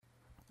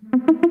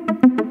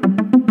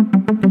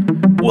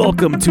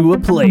Welcome to a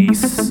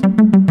place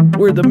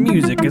where the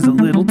music is a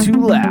little too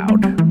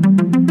loud.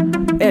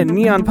 And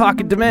Neon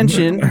Pocket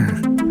Dimension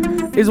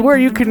is where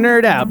you can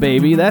nerd out,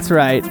 baby. That's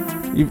right.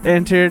 You've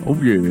entered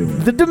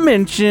the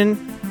dimension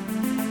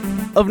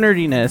of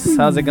nerdiness.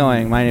 How's it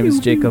going? My name is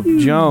Jacob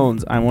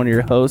Jones. I'm one of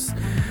your hosts.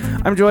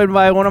 I'm joined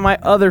by one of my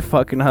other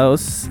fucking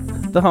hosts,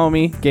 the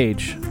homie,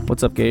 Gage.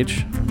 What's up,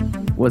 Gage?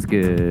 What's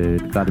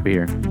good? Glad to be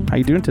here. How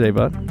you doing today,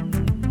 bud?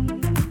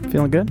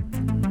 Feeling good?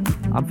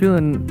 I'm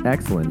feeling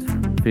excellent.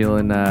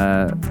 Feeling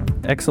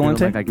Excellent.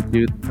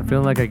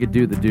 Feeling like I could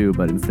do the do,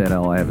 but instead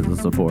all I have is a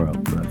Sapporo.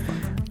 So that's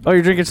fine. Oh,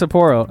 you're drinking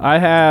Sapporo. I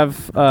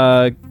have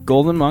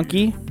Golden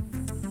Monkey.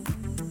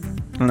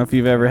 I don't know if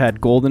you've ever had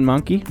Golden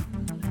Monkey.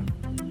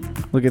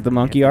 Look at the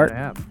monkey art.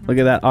 Look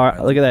at that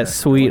art. Look at that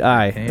sweet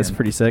eye. It's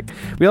pretty sick.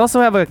 We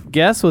also have a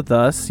guest with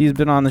us. He's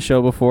been on the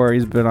show before.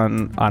 He's been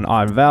on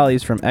Odd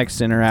Valleys from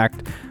X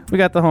Interact. We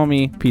got the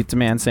homie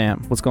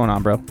PizzaManSam. What's going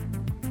on, bro?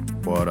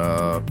 What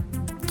up?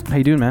 How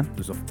you doing, man?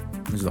 This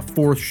is the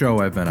fourth show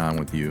I've been on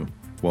with you.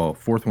 Well,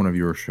 fourth one of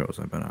your shows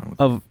I've been on with.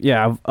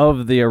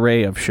 Of the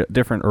array of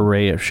different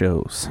array of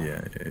shows.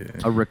 Yeah.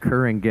 A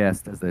recurring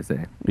guest, as they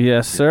say.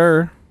 Yes,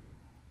 sir.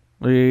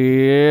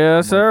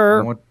 Yes,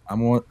 sir.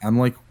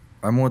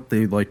 I'm what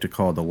they like to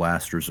call the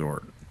last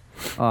resort.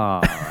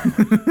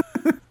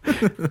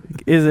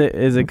 Is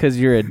it because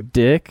you're a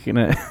dick?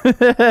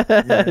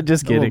 Yeah,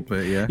 just kidding. A little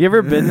bit, yeah. You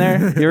ever been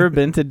there? You ever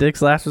been to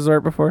Dick's Last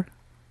Resort before?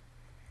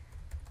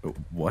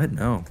 What?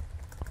 No.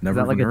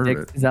 Never even heard of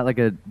it. Is that like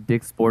a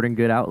Dick's Sporting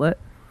Good outlet?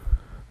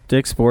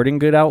 Dick's Sporting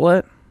Good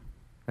outlet?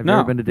 Have you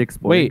ever been to Dick's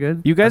Sporting Good?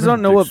 Wait, you guys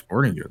don't know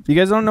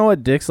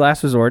what Dick's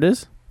Last Resort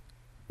is?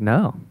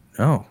 No.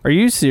 No. Are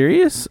you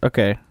serious?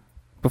 Okay.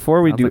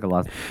 Before we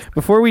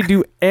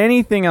do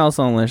anything else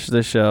on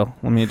this show,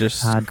 let me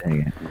just. God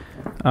dang it!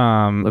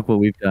 Look what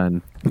we've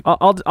done.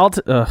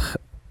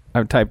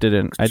 I've typed it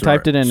in.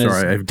 Typed it in.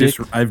 Sorry, I've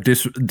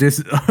disread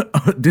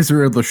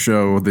the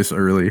show this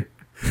early.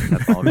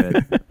 That's all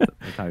good.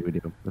 That's how we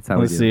do.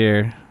 Let's see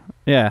here.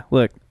 Yeah,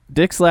 look,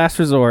 Dick's Last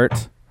Resort. I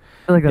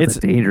feel like that's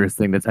a dangerous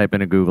thing to type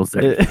in a Google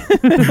search.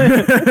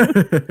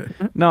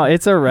 No,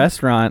 it's a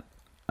restaurant.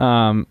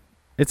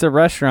 It's a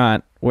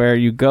restaurant where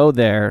you go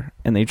there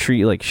and they treat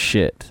you like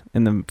shit,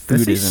 and the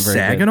food isn't very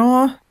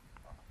Saginaw? good.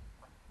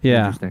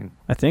 Yeah, Interesting.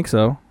 I think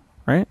so.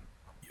 Right?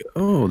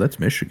 Oh, that's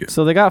Michigan.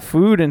 So they got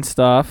food and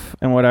stuff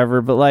and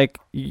whatever, but like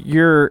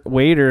your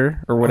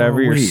waiter or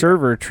whatever, your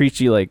server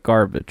treats you like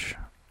garbage.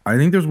 I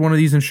think there's one of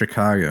these in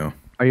Chicago.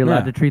 Are you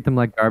allowed to treat them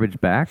like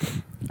garbage back?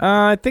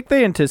 I think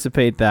they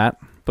anticipate that,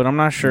 but I'm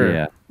not sure.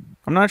 Yeah.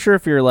 I'm not sure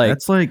if you're like...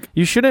 That's like...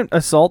 You shouldn't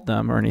assault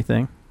them or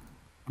anything.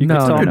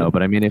 No,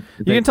 but I mean... You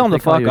can tell them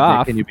to fuck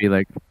off. And you'd be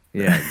like...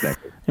 Yeah,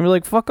 exactly. And be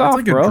like, fuck off,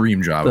 bro. That's like a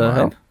dream job of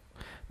mine.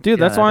 Dude,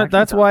 that's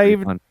why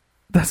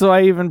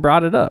I even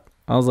brought it up.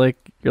 I was like,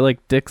 you're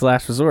like Dick's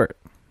Last Resort.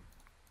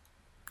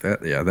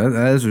 That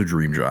is a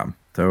dream job.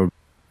 So,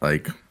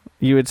 like...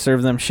 You would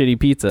serve them shitty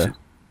pizza.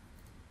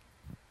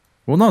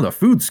 Well, no, the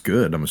food's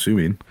good, I'm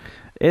assuming.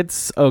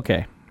 It's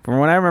okay. From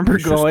when I remember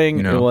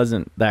going, it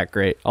wasn't that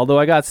great. Although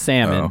I got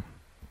salmon.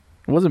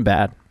 It wasn't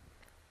bad.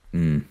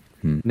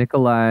 Mm-hmm.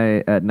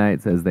 Nikolai at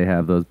night says they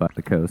have those by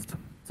the coast.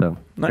 So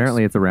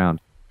apparently it's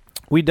around.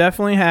 We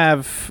definitely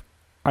have...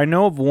 I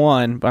know of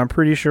one, but I'm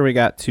pretty sure we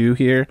got two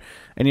here.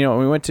 And, when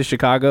we went to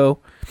Chicago,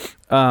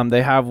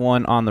 they have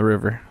one on the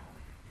river.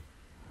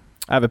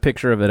 I have a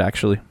picture of it,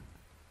 actually.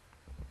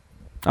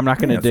 I'm not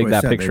going to dig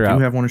that picture out. They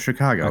do have one in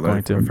Chicago.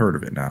 I've heard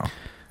of it now.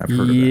 I've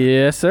heard of it.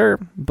 Yes, sir.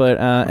 But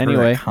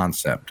anyway.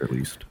 Concept, at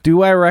least.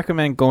 Do I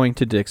recommend going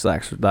to Dick's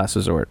Last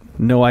Resort?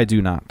 No, I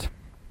do not.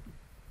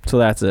 So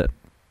that's it.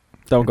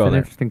 Don't go there.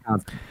 Interesting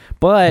concept.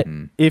 But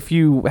if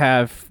you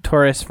have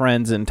tourist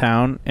friends in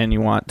town and you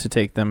want to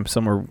take them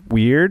somewhere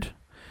weird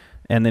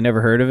and they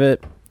never heard of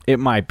it, it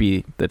might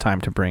be the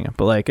time to bring them.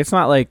 But like, it's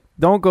not like,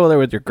 don't go there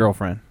with your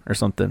girlfriend or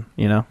something,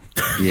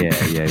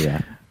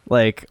 Yeah.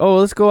 Like, oh,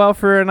 let's go out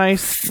for a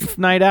nice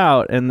night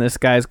out, and this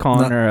guy's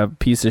calling her a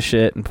piece of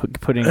shit and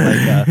putting like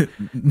a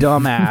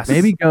dumbass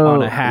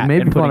on a hat. Maybe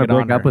and if you want to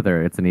break up her. with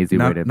her, it's an easy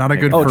way to. Not a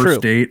good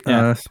first date.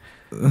 Yeah.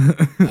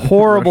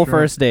 Horrible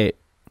first date.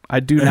 I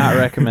do not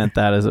recommend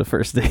that as a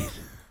first date.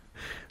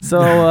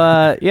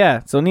 So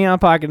so Neon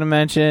Pocket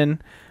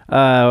Dimension.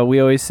 We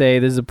always say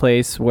this is a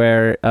place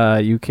where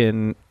you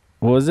can.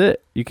 What was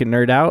it? You can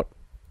nerd out.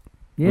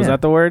 Yeah. Was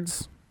that the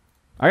words?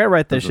 I gotta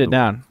write this shit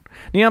down.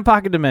 Neon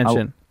Pocket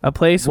Dimension. A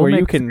place where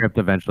you can script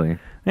eventually.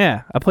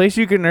 Yeah, a place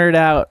you can nerd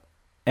out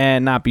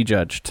and not be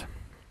judged.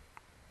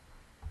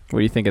 What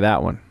do you think of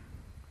that one?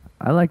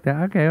 I like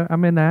that. Okay,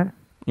 I'm in that.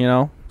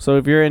 So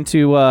if you're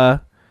into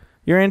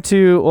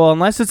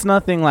unless it's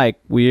nothing like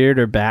weird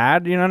or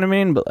bad, you know what I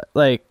mean? But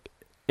like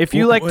if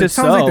you like to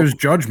sounds like there's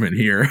judgment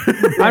here.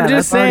 I'm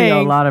just saying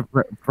a lot of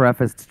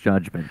prefaced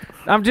judgment.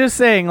 I'm just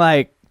saying,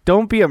 like,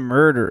 don't be a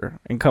murderer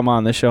and come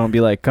on the show and be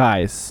like,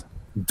 guys,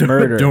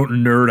 murder. Don't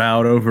nerd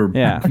out over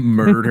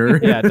murder.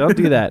 Yeah, don't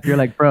do that. You're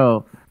like,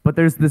 bro, But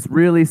there's this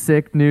really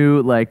sick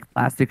new like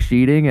plastic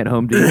sheeting at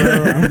Home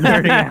Depot. I'm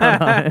nerding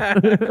out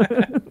on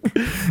it.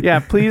 Yeah,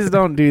 please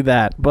don't do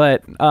that.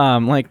 But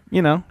like,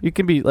 you know, you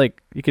can be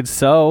like, you could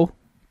sew,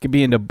 you could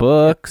be into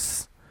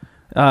books.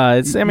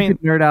 It's I mean, you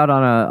could nerd out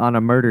on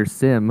a murder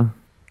sim.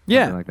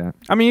 yeah, Like that.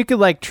 I mean, you could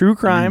like true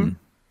crime.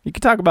 You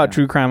could talk about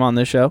true crime on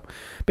this show.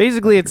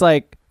 Basically, it's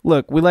like,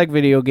 look, we like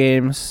video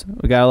games.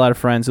 We got a lot of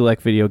friends who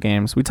like video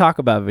games. We talk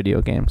about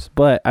video games,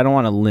 but I don't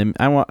want to limit.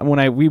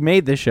 We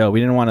made this show, we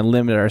didn't want to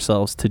limit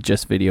ourselves to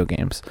just video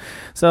games.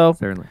 So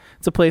Certainly.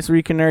 it's a place where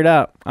you can nerd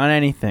out on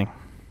anything,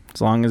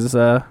 as long as it's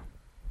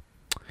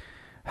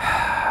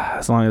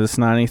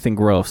not anything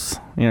gross.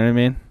 You know what I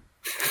mean?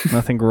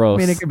 Nothing gross.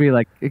 I mean, it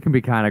can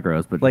be kind of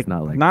gross, but like just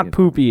not like not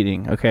poop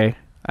eating. Okay,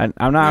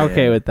 I'm not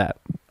okay with that.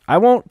 I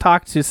won't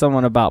talk to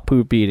someone about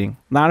poop eating.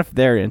 Not if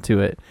they're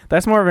into it.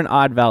 That's more of an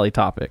Odd Valley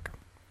topic.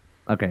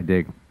 Okay,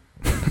 dig.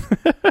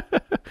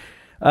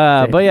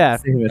 But yeah,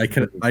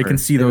 I can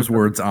see those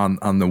words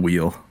on the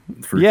wheel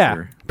for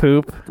sure.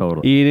 Poop,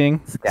 Totally. eating.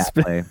 Scat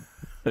play.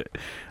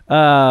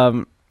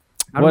 How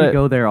How do we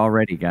go there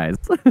already, guys?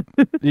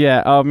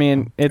 Yeah, I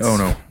mean, it's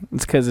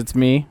it's because it's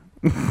me,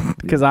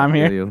 because I'm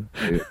here. You.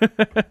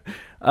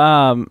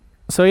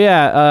 So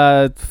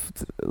yeah,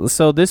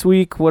 so this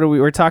week,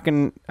 we're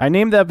talking. I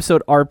named the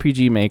episode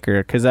RPG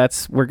Maker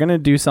because we're gonna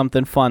do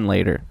something fun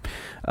later.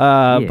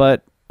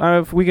 But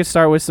if we could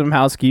start with some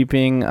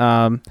housekeeping.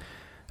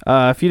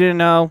 If you didn't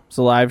know, it's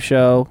a live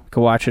show. You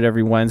can watch it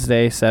every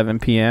Wednesday, 7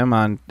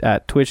 p.m.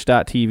 at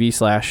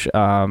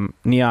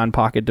twitch.tv/Neon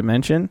Pocket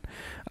Dimension.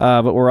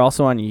 But we're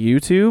also on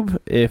YouTube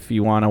if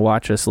you want to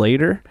watch us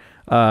later.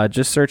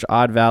 Just search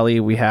Odd Valley.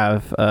 We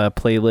have a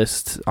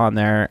playlist on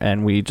there,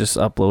 and we just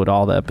upload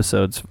all the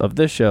episodes of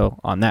this show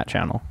on that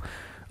channel.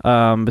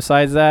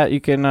 Besides that,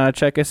 you can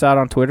check us out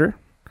on Twitter,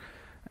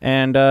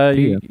 and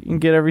you can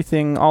get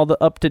everything, all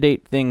the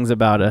up-to-date things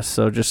about us.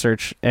 So just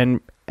search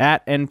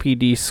at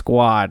NPD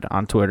Squad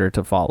on Twitter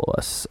to follow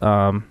us.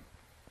 And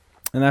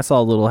that's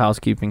all little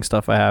housekeeping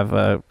stuff I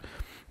have.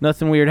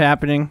 Nothing weird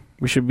happening.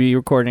 We should be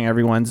recording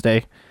every Wednesday.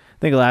 I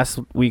think last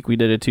week we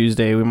did a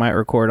Tuesday. We might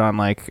record on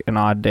like an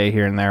odd day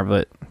here and there,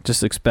 but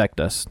just expect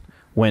us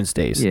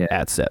Wednesdays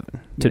at 7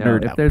 to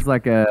nerd out. If there's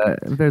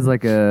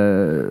like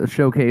a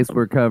showcase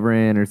we're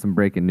covering or some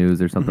breaking news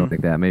or something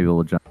like that, maybe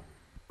we'll jump.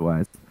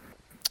 Otherwise,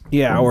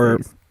 yeah,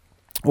 Wednesdays.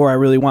 or I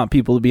really want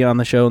people to be on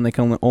the show and they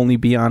can only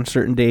be on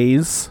certain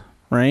days,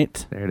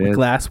 right? There it like is.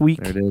 Last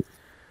week, There it is.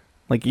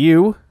 like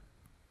you.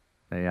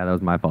 Yeah, that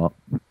was my fault.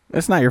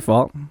 It's not your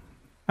fault.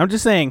 I'm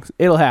just saying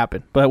it'll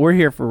happen, but we're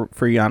here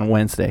for you on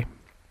Wednesday.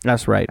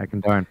 That's right. I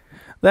can darn.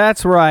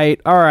 That's right.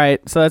 All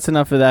right. So that's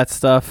enough of that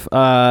stuff.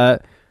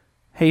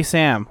 Hey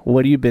Sam,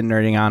 what have you been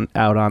nerding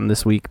out on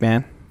this week,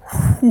 man?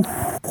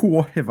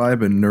 What have I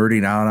been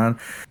nerding out on?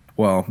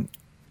 Well,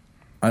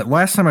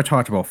 last time I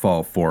talked about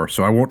Fallout 4,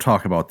 so I won't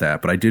talk about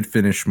that, but I did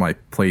finish my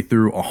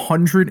playthrough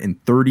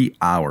 130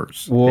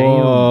 hours.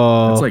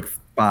 Whoa. That's like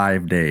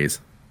 5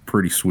 days.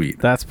 Pretty sweet.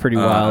 That's pretty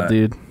wild,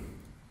 dude.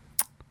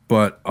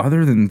 But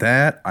other than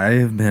that, I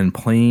have been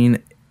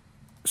playing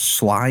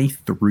Sly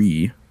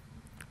 3.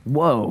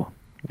 Whoa.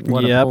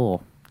 What a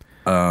pull.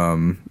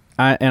 I'm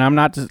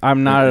not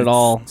at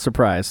all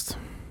surprised.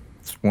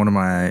 It's one of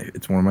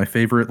my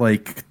favorite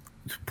like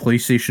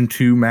PlayStation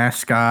 2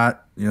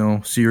 mascot,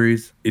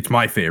 series. It's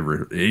my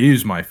favorite. It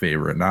is my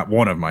favorite, not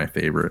one of my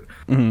favorite.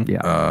 Mm-hmm.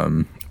 Yeah.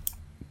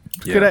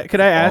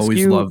 Could I ask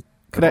you?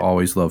 I've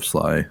always loved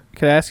Sly.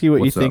 Could I ask you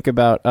what you think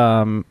about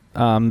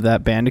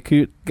that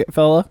Bandicoot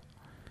fella?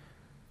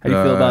 How do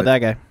you feel about that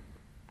guy?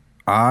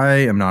 I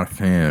am not a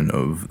fan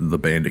of the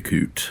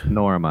Bandicoot.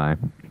 Nor am I.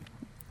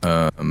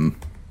 I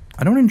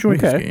don't enjoy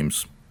his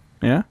games.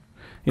 Yeah?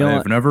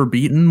 I've never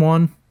beaten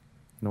one.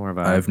 Nor have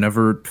I. I've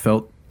never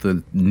felt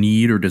the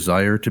need or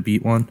desire to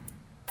beat one.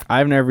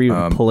 I've never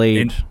even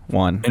played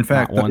one. In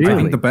fact, I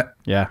think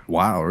yeah.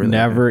 Wow, really?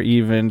 Never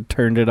even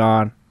turned it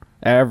on.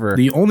 Ever.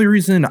 The only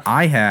reason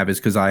I have is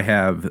because I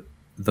have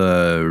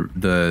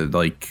the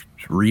like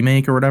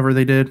remake or whatever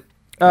they did.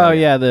 Oh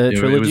yeah, the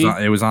trilogy.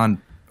 It was on.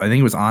 I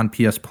think it was on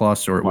PS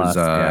Plus or it was.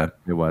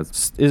 It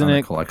was. Isn't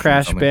it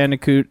Crash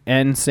Bandicoot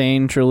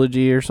Insane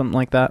Trilogy or something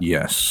like that?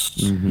 Yes.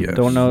 Mm-hmm. Yes.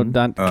 Don't know.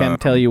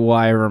 Can't tell you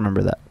why I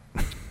remember that.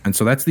 And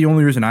so that's the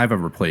only reason I've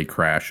ever played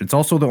Crash. It's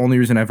also the only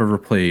reason I've ever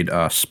played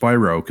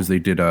Spyro because they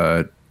did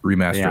a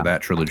remaster of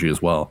that trilogy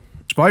as well.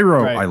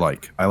 Spyro, right. I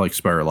like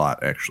Spyro a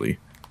lot actually.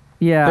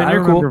 Yeah, I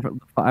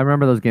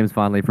remember those games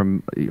fondly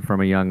from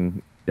a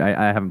young.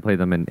 I haven't played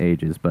them in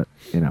ages, but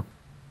Yeah.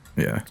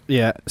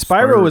 Yeah.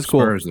 Spyro was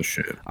cool. Spyro's the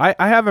shit. I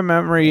have a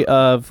memory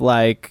of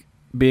like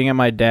being at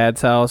my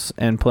dad's house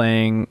and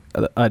playing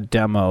a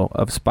demo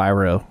of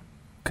Spyro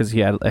because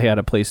he had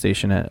a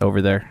PlayStation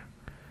over there,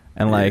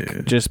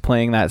 and just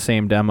playing that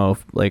same demo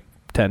like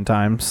 10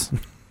 times.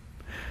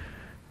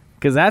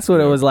 Because that's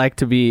what it was like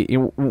to be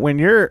when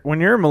you're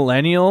a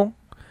millennial.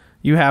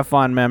 You have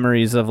fond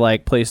memories of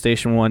like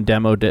PlayStation 1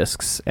 demo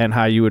discs and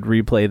how you would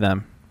replay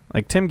them.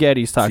 Like Tim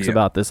Geddes talks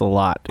about this a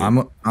lot. Dude.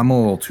 I'm a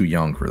little too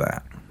young for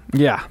that.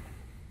 Yeah.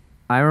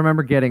 I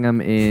remember getting them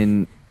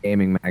in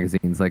gaming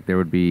magazines. Like there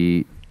would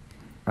be,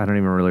 I don't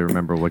even really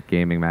remember what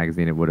gaming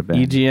magazine it would have been.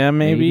 EGM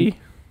maybe?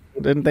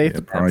 Didn't they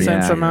probably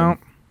send some out?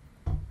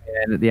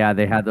 And yeah,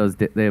 they had those.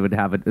 They would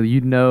have it.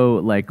 You know,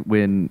 like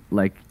when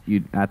like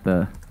you at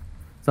the.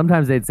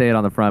 Sometimes they'd say it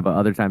on the front, but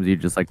other times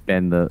you'd just like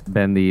bend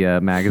the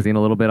magazine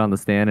a little bit on the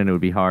stand, and it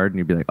would be hard, and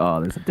you'd be like,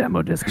 "Oh, there's a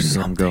demo disc.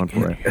 I'm going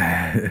for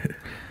it."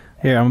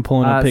 Here, I'm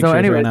pulling up pictures so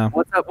anyway, right now.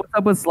 What's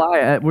up with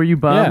Sly? Were you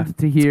bummed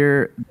to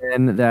hear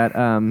then that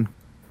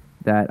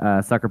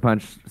Sucker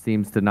Punch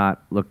seems to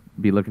not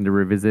be looking to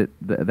revisit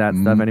that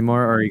stuff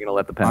anymore, or are you gonna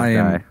let the past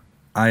die?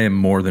 I am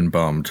more than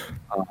bummed.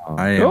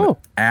 I am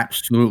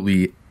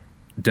absolutely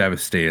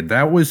devastated.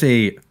 That was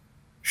a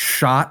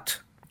shot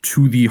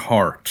to the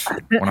heart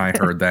when I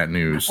heard that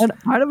news. And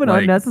kind of an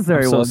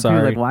unnecessary one too.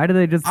 Like, why do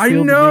they just? I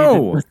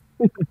know.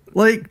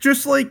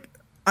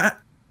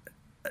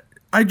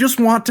 I just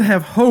want to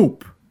have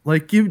hope.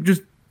 Like, you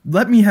just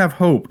let me have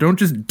hope. Don't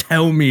just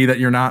tell me that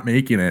you're not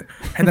making it.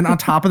 And then on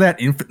top of that,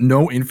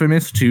 no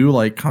Infamous too.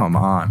 Like, come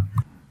on.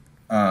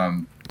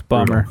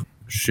 Bummer.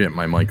 Shit,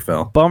 my mic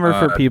fell. Bummer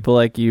for people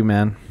like you,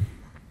 man.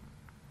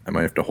 I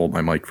might have to hold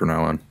my mic from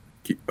now on.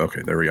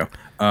 Okay, there we go.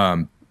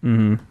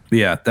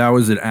 Yeah, that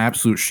was an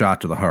absolute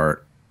shot to the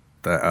heart.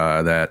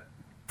 That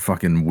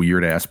fucking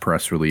weird ass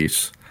press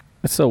release.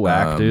 It's so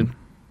whack, dude.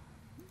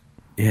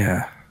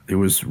 Yeah, it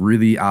was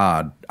really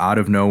odd. Out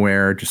of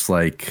nowhere, just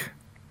like,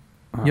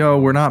 yo,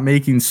 we're not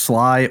making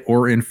Sly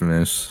or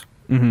Infamous.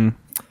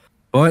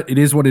 But it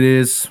is what it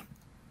is.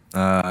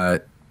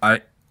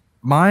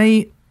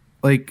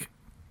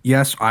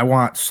 Yes, I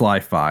want Sly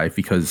 5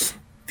 because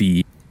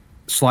the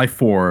Sly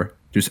 4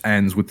 just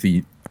ends with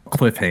the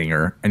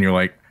cliffhanger, and you're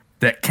like,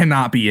 that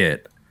cannot be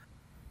it.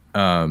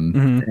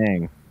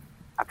 Dang.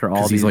 After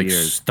all these he's like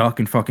years. stuck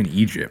in fucking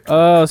Egypt.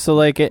 Oh, so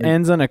like it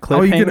ends on a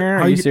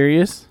cliffhanger? Are you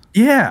serious?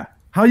 Yeah.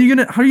 How are you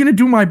gonna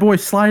do my boy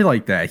Sly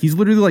like that? He's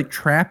literally like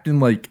trapped in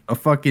like a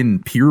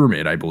fucking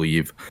pyramid, I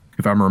believe,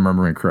 if I'm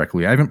remembering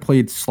correctly. I haven't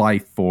played Sly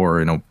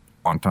 4 in a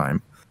long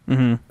time.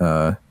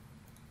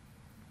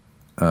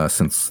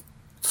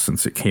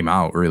 Since it came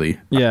out, really.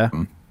 Yeah.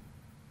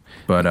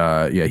 But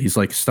yeah, he's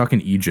like stuck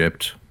in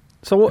Egypt.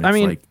 So I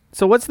mean, like,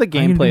 so what's the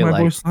gameplay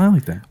like? Boy Sly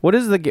like that? What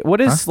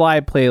is Sly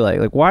play like?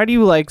 Like, why do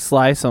you like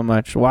Sly so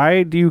much?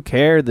 Why do you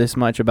care this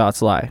much about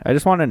Sly? I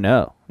just want to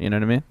know. You know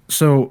what I mean?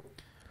 So,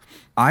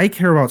 I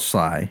care about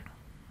Sly,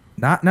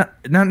 not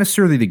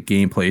necessarily the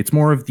gameplay. It's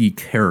more of the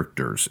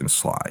characters in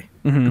Sly.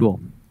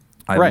 Cool.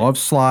 I love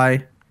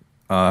Sly.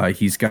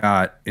 He's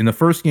got in the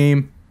first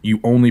game you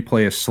only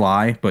play as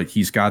Sly, but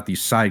he's got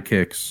these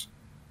sidekicks.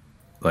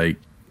 Like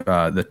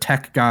the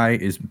tech guy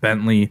is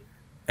Bentley,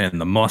 and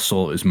the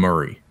muscle is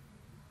Murray.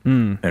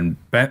 And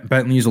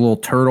Bentley's a little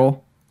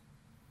turtle,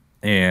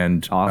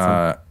 and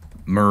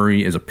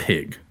Murray is a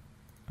pig.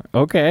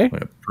 Okay.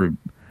 Like a pretty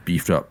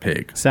beefed up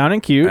pig.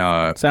 Sounding cute.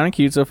 Sounding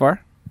cute so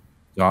far.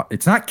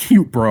 It's not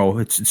cute, bro.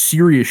 It's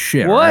serious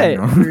shit. What?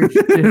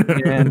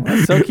 Right?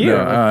 That's so cute.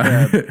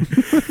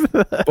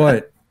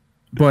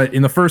 But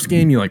in the first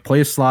game, you like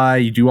play a Sly.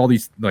 You do all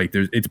these like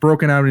it's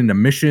broken out into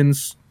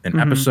missions and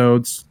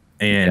episodes.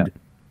 And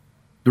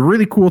the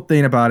really cool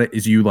thing about it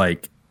is you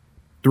like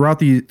throughout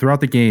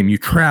the game you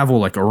travel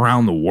like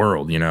around the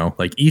world. You know,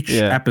 like each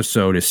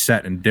episode is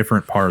set in a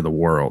different part of the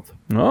world.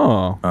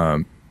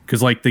 Oh.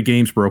 Because like the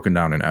game's broken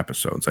down in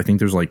episodes. I think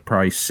there's like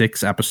probably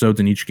 6 episodes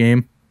in each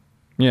game.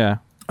 Yeah.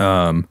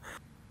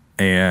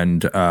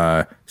 And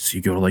so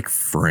you go to like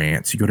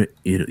France, you go to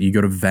Italy, you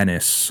go to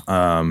Venice.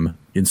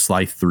 In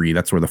Sly 3,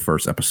 that's where the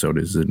first episode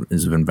is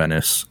in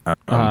Venice.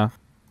 I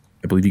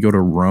believe you go to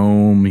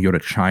Rome, you go to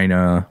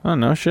China. Oh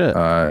no shit.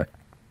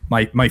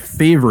 My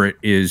favorite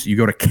is you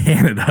go to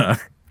Canada.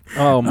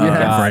 Oh my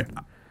god.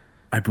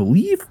 I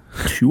believe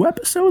 2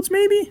 episodes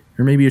maybe,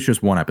 or maybe it's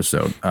just 1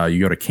 episode. You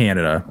go to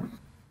Canada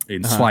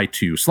in Sly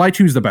 2. Sly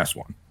 2 is the best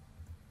one.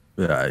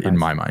 In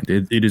my mind,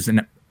 it is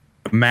a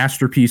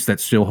masterpiece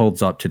that still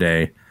holds up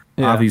today.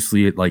 Yeah.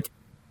 Obviously, it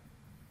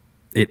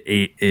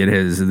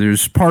has.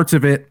 There's parts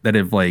of it that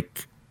have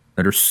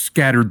that are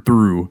scattered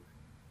through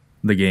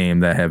the game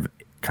that have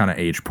kind of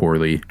aged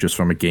poorly, just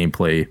from a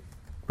gameplay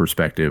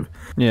perspective.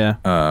 Yeah.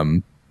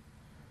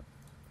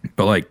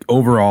 But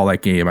overall,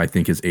 that game I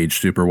think has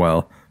aged super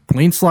well.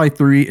 Playing Sly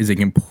 3 is a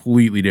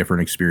completely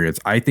different experience.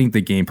 I think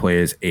the gameplay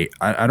is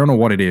I don't know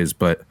what it is,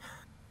 but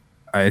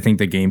I think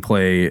the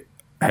gameplay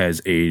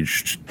has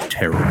aged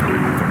terribly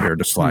compared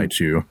to Sly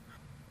 2,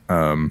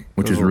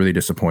 which is really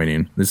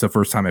disappointing. This is the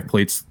first time I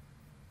played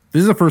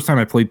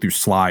through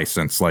Sly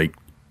since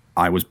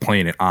I was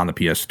playing it on the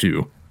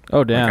PS2.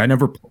 Oh damn!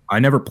 I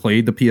never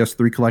played the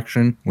PS3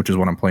 collection, which is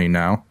what I'm playing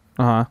now.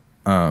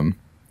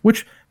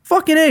 Which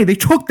fucking A, they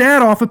took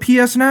that off of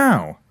PS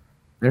Now.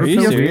 Or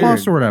PS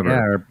Plus or whatever. Yeah,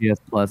 or PS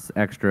Plus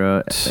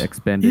Extra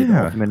Expanded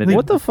Ultimate Edition.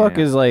 What the fuck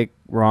is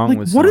wrong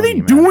with? What Sony, are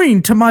they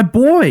doing to my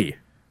boy?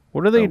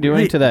 What are they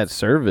doing to that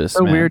service?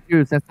 So man? Weird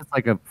too. That's just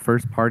a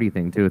first party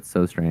thing too. It's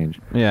so strange.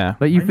 Yeah,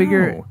 but you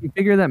figure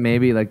that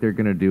maybe they're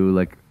gonna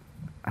do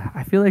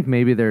I feel like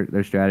maybe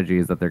their strategy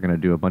is that they're gonna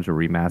do a bunch of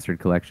remastered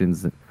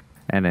collections,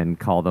 and then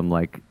call them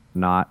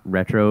not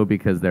retro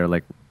because they're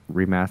like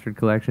remastered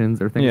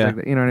collections or things Yeah. like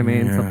that. You know what I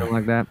mean? Yeah. Something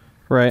like that.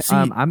 Right. See-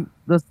 I'm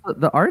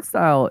the art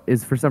style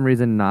is for some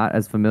reason not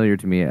as familiar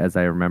to me as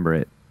I remember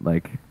it.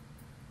 Like,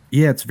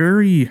 Yeah, it's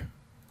very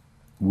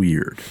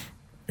weird.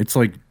 It's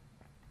like,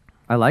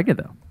 I like it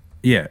though.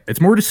 yeah,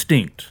 it's more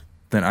distinct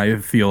than I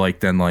feel like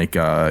than like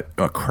a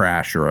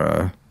Crash or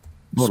a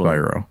Totally.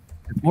 Spyro.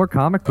 It's more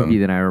comic booky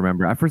than I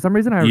remember. For some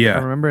reason, I Yeah.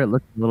 remember it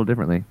looked a little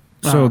differently.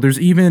 So there's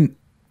even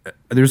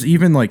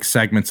like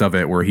segments of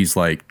it where he's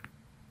like,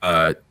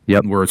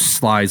 Yep. where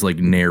Sly's like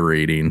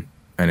narrating,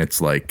 and it's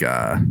like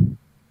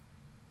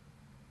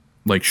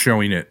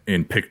showing it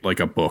in like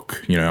a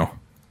book, you know.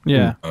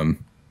 Yeah.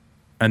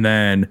 And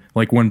then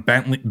like when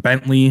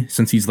Bentley,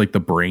 since he's like the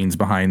brains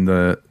behind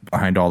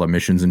all the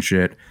missions and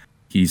shit,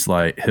 he's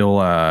like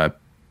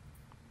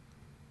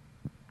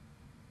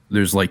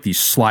there's like these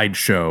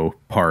slideshow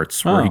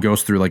parts where he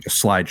goes through like a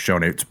slideshow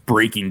and it's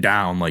breaking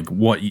down like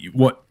what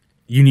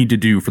you need to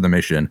do for the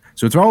mission.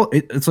 So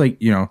it's like,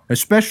 you know,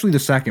 especially the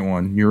second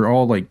one, you're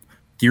all like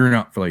gearing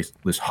up for like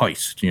this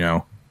heist, you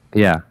know.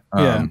 Yeah.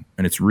 And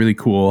it's really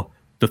cool.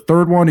 The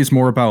third one is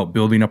more about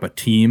building up a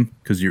team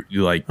because you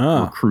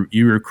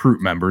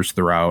recruit members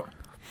throughout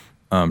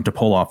to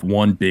pull off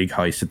one big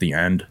heist at the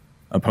end,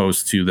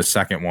 opposed to the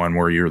second one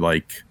where you're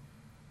like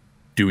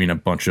doing a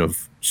bunch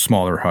of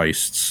smaller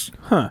heists.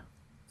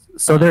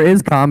 So there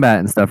is combat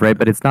and stuff, right?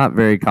 But it's not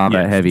very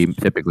combat Yes. heavy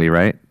typically,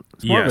 right?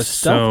 It's more of a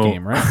stealth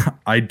game, right?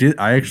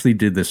 I actually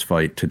did this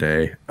fight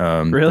today.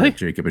 Really? That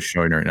Jacob is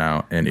showing right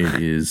now, and it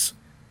is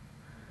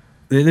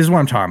what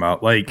I'm talking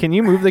about. Like, Can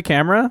you move the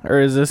camera, or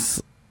is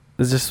this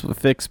a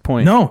fixed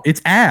point? no,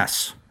 it's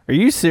ass. Are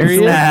you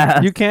serious?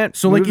 ass. You can't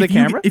So move like the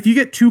camera? if you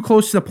get too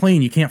close to the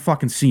plane, you can't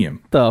fucking see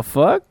him. The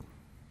fuck?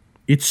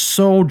 It's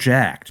so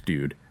jacked,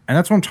 dude. And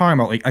that's what I'm talking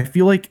about. Like, I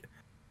feel like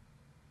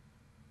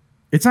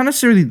it's not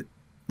necessarily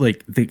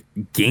like the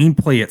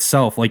gameplay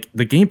itself. Like,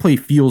 the gameplay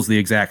feels the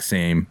exact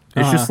same.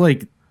 It's just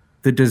like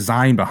the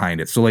design behind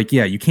it. So like,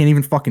 yeah, you can't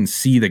even fucking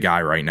see the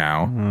guy right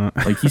now.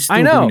 Like, he's still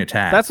I know. doing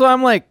attacks. That's why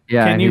I'm like,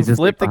 Yeah, can and you he's just,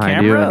 flip like, the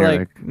behind you, camera? and you're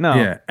Like, no.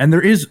 Yeah, and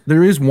there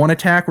is one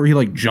attack where he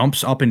like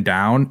jumps up and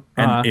down,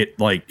 and it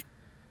like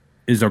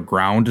is a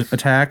ground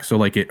attack. So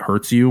like it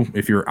hurts you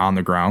if you're on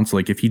the ground. So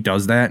like if he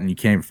does that and you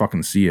can't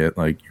fucking see it,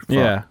 like you're fucked.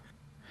 Yeah.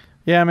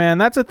 Yeah, man,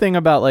 that's the thing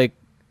about like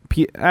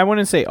I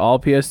wouldn't say all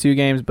PS2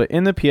 games, but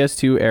in the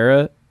PS2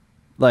 era,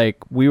 like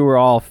we were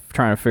all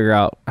trying to figure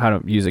out how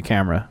to use a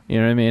camera. You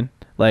know what I mean?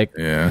 Like,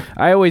 Yeah.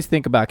 I always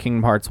think about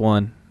Kingdom Hearts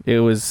 1. It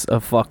was a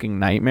fucking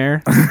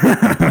nightmare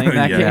playing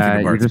that Yeah, game. Kingdom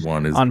you Hearts just-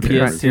 1 is on yeah,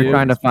 PS2. You're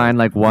trying to find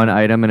like one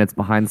item and it's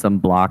behind some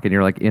block and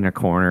you're like in a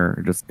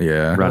corner just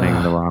Yeah. running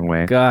the wrong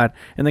way. God.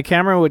 And the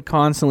camera would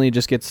constantly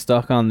just get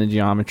stuck on the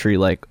geometry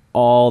like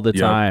all the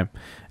Yep. time.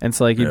 And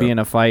so like you'd be Yep. in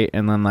a fight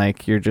and then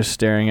like you're just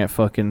staring at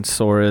fucking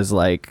Sora's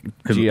like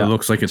Because it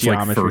looks like it's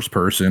geometry. like first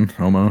person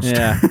almost.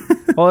 Yeah.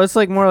 Well, it's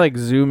like more like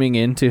zooming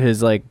into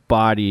his like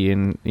body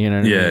and you know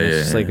what I mean? Yeah, It's yeah,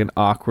 just yeah. like an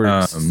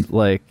awkward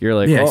like you're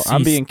like, Yeah, oh,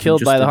 I'm being killed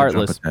just by the did a jump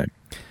Heartless. attack.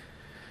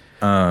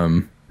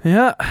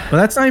 Yeah. But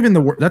that's not even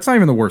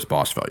the worst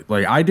boss fight.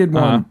 Like I did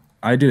one,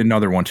 I did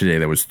another one today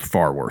that was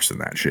far worse than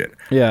that shit.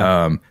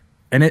 Yeah.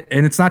 And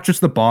it's not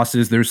just the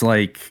bosses. There's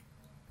like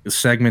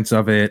segments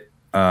of it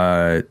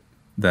that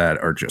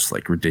are just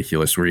like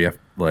ridiculous. Where you have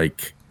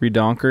like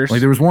Redonkers.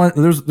 there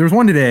was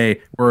one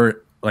today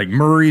where like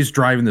Murray's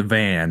driving the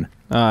van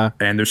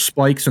and there's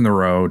spikes in the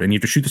road and you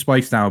have to shoot the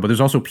spikes down, but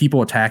there's also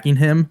people attacking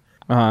him.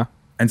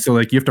 And so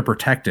like you have to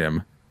protect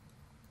him,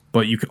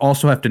 but you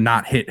also have to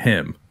not hit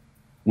him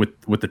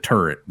with the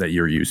turret that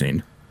you're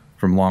using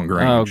from long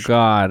range. Oh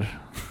God.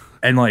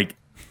 And like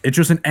it's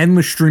just an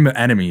endless stream of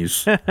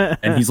enemies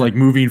and he's like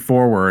moving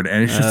forward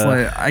and it's just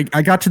like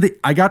I got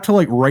to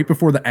like right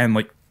before the end,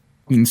 like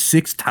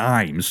 6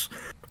 times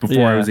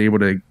before I was able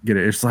to get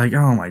it. It's like,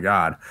 oh my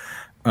God.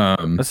 That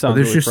But sounds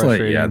there's really just like,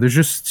 frustrating. yeah, there's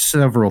just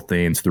several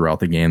things throughout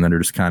the game that are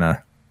just kind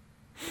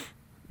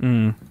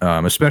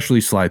of,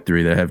 especially Slide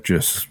 3 that have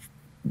just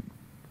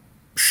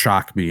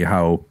shocked me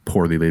how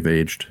poorly they've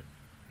aged.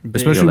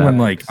 Especially when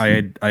like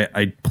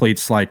I played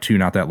Slide 2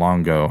 not that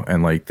long ago,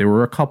 and like there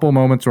were a couple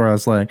moments where I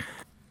was like,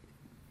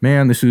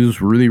 man, this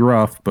is really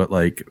rough, but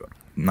like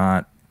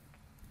not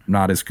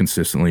as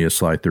consistently as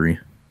Slide 3.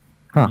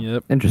 Huh.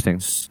 Yep. Interesting.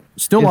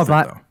 Still love it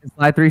though. Is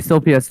Slide 3 still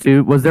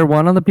PS2? Was there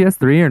one on the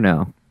PS3 or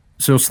no?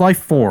 So Slide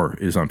 4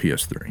 is on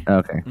PS3.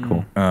 Okay,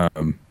 cool.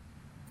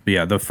 But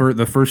yeah, the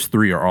first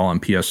 3 are all on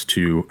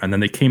PS2, and then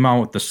they came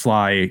out with the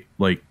Sly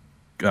like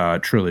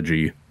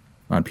trilogy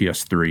on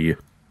PS3.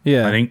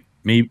 Yeah. I think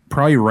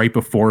probably right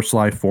before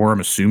Sly 4. I'm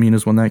assuming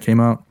is when that came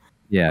out.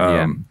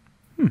 Yeah,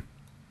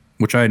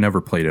 Which I had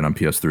never played it on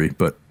PS3,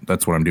 but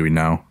that's what I'm doing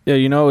now. Yeah,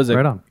 you know it was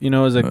Right on.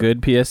 a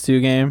good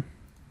PS2 game?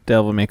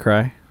 Devil May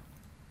Cry.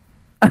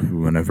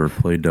 Ooh, I never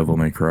played Devil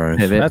May Cry.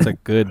 Pivot. That's a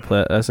good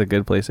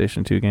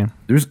PlayStation 2 game.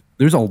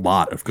 There's a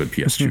lot of good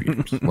PS2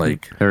 games.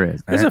 Like There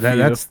is. There's a few.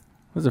 that's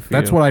There's a few.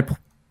 that's what I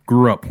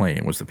grew up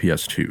playing was the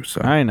PS2.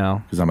 So I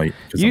know. because I'm a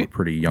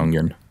pretty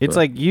youngin. It's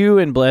like you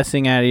and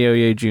Blessing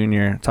Adeoye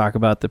Jr. talk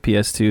about the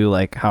PS2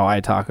 like how I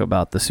talk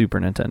about the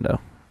Super Nintendo.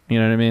 You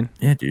know what I mean?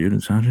 Yeah, dude,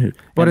 it sounds good.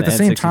 But And at the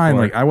same time, N64.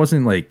 like I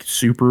wasn't like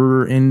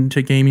super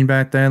into gaming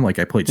back then. Like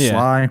I played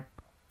Sly,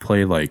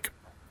 played like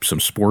some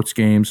sports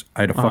games.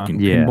 I had a fucking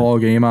pinball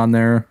game on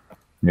there.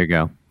 There you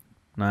go.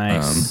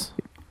 Nice.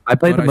 I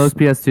played the most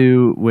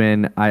PS2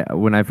 when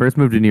I first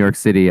moved to New York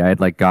City. I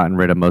had like gotten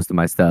rid of most of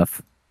my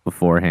stuff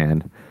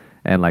beforehand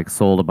and like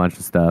sold a bunch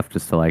of stuff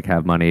just to like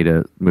have money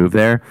to move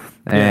there.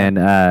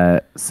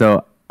 And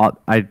so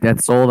I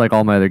had sold like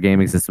all my other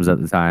gaming systems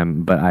at the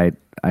time, but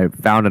I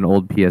found an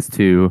old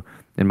PS2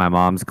 in my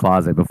mom's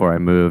closet before I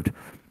moved.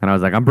 And I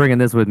was like, I'm bringing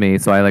this with me.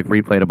 So I like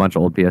replayed a bunch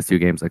of old PS2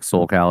 games like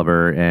Soul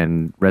Calibur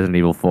and Resident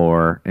Evil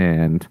 4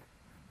 and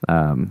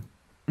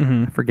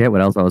I forget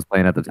what else I was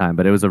playing at the time,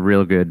 but it was a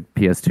real good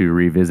PS2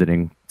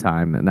 revisiting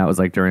time. And that was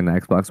like during the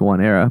Xbox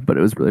One era, but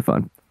it was really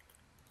fun.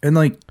 And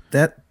like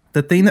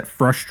the thing that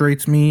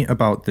frustrates me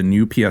about the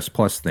new PS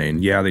Plus thing,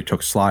 yeah, they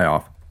took Sly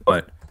off,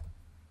 but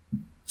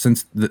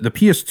since the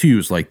PS2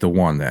 is like the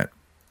one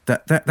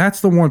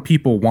that's the one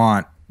people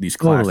want these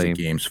classic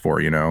games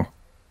for, you know,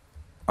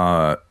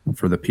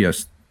 for the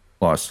PS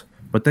Plus.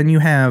 But then you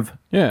have,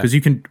 because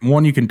you can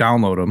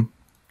download them,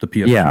 the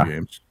PS2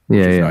 games, which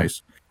is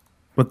nice.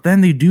 But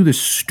then they do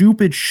this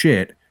stupid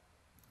shit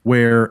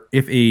where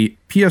if a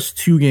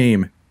PS2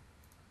 game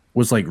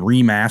was like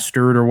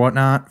remastered or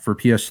whatnot for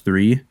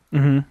PS3,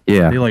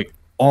 they like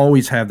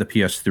always have the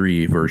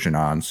PS3 version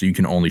on, so you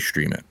can only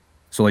stream it.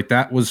 So like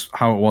that was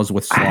how it was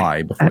with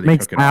Sly before that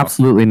makes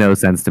absolutely no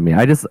sense to me.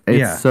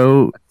 It's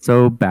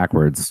so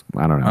backwards.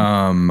 I don't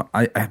know.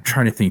 I'm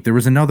trying to think. There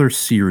was another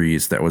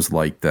series that was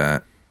like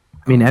that.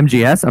 I mean,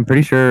 MGS. I'm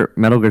pretty sure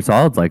Metal Gear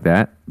Solid's like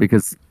that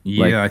because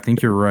I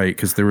think you're right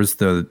because there was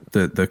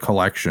the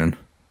collection.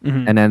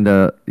 And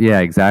then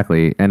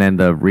exactly. And then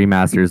the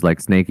remasters like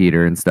Snake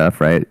Eater and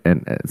stuff, right?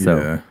 And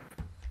so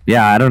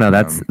I don't know.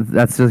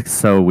 That's just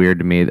so weird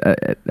to me.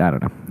 I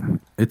don't know.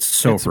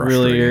 It's frustrating.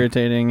 Really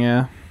irritating.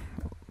 Yeah,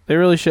 they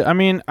really should. I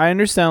mean, I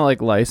understand like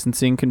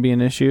licensing can be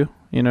an issue.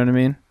 You know what I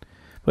mean?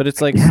 But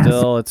it's like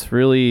still, it's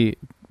really,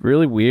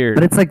 really weird.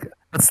 But it's like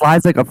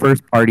Sly's like a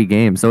first party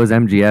game. So is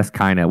MGS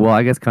kind of. Well,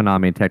 I guess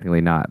Konami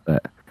technically not,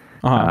 but.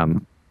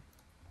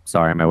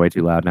 Sorry, am I way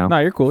too loud now? No,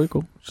 you're cool. You're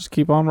cool. Just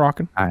keep on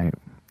rocking. I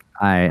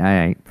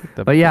ain't.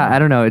 But yeah, I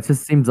don't know. It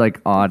just seems like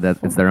odd that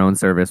it's their own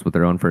service with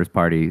their own first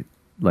party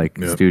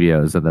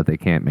studios, so that they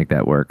can't make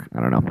that work.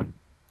 I don't know.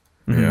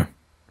 Yeah.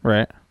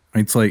 Right.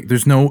 It's like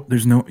there's no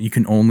you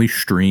can only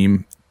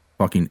stream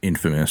fucking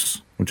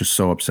Infamous, which is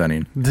so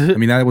upsetting. I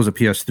mean, that was a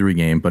PS3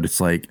 game, but it's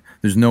like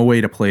there's no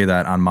way to play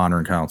that on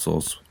modern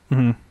consoles.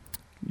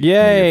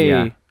 Yay.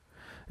 Yeah.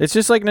 It's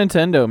just like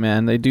Nintendo,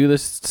 man. They do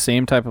this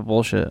same type of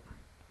bullshit.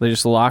 They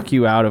just lock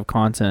you out of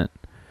content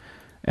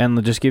and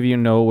they'll just give you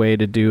no way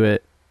to do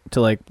it,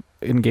 to like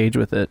engage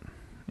with it.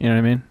 You know what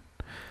I mean?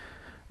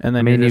 And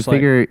then you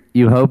figure,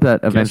 you hope that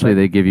eventually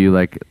they give you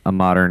like a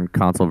modern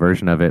console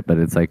version of it, but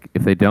it's like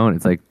if they don't,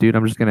 it's like, dude,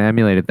 I'm just gonna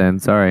emulate it then.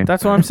 Sorry.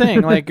 That's what I'm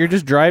saying. Like you're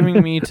just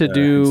driving me to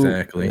do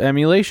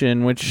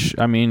emulation, which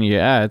I mean,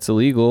 yeah, it's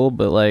illegal,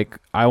 but like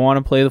I want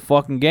to play the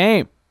fucking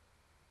game.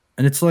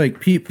 And it's like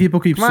people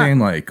keep saying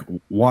like,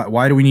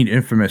 why do we need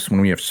Infamous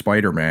when we have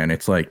Spider-Man?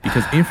 It's like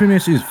because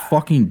Infamous is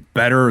fucking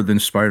better than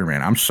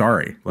Spider-Man. I'm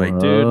sorry, like,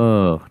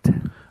 dude.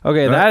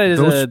 Okay,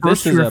 those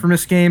first two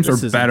Infamous games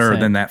are better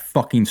than that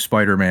fucking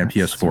Spider-Man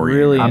PS4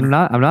 really game.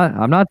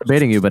 I'm not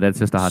debating you, but it's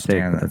just a hot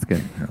take. That's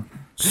good.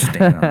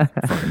 Stand on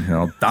that fucking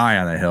hill, die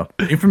on that hill.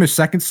 Infamous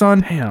Second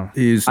Son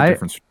is a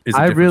different.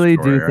 I really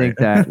do think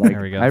that. Like,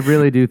 I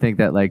really do think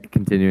that like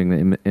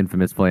continuing the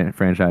Infamous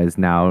franchise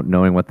now,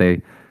 knowing what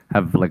they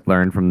have like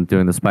learned from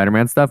doing the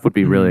Spider-Man stuff, would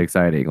be really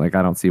exciting. Like,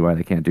 I don't see why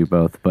they can't do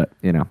both, but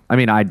you know, I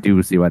mean, I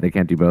do see why they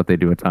can't do both. They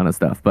do a ton of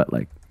stuff, but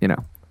like, you know.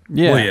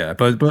 Yeah.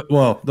 But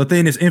the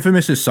thing is,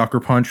 Infamous is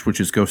Sucker Punch,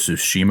 which is Ghost of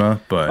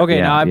Tsushima. But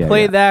now I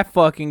played that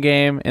fucking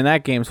game, and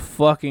that game's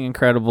fucking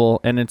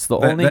incredible, and it's the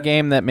only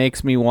game that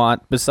makes me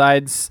want,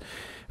 besides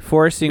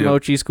forcing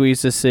Mochi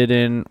Squeeze to sit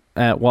in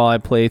while I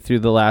play through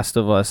The Last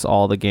of Us,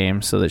 all the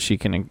games, so that she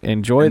can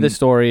enjoy the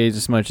story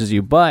as much as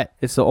you. But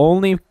it's the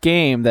only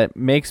game that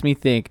makes me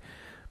think,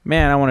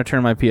 man, I want to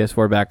turn my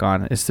PS4 back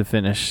on, is to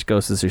finish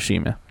Ghost of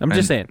Tsushima. I'm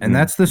just saying. And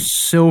that's the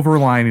silver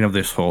lining of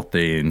this whole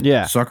thing.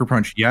 Yeah. Sucker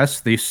Punch, yes,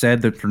 they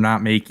said that they're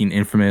not making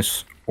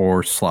Infamous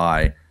or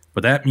Sly,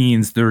 but that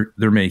means they're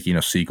making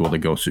a sequel to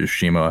Ghost of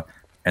Tsushima,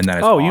 and that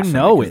is awesome, you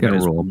know it.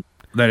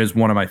 That is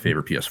one of my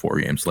favorite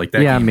PS4 games. Like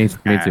that. Yeah, me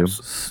too.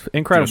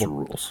 Incredible.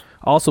 Rules.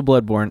 Also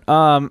Bloodborne.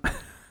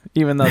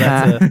 Even though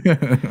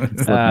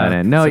that's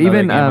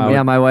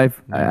my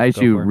wife,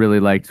 Aishu really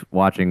liked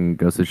watching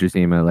Ghost of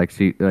Tsushima. Like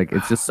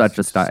it's just such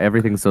a style.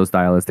 Everything's so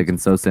stylistic and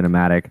so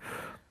cinematic.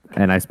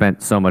 And I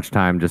spent so much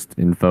time just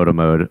in photo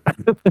mode.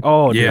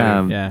 Oh,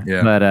 yeah.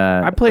 But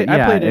I played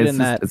it in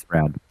that. It's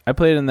rad. I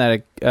played in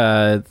that.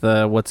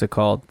 The what's it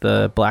called?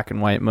 The black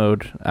and white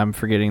mode. I'm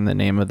forgetting the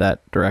name of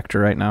that director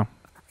right now.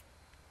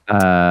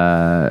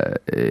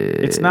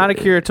 It's not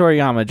Akira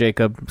Toriyama,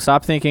 Jacob.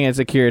 Stop thinking it's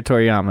Akira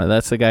Toriyama.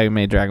 That's the guy who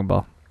made Dragon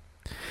Ball.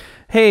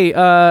 Hey,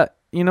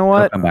 you know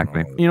what? Come back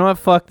to me. You know what?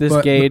 Fuck this,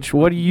 Gage.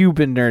 What have you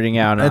been nerding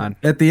out on?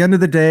 At the end of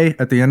the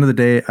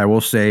day, I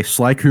will say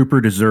Sly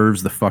Cooper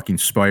deserves the fucking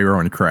Spyro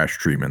and Crash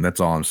treatment. That's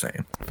all I'm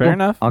saying. Fair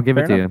enough. I'll give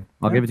it to you.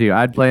 I'll give it to you.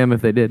 I'd play them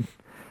if they did.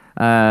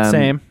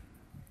 Same.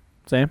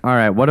 All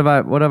right. What have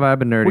I been nerding out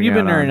on? What have you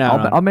been nerding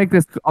out on?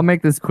 I'll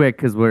make this quick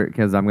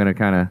because I'm gonna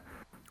kind of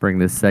bring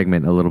this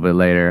segment a little bit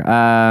later.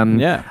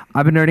 Yeah.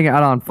 I've been nerding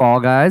out on Fall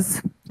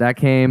Guys. That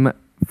came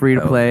free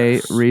to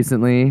play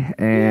recently,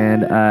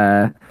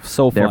 and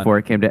So fun. therefore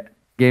it came to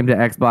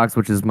Xbox,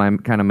 which is my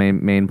kind of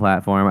main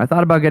platform. I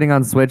thought about getting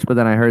on Switch, but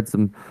then I heard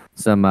some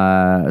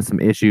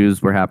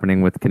issues were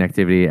happening with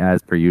connectivity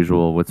as per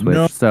usual with Switch.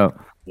 No so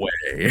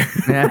way.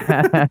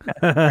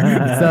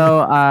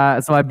 so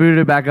I booted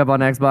it back up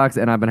on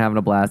Xbox, and I've been having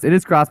a blast. It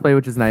is crossplay,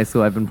 which is nice.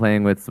 So I've been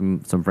playing with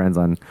some friends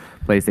on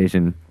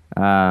PlayStation.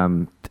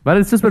 But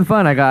it's just been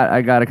fun. I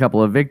got a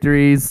couple of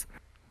victories.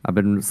 I've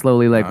been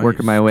slowly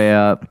working my way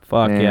up.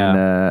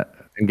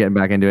 And getting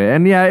back into it.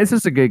 And yeah, it's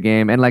just a good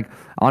game. And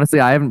honestly,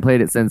 I haven't played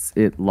it since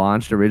it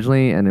launched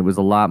originally, and it was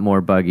a lot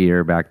more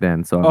buggier back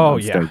then. So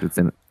I'm stoked. It's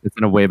in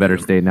a way better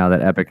state now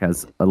that Epic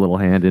has a little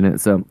hand in it.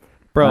 So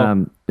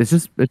bro, it's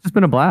just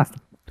been a blast.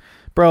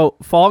 Bro,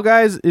 Fall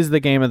Guys is the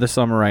game of the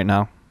summer right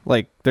now.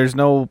 There's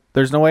no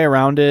way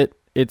around it.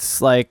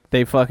 It's like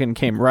they fucking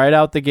came right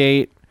out the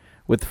gate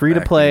with free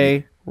to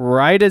play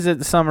right as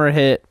the summer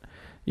hit.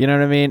 You know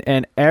what I mean?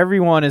 And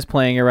everyone is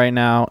playing it right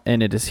now,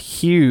 and it is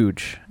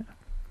huge.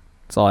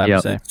 That's all I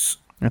have to say.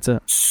 That's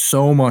it.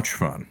 So much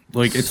fun.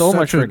 It's so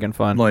much freaking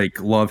fun.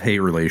 Love-hate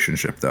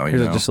relationship though.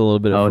 Here's just a little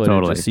bit of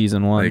footage of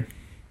season 1.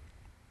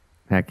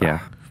 Heck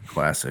yeah.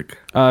 Classic.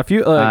 If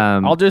you,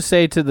 I'll just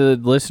say to the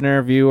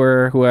listener,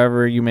 viewer,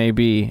 whoever you may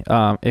be,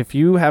 if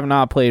you have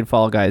not played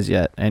Fall Guys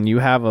yet, and you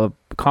have a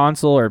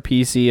console or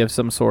PC of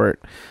some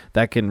sort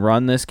that can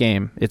run this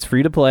game, it's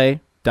free to play.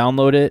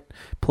 Download it,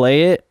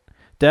 play it.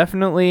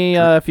 Definitely,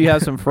 if you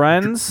have some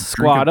friends,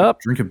 squad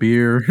up. Drink a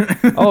beer.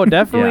 Oh,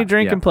 definitely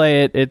drink and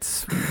play it.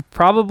 It's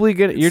probably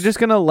good. You're just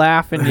gonna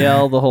laugh and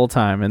yell the whole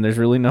time, and there's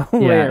really no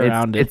way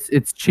around it.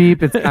 It's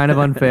cheap. It's kind of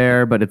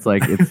unfair, but it's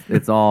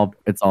it's all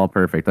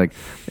perfect.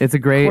 It's a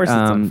great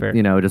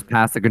just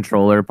pass the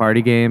controller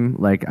party game.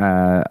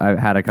 I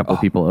had a couple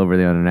people over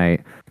the other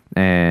night,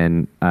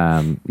 and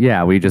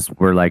we just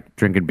were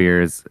drinking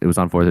beers. It was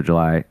on 4th of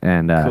July,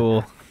 and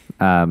cool.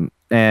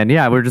 And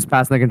we're just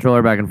passing the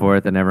controller back and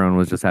forth, and everyone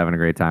was just having a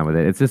great time with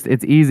it.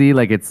 It's easy,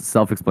 it's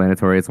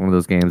self-explanatory. It's one of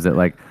those games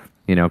that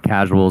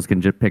casuals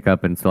can just pick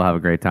up and still have a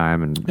great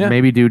time, and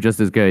maybe do just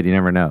as good. You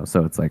never know.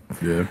 So it's I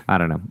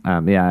don't know.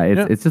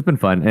 It's just been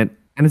fun, and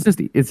it's just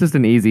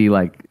an easy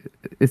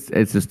it's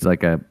just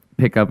a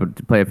pick up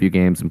and play a few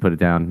games and put it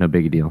down. No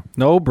big deal.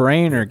 No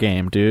brainer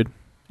game, dude.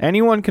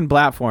 Anyone can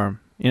platform.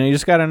 You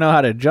just got to know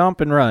how to jump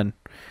and run.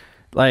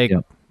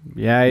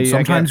 Yeah,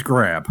 sometimes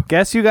grab.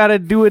 Guess you got to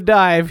do a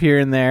dive here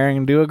and there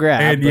and do a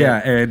grab.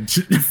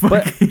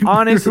 But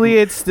honestly,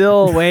 it's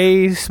still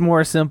way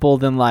more simple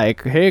than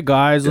hey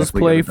guys, let's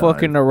play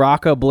fucking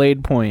Naraka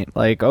Blade Point.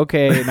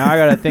 Okay, now I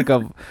got to think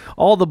of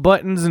all the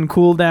buttons and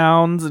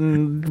cooldowns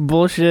and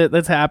bullshit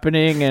that's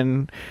happening,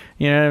 and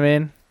you know what I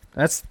mean.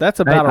 That's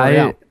a battle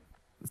royale.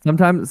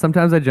 Sometimes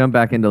I jump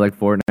back into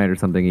Fortnite or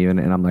something even,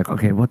 and I'm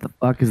okay, what the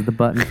fuck is the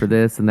button for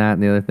this and that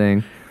and the other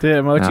thing?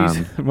 Dude,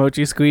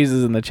 Mochi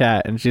squeezes in the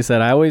chat, and she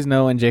said, I always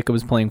know when Jacob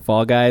is playing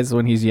Fall Guys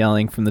when he's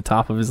yelling from the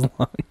top of his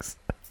lungs.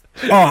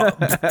 Oh,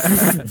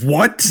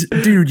 what?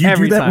 Dude, you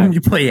Every do that time. when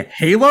you play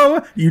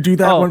Halo? You do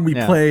that when we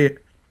play...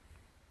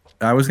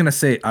 I was gonna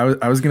say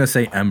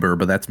Ember,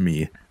 but that's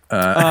me.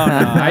 No,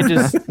 I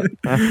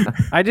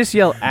just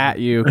yell at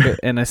you,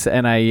 and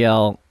I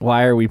yell,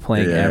 why are we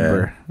playing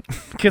Ember?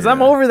 Because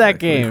I'm over that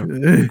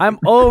game. I'm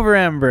over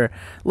Ember.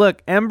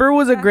 Look, Ember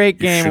was a great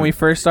game when we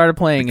first started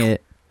playing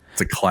it.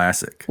 It's a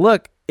classic.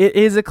 Look, it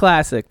is a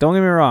classic. Don't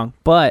get me wrong,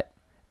 but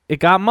it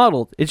got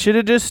muddled. It should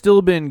have just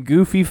still been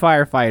Goofy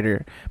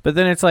Firefighter. But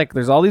then it's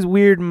there's all these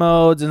weird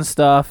modes and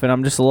stuff, and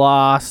I'm just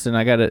lost, and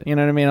I gotta, you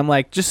know what I mean? I'm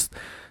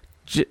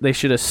they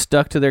should have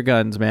stuck to their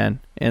guns, man.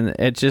 And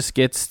it just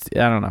gets,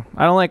 I don't know.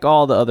 I don't like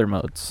all the other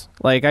modes.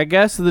 I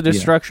guess the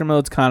destruction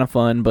mode's kind of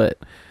fun, but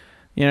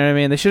you know what I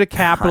mean? They should have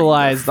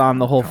capitalized on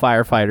the whole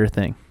firefighter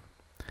thing.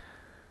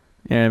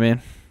 You know what I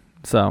mean?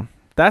 So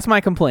that's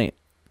my complaint.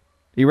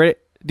 You ready?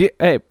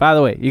 Hey, by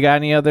the way, you got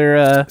any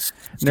other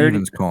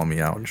Steven's calling me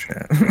out in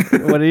chat.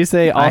 What did he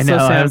say? Also,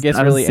 Sam gets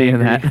really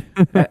angry.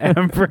 That.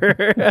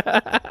 Emperor.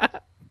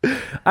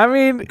 I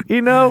mean,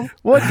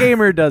 what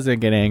gamer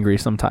doesn't get angry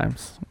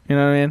sometimes? You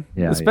know what I mean?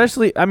 Yeah.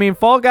 Especially, I mean,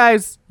 Fall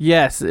Guys,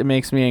 yes, it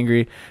makes me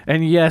angry.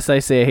 And yes, I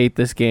say I hate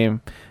this game,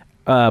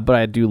 but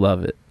I do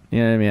love it. You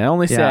know what I mean? I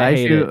only say I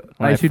hate it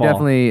when I fall.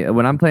 Definitely,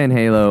 when I'm playing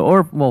Halo,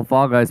 or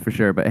Fall Guys for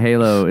sure, but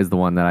Halo is the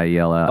one that I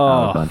yell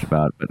out a bunch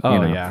about. But,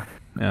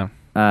 yeah.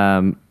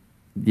 I've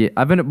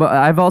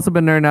also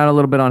been nerding out a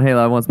little bit on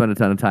Halo. I won't spend a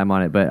ton of time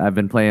on it, but I've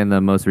been playing the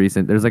most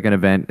recent. There's an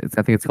event.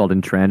 I think it's called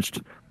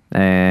Entrenched,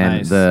 and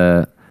nice.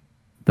 the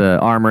the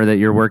armor that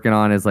you're working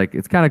on is like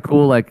it's kind of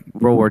cool, like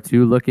World War II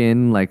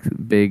looking, like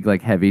big,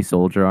 like heavy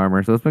soldier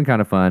armor. So it's been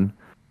kind of fun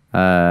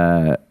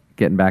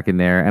getting back in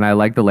there. And I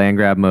like the land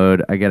grab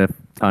mode. I get a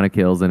ton of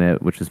kills in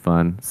it, which is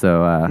fun.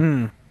 So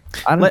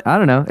I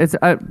don't know.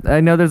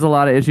 I know there's a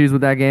lot of issues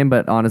with that game,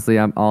 but honestly,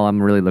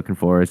 I'm really looking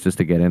for is just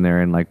to get in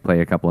there and like play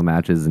a couple of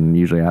matches, and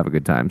usually I have a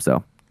good time.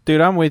 So.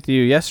 Dude, I'm with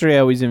you. Yesterday,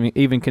 I was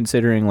even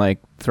considering like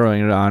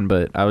throwing it on,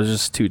 but I was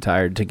just too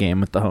tired to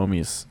game with the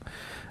homies.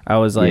 I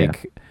was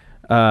like,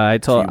 I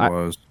told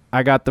my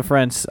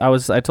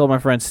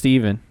friend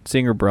Steven,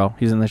 Singer Bro,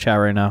 he's in the chat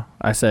right now.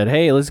 I said,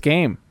 hey, let's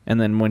game. And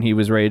then when he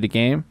was ready to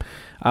game,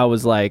 I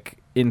was like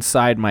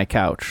inside my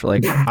couch.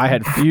 Like I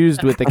had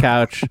fused with the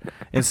couch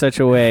in such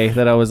a way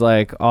that I was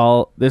like,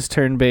 all this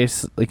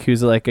turn-based like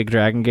who's like a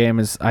dragon game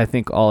is I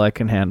think all I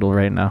can handle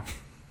right now.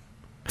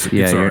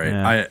 It's all right.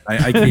 Yeah.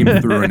 I came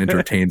through and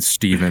entertained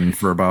Steven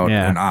for about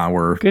an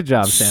hour. Good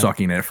job, Sam.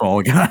 Sucking at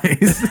Fall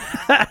Guys.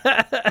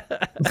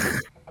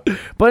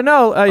 But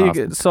no,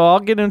 awesome. So I'll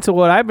get into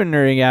what I've been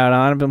nerding out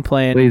on. I've been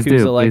playing been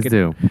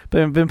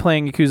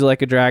playing Yakuza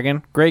Like a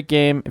Dragon. Great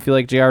game. If you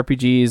like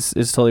JRPGs,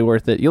 it's totally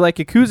worth it. You like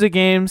Yakuza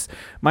games,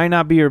 might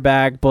not be your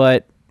bag,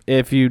 but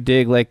if you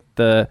dig like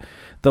the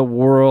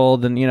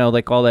world and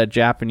like all that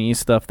Japanese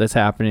stuff that's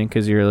happening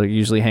because you're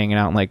usually hanging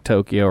out in like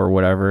Tokyo or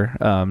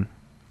whatever,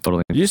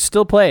 totally. You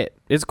still play it.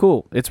 It's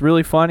cool. It's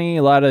really funny.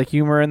 A lot of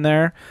humor in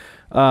there.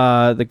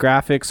 The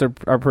graphics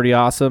are pretty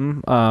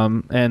awesome.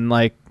 And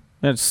like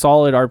it's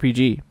solid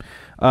RPG.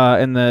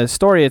 And the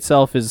story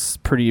itself is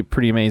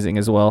pretty amazing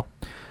as well.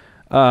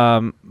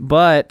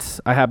 But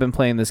I have been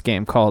playing this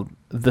game called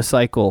The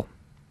Cycle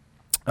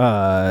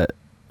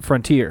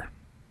Frontier,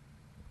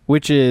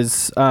 which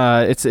is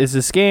it's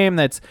this game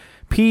that's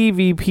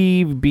PvPvE.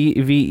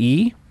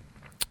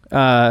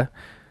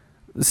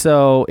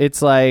 So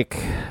it's like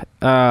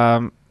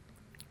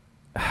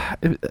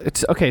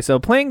it's okay. So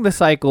playing The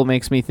Cycle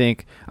makes me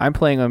think I'm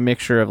playing a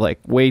mixture of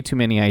like way too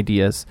many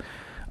ideas.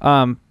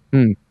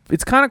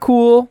 It's kind of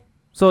cool.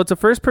 So it's a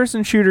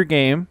first-person shooter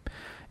game.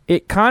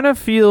 It kind of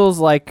feels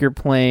like you're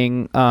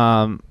playing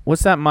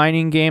what's that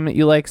mining game that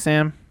you like,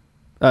 Sam?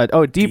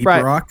 Deep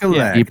Rock Galactic.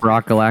 Yeah. Deep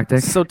Rock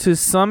Galactic. So to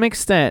some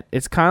extent,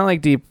 it's kind of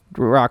like Deep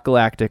Rock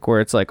Galactic,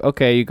 where it's like,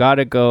 okay, you got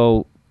to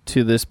go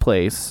to this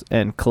place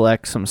and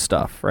collect some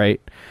stuff,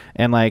 right?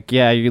 And like,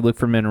 yeah, you look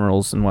for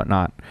minerals and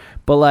whatnot,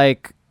 but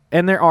like,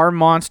 and there are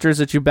monsters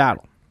that you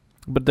battle,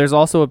 but there's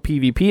also a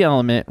PvP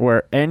element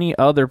where any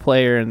other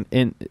player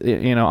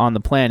in on the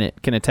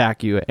planet can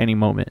attack you at any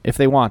moment if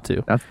they want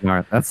to. That's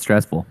smart. That's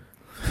stressful.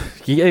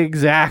 Yeah,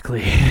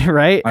 exactly.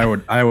 Right. I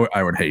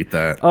would hate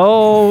that.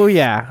 Oh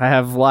yeah, I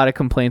have a lot of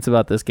complaints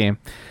about this game.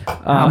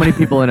 How many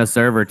people in a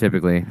server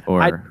typically?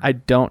 Or I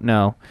don't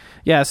know.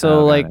 Yeah,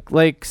 so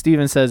like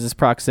Steven says, it's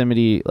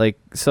proximity. Like,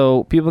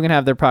 so people can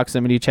have their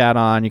proximity chat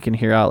on. You can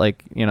hear out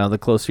like the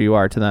closer you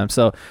are to them.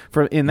 So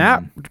in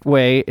that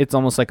way, it's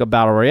almost like a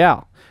battle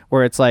royale,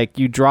 where it's like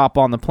you drop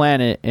on the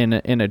planet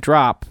in a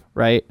drop,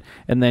 right?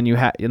 And then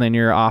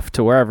you're off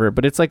to wherever.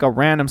 But it's like a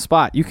random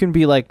spot. You can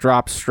be like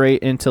dropped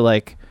straight into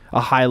like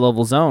a high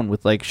level zone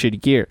with like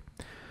shitty gear.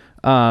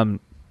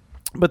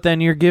 But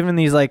then you're given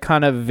these like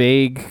kind of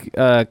vague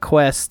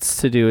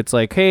quests to do. It's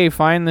like, hey,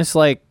 find this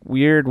like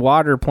weird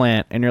water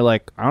plant, and you're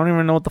like, I don't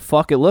even know what the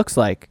fuck it looks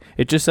like.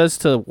 It just says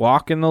to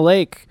walk in the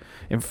lake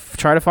and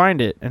try to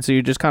find it. And so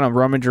you just kind of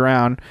rummage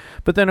around.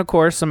 But then of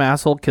course some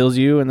asshole kills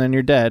you, and then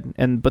you're dead.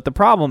 But the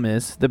problem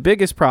is, the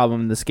biggest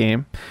problem in this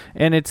game,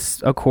 and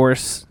it's of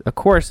course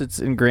it's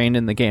ingrained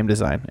in the game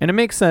design, and it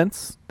makes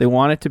sense. They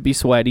want it to be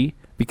sweaty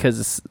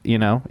because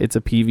it's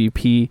a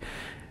PvP,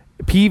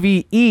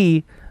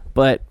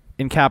 but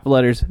in capital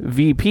letters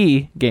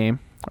VP game,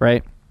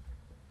 right?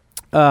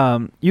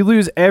 You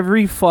lose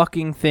every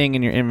fucking thing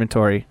in your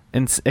inventory,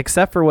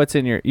 except for what's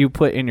you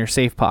put in your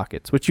safe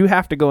pockets, which you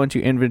have to go into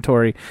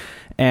inventory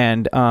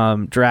and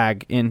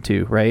drag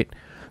into, right?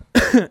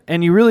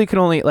 And you really can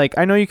only, like,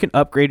 I know you can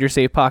upgrade your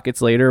safe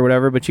pockets later or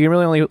whatever, but you can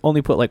really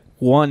only put like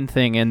one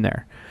thing in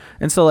there.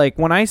 And so like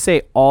when I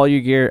say all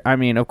your gear, I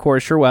mean of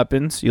course your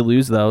weapons, you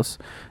lose those,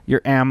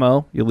 your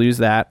ammo, you lose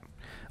that,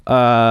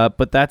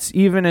 but that's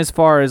even as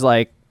far as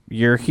like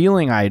your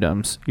healing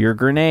items, your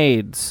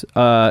grenades,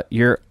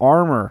 your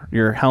armor,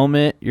 your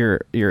helmet,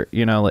 your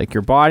like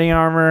your body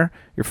armor,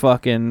 your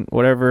fucking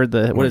whatever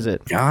what is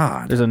it?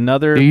 God. There's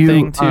another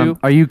thing too.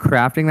 Are you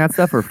crafting that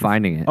stuff or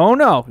finding it? Oh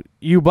no,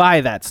 you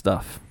buy that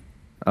stuff.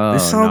 Oh,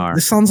 this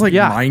sounds like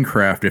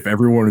Minecraft if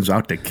everyone is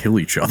out to kill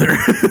each other.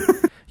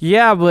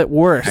 Yeah, but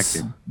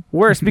worse.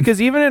 Worse, because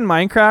even in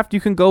Minecraft,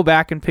 you can go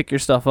back and pick your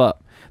stuff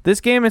up.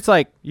 This game, it's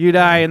like, you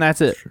die and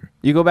that's it. Sure.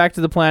 You go back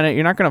to the planet,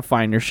 you're not going to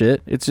find your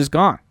shit. It's just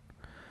gone.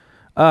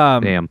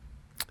 Damn.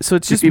 So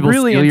it's just people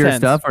really steal intense. Your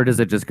stuff, or does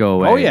it just go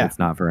away? Oh, yeah. It's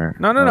not for...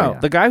 No. Yeah.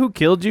 The guy who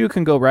killed you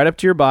can go right up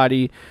to your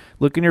body,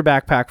 look in your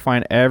backpack,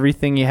 find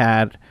everything you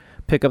had,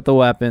 pick up the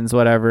weapons,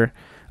 whatever.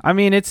 I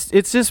mean, it's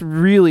just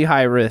really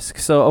high risk.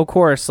 So, of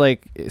course,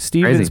 like,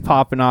 Steven's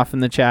popping off in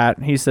the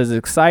chat. He says it's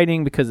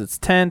exciting because it's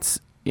tense.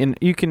 And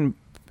you can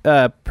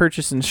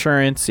purchase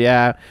insurance.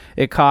 Yeah,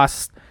 it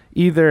costs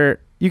you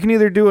can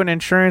either do an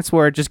insurance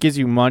where it just gives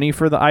you money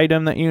for the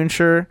item that you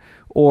insure,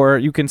 or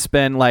you can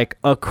spend like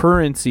a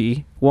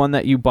currency, one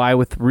that you buy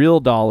with real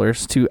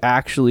dollars, to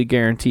actually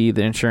guarantee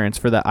the insurance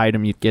for that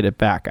item. You'd get it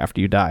back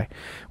after you die,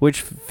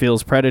 which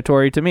feels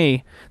predatory to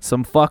me.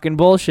 Some fucking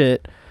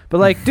bullshit. But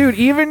like, dude,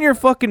 even your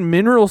fucking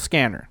mineral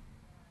scanner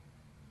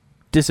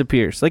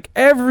disappears. Like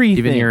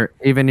everything.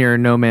 Even your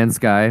No Man's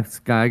Sky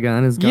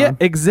gun is gone. Yeah,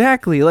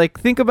 exactly. Like,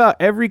 think about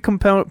every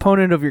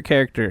component of your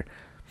character.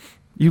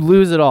 You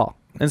lose it all.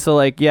 And so,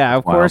 like, yeah,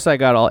 of course I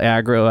got all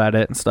aggro at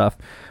it and stuff.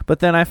 But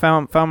then I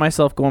found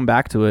myself going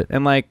back to it.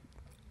 And, like,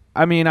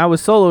 I mean, I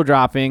was solo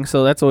dropping,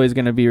 so that's always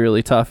going to be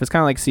really tough. It's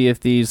kind of like Sea of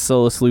Thieves,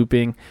 solo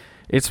slooping.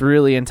 It's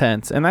really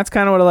intense. And that's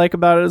kind of what I like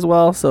about it as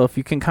well. So if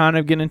you can kind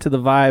of get into the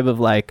vibe of,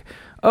 like,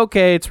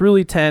 okay, it's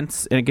really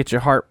tense and it gets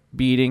your heart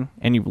beating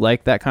and you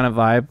like that kind of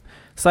vibe,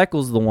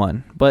 Cycle's the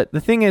one. But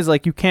the thing is,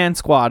 like, you can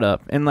squad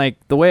up. And,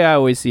 like, the way I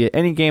always see it,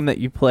 any game that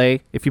you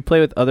play, if you play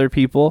with other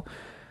people,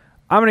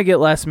 I'm going to get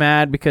less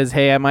mad because,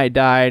 hey, I might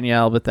die and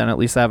yell, but then at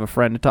least I have a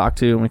friend to talk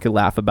to and we could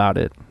laugh about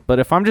it. But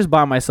if I'm just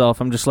by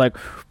myself, I'm just like,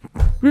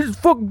 this is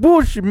fucking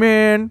bullshit,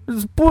 man. This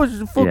is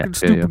bullshit, fucking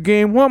stupid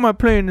game. Why am I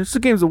playing this?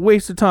 This game's a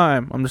waste of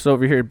time. I'm just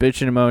over here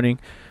bitching and moaning.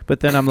 But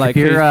then I'm like,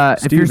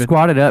 if you're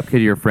squatted up,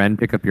 could your friend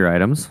pick up your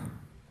items?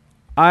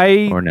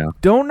 Or no?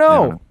 Don't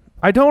know.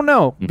 I don't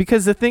know.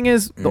 Because the thing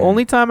is, the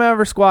only time I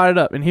ever squatted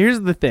up, and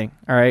here's the thing,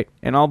 all right?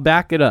 And I'll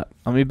back it up.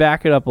 Let me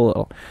back it up a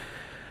little.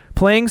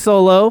 Playing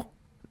solo,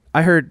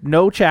 I heard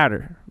no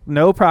chatter,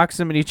 no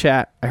proximity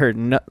chat. I heard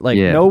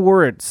no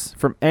words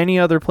from any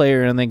other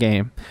player in the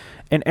game.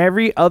 And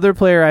every other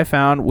player I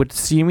found would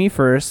see me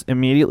first,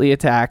 immediately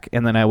attack,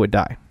 and then I would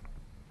die.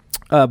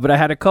 But I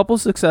had a couple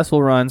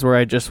successful runs where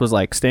I just was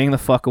like staying the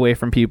fuck away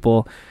from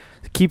people,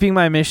 keeping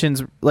my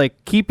missions,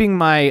 like keeping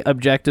my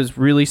objectives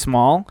really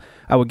small.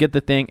 I would get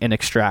the thing and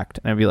extract.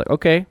 And I'd be like,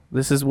 okay,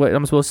 this is what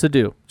I'm supposed to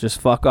do. Just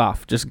fuck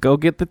off. Just go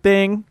get the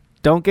thing.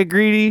 Don't get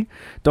greedy.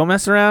 Don't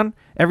mess around.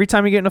 Every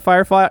time you get in a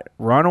firefight,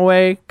 run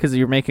away because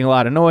you're making a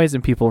lot of noise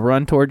and people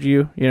run towards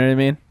you. You know what I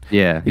mean?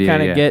 Yeah. You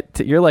kind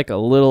of you're like a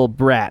little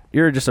brat.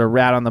 You're just a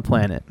rat on the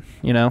planet,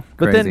 you know?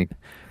 But Crazy. Then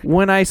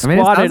when I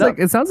squatted up...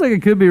 it sounds like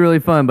it could be really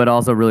fun, but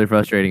also really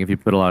frustrating if you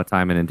put a lot of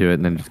time into it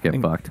and then just get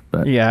fucked.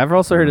 But yeah, I've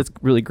also heard it's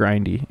really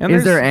grindy. And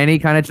is there any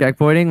kind of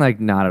checkpointing? Like,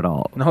 not at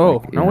all. No,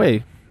 like, no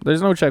way.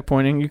 There's no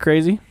checkpointing. You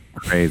crazy?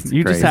 Crazy.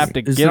 You just have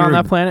to get on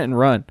that planet and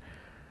run.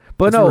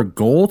 But is there a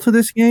goal to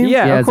this game?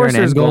 Yeah, of course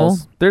there's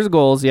goals. Goal? There's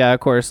goals, yeah,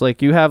 of course.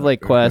 Like you have like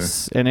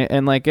quests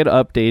and like it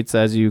updates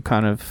as you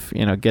kind of,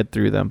 get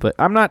through them. But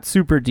I'm not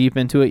super deep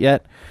into it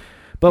yet.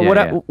 But what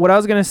I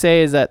was going to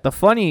say is that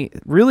the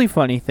really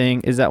funny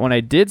thing is that when I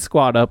did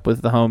squad up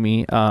with the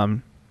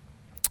homie,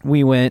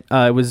 we went,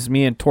 it was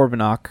me and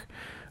Torbenok.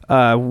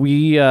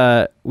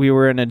 We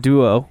were in a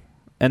duo,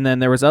 and then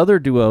there was other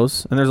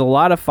duos, and there's a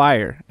lot of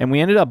fire. And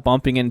we ended up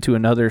bumping into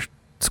another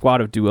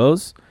squad of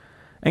duos.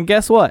 And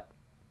guess what?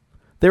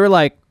 They were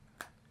like,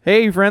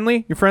 hey, you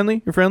friendly? You're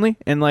friendly? You're friendly?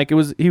 And like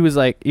he was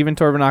like, even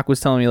Torbenok was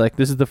telling me like,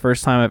 this is the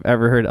first time I've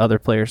ever heard other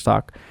players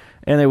talk.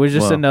 And it was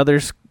just another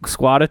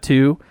squad of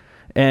two.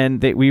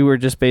 And we were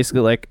just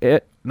basically like,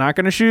 not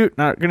going to shoot,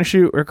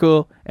 we're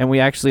cool. And we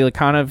actually like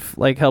kind of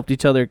like helped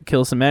each other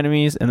kill some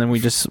enemies. And then we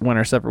just went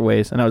our separate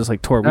ways. And I was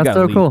like, Tor, we got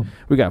to leave. Cool.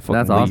 We got to fucking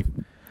leave.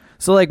 Awesome.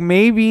 So like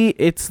maybe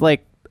it's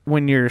like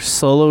when you're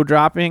solo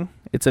dropping,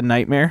 it's a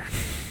nightmare.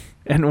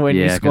 And when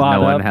you squad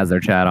no up, one has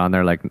their chat on,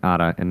 they're like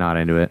not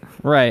into it.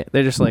 Right.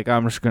 They're just like,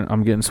 I'm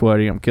getting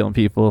sweaty. I'm killing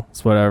people.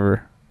 It's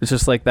whatever. It's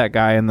just like that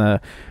guy in the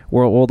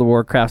World of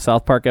Warcraft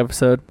South Park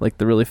episode, like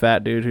the really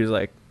fat dude who's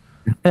like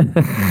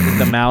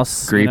the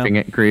mouse.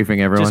 Griefing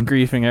everyone. Just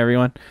griefing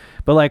everyone.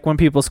 But like when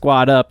people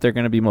squad up, they're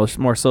going to be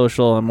more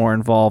social and more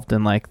involved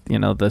in like,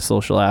 the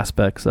social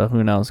aspect. So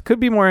who knows? Could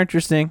be more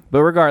interesting.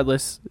 But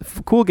regardless,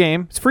 cool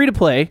game. It's free to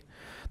play.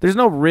 There's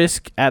no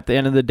risk at the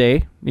end of the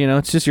day.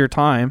 It's just your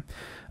time.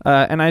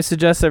 And I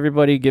suggest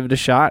everybody give it a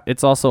shot.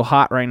 It's also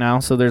hot right now,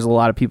 so there's a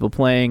lot of people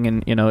playing,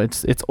 and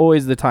it's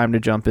always the time to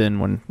jump in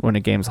when a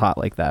game's hot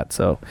like that.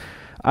 So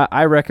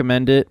I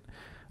recommend it.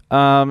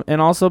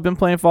 And also been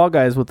playing Fall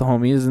Guys with the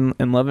homies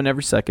and loving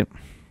every second.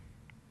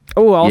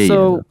 Oh,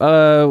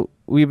 also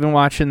we've been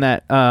watching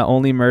that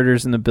Only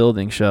Murders in the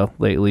Building show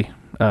lately.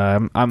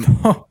 With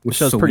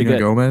show's Selena pretty good.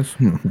 Gomez.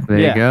 There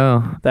you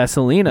go. That's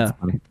Selena.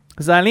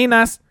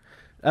 Salinas.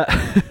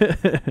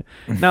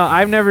 No,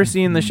 I've never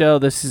seen the show.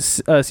 This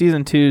is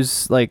season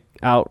 2's like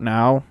out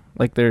now.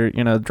 Like they're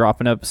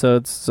dropping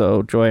episodes.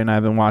 So Joy and I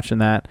have been watching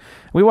that.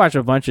 We watch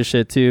a bunch of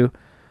shit too.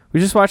 We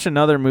just watched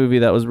another movie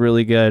that was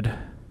really good.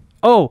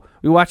 Oh,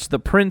 we watched The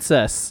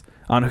Princess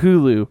on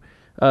Hulu.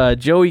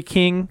 Joey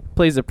King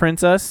plays a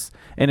princess,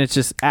 and it's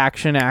just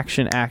action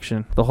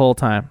the whole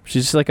time.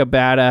 She's just like a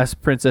badass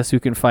princess who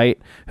can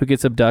fight, who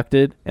gets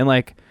abducted, and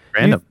like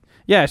random.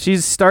 Yeah, she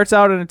starts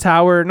out in a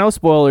tower. No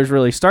spoilers,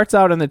 really. Starts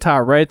out in the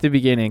tower right at the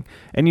beginning,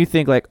 and you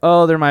think like,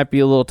 oh, there might be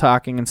a little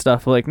talking and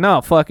stuff. But like,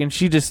 no, fucking,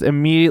 she just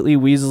immediately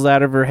weasels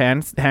out of her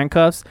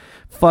handcuffs,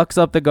 fucks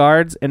up the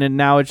guards, and then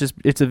now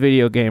it's a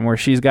video game where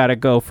she's got to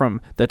go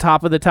from the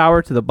top of the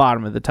tower to the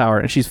bottom of the tower,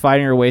 and she's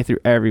fighting her way through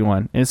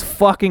everyone. And it's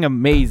fucking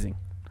amazing.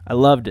 I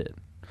loved it.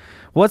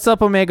 What's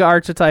up, Omega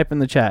Archetype in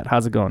the chat?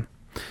 How's it going?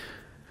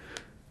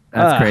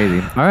 That's crazy.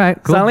 All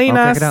right, cool.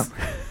 Salinas. I'll check it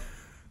out.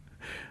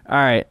 All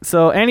right.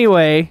 So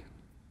anyway,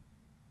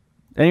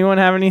 anyone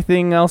have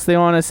anything else they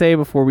want to say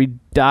before we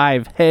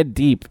dive head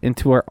deep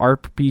into our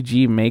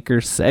RPG Maker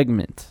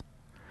segment?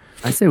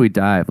 I say we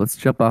dive. Let's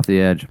jump off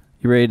the edge.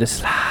 You ready to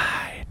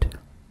slide?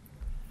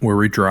 Where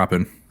we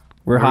dropping?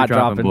 We're hot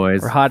dropping,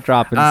 boys. We're hot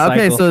dropping.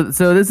 Okay, so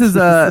this is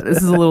a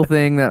little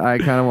thing that I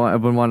kind of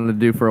I've been wanting to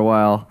do for a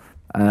while.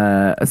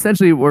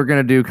 Essentially, we're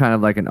gonna do kind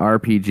of like an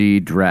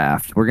RPG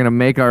draft. We're gonna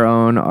make our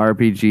own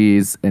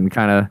RPGs and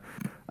kind of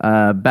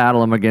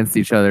battle them against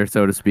each other,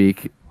 so to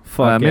speak.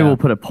 Maybe we'll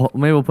put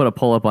a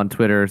poll up on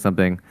Twitter or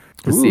something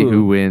to see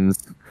who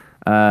wins.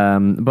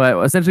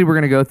 But essentially, we're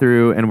gonna go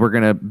through and we're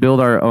gonna build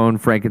our own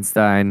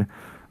Frankenstein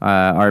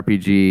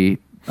RPG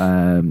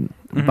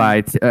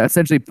by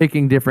essentially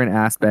picking different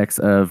aspects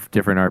of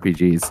different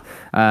RPGs.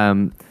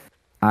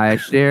 I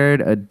shared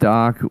a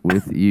doc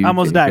with you.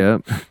 Almost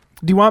Jacob. died.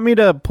 Do you want me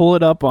to pull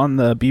it up on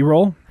the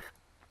B-roll?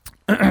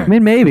 I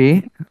mean,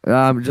 maybe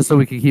just so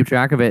we can keep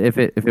track of it if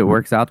it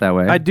works out that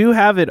way. I do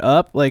have it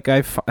up. Like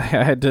I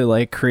had to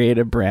like create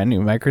a brand new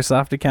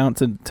Microsoft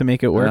account to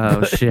make it work.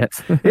 Oh shit!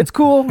 It's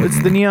cool.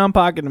 It's the Neon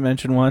Pocket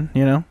Dimension one.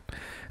 You know,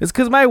 it's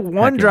because my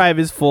OneDrive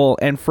is full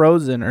and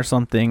frozen or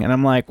something, and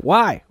I'm like,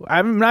 why?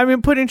 I'm not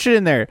even putting shit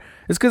in there.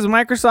 It's because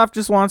Microsoft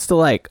just wants to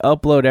like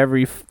upload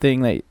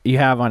everything that you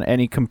have on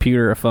any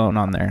computer or phone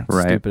on there.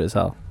 It's stupid as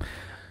hell.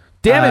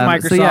 Damn it,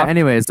 Microsoft. So yeah,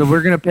 anyway, so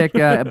we're gonna pick,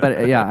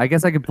 but yeah, I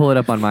guess I could pull it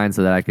up on mine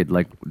so that I could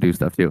like do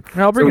stuff too.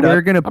 I'll bring it up.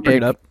 We're gonna I'll bring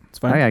it up. It's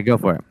fine. Oh, yeah, go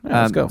for it.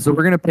 Yeah, let's go. So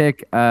we're gonna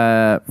pick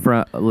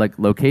from like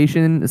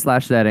location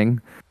 /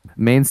 setting,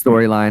 main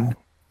storyline,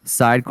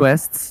 side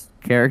quests,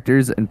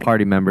 characters and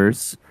party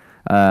members,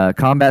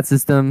 combat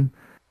system,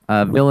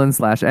 villain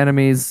 /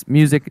 enemies,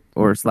 music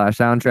or /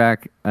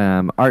 soundtrack,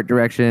 art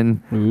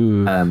direction,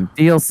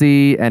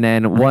 DLC, and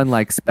then one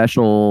like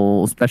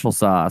special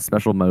sauce,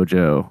 special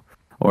mojo.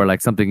 Or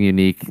like something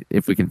unique,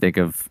 if we can think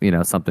of,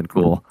 something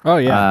cool. Oh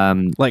yeah,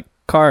 like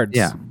cards.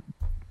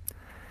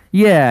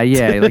 Yeah,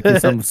 like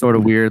some sort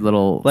of weird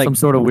little, like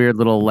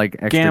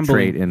extra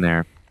gambling trait in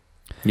there.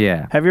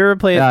 Yeah. Have you ever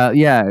played?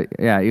 Yeah,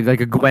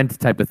 like a Gwent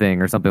type of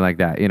thing or something like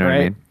that. You know what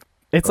I mean?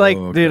 It's like,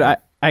 dude,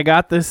 I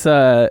got this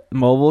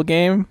mobile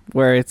game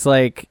where it's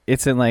like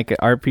it's in like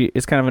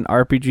it's kind of an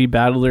RPG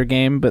battler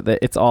game, but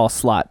it's all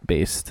slot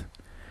based.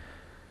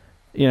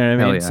 You know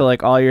what I mean? Yeah. So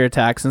like all your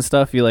attacks and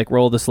stuff, you like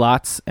roll the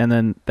slots, and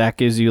then that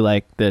gives you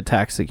like the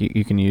attacks that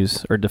you can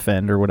use or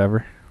defend or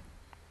whatever.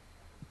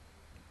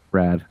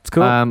 Rad. It's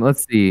cool.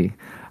 Let's see.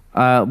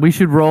 We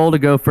should roll to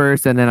go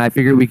first, and then I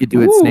figured we could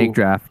do it snake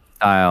draft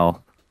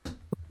style,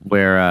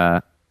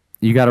 where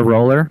you got a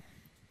roller.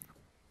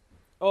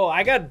 Oh,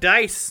 I got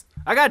dice.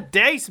 I got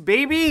dice,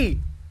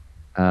 baby.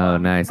 Oh,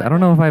 nice. I don't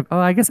know if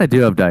I guess I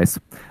do have dice,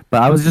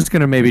 but I was just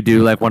gonna maybe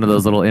do like one of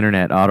those little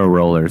internet auto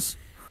rollers.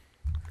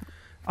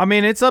 I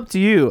mean, it's up to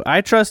you. I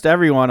trust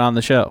everyone on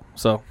the show,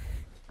 so.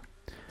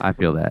 I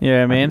feel that.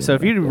 Yeah, man. So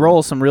if you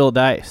roll some real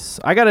dice,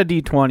 I got a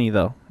D20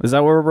 though. Is that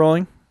what we're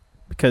rolling?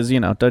 Because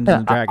Dungeons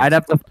and Dragons.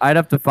 I'd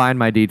have to find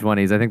my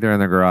D20s. I think they're in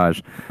the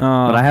garage.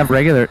 But I have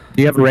regular.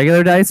 Do you have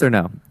regular dice or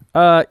no?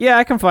 Yeah,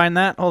 I can find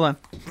that. Hold on.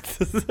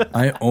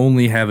 I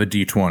only have a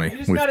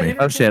D20 with me.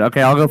 Oh shit.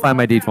 Okay, I'll go find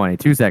my D20.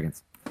 2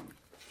 seconds.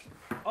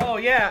 Oh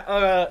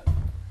yeah.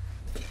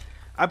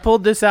 I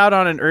pulled this out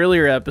on an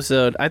earlier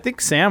episode. I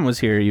think Sam was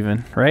here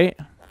even, right?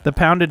 The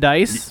pound of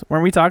dice.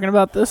 Weren't we talking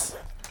about this?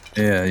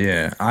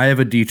 Yeah. I have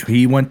a D20.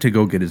 He went to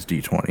go get his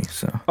D20,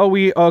 so.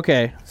 Oh,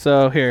 okay.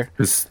 So here.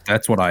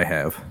 That's what I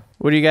have.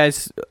 What do you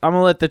guys? I'm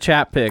gonna let the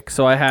chat pick.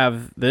 So I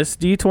have this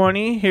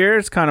D20 here.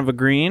 It's kind of a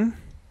green,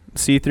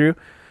 see-through.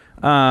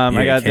 I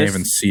got can't this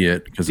even see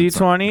it because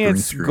D20.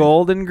 It's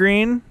gold and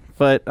green,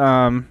 but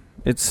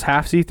it's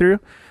half see-through.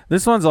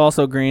 This one's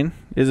also green.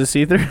 Is it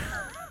see-through?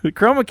 The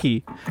chroma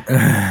key.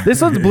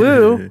 This one's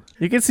blue.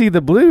 You can see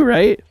the blue,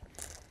 right?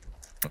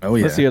 Oh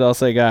yeah. Let's see what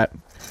else I got.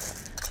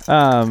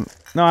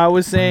 No, I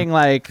was saying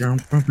like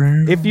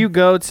if you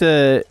go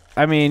to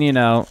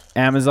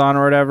Amazon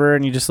or whatever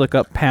and you just look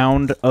up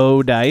pound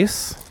O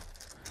dice,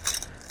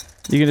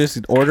 you can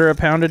just order a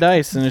pound of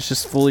dice and it's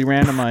just fully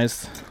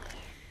randomized.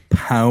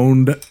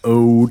 Pound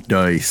O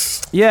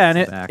dice. Yeah,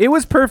 and it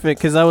was perfect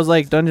because I was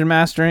like dungeon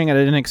mastering and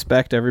I didn't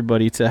expect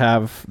everybody to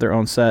have their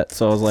own set,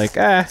 so I was like,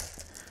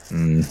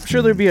 I'm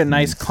sure there'd be a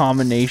nice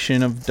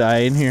combination of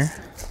die in here.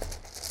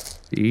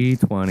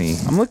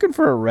 D20. I'm looking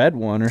for a red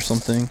one or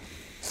something.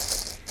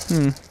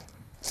 This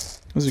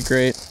is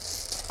great.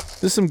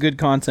 This is some good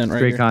content right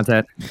here. Great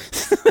content.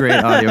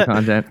 Great audio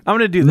content. I'm going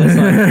to do this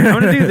one.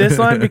 I'm going to do this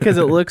one because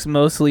it looks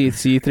mostly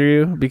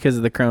see-through because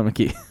of the chroma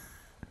key.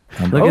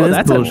 Look Oh, at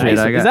that's this a bullshit. nice-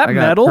 I got, is that I got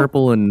metal?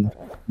 purple and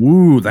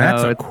Ooh,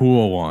 that's No, a it's-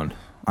 cool one.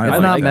 I it's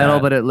like not metal,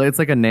 that. but it's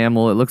like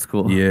enamel. It looks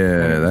cool.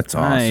 Yeah, that's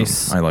awesome.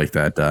 Nice. I like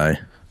that die.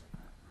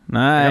 I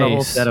got a whole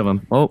Nice. set of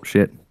them. Oh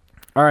shit!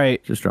 All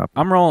right, Just drop.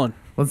 I'm rolling.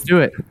 Let's do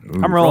it.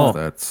 Ooh, I'm rolling.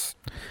 That's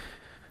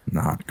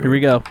not good. Here we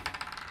go.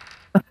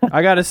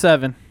 I got a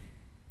 7.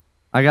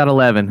 I got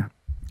 11. All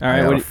I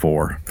right. got What a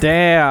 4.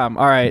 damn.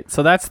 All right.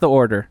 So that's the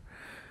order.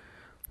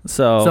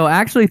 So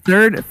actually,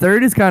 third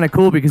is kind of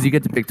cool because you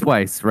get to pick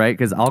twice, right?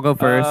 Because I'll go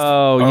first,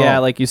 Oh, yeah,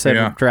 Oh, like you said,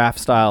 yeah. draft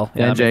style.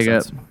 Yeah, then that makes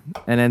Jacob, sense.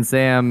 and then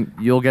Sam.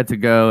 You'll get to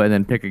go and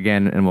then pick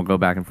again, and we'll go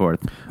back and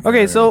forth.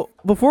 Okay, so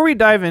before we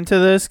dive into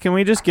this, can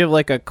we just give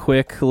like a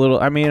quick little?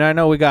 I mean, I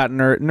know we got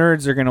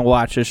nerds are gonna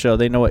watch this show.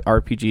 They know what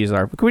RPGs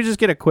are. But can we just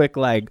get a quick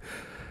like,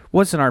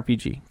 what's an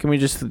RPG? Can we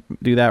just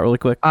do that really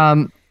quick?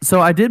 So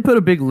I did put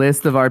a big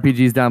list of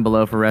RPGs down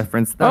below for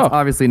reference. That's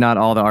obviously not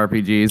all the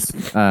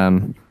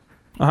RPGs.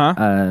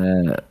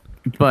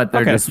 But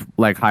they're Okay. just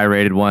like high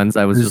rated ones.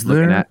 I was just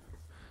looking at.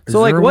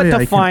 So, like, there a what way I can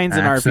defines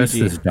an access RPG?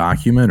 This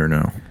document or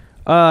no?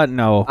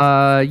 No.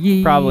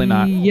 Probably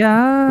not.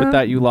 Yeah.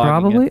 Without you logging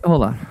Probably. in.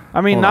 Hold on.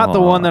 I mean, hold not on, the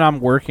hold one on. that I'm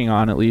working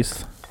on, at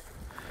least.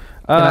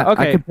 I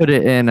Okay. could put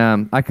it in.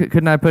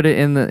 Couldn't I put it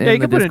in the? Yeah, you the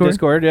can put it in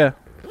Discord? Discord. Yeah.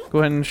 Go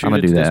ahead and shoot I'ma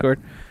it do to that. Discord.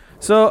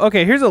 So,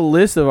 okay, here's a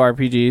list of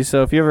RPGs.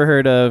 So, if you ever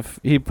heard of,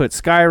 he put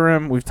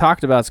Skyrim. We've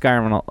talked about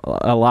Skyrim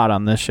a lot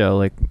on this show.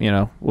 Like,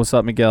 what's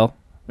up, Miguel?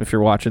 If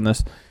you're watching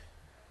this,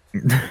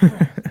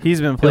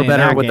 he's been Feel playing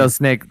better that with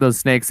game. those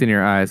snakes in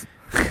your eyes.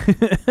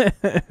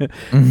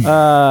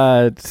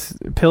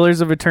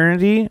 Pillars of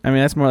Eternity. I mean,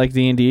 that's more like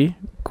D&D.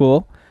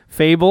 Cool.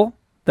 Fable.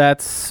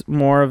 That's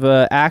more of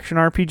a action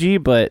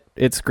RPG, but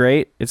it's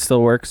great. It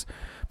still works.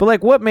 But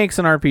like, what makes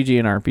an RPG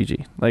an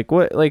RPG? Like,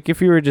 what? Like,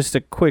 if you were just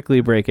to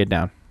quickly break it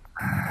down.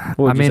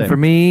 What would you say? For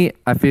me,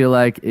 I feel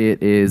like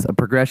it is a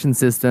progression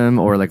system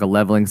or like a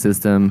leveling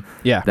system.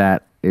 Yeah.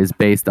 That is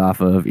based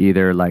off of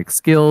either like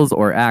skills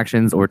or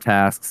actions or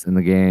tasks in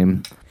the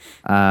game.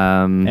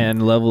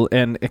 And level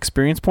and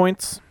experience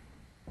points.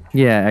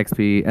 Yeah,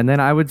 XP. And then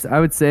I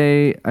would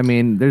say, I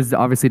mean, there's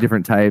obviously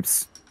different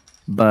types,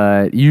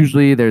 but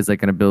usually there's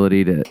like an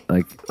ability to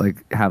like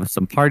have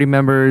some party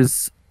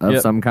members of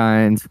Yep. some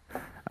kind,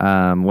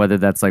 whether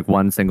that's like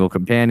one single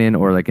companion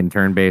or like in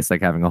turn-based,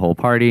 like having a whole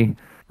party.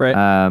 Right.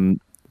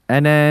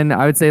 And then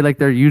I would say like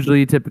they're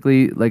usually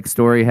typically like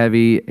story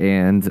heavy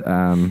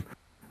and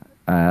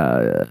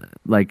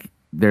like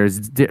there's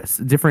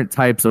different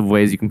types of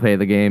ways you can play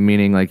the game,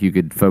 meaning like you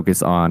could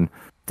focus on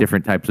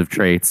different types of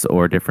traits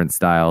or different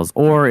styles,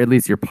 or at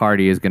least your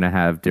party is going to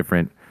have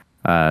different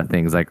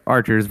things like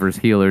archers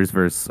versus healers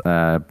versus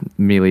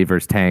melee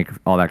versus tank,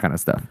 all that kind of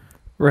stuff.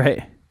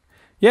 Right.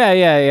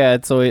 Yeah.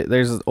 It's always,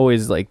 there's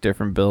always like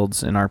different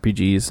builds in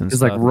RPGs and It's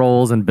stuff. like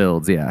roles and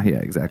builds. Yeah,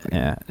 exactly.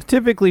 Yeah. It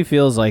typically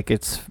feels like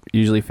it's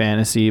usually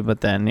fantasy,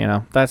 but then,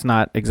 that's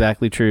not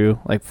exactly true.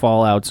 Like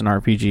Fallout's an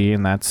RPG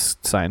and that's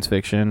science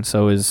fiction.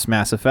 So is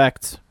Mass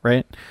Effect,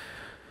 right?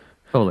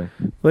 Totally.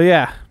 But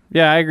yeah,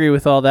 I agree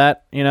with all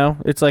that.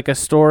 It's like a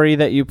story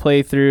that you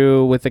play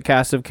through with a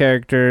cast of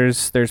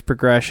characters. There's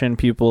progression,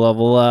 people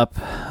level up.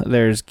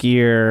 There's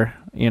gear,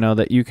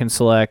 that you can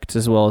select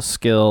as well as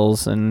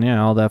skills and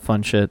all that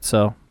fun shit.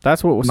 So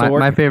that's what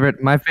My favorite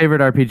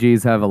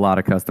RPGs have a lot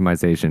of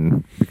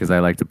customization because I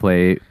like to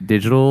play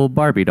digital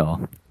Barbie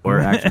doll or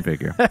action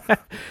figure.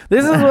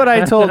 This is what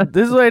I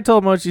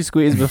told Mochi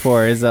Squeeze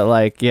before is that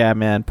like, yeah,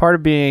 man, part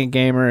of being a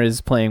gamer is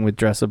playing with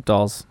dress up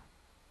dolls.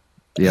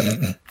 Yep.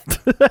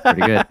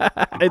 Pretty good.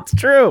 It's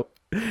true.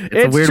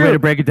 It's a weird way to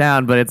break it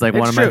down, but it's like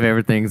one of my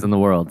favorite things in the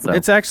world. So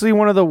It's actually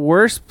one of the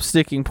worst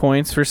sticking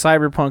points for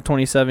Cyberpunk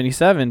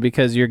 2077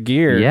 because your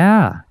gear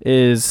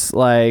is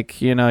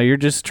like, you're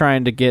just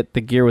trying to get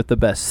the gear with the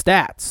best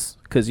stats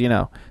because,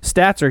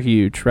 stats are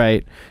huge,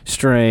 right?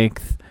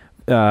 Strength,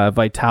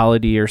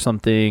 vitality or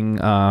something,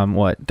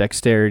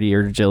 dexterity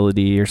or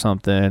agility or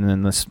something,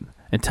 and this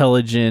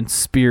intelligence,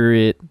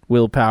 spirit,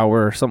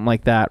 willpower, or something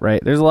like that, right?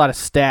 There's a lot of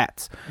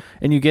stats,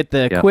 and you get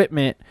the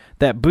equipment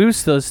that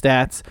boosts those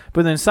stats.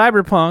 But then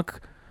Cyberpunk,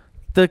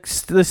 the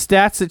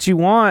stats that you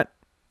want,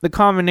 the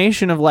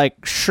combination of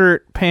like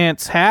shirt,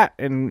 pants, hat,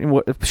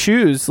 and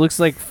shoes looks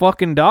like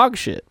fucking dog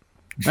shit.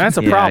 That's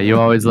a problem. You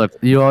always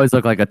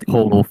look like a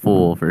total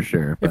fool for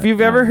sure. If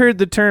you've ever heard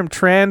the term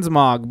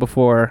transmog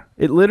before,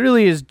 it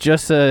literally is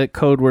just a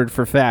code word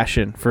for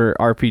fashion for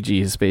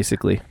RPGs,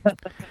 basically.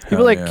 People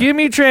are like, give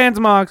me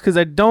transmogs because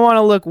I don't want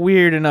to look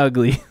weird and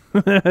ugly.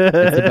 It's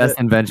the best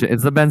invention.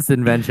 It's the best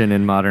invention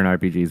in modern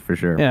RPGs for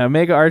sure. Yeah,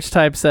 Mega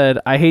Archetype said,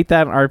 I hate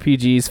that in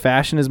RPGs.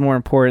 Fashion is more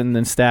important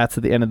than stats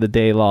at the end of the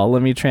day, lol.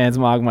 Let me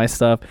transmog my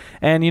stuff.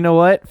 And you know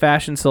what?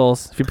 Fashion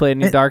Souls. If you play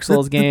any Dark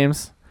Souls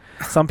games,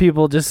 Some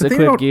people just The thing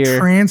equip about gear.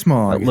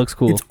 transmog, That looks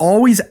cool. It's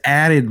always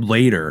added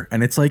later,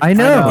 and it's like I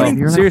know. why didn't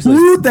you Seriously.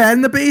 include that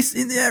in the base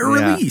in the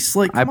release.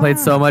 Like, I come played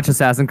on. so much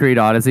Assassin's Creed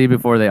Odyssey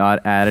before they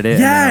added it.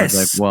 Yes. And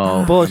I was like,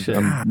 well,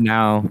 Bullshit.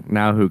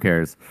 Now who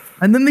cares?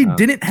 And then they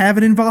didn't have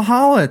it in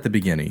Valhalla at the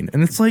beginning,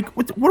 and it's like,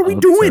 what are we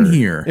doing Absurd.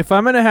 here? If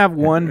I'm gonna have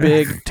one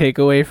big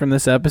takeaway from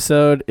this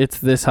episode, it's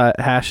this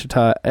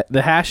hashtag,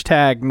 the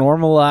hashtag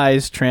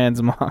normalized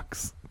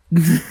transmogs.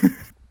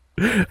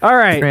 All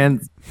right.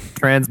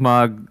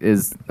 Transmog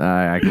is.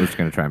 I was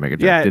gonna try and make a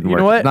joke. Yeah, Didn't you work.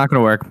 know what? Not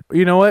gonna work.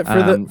 You know what?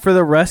 For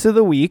the rest of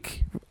the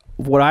week,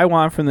 what I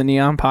want from the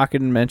Neon Pocket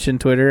Dimension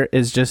Twitter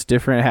is just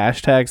different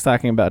hashtags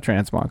talking about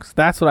transmogs.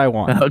 That's what I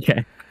want.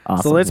 Okay.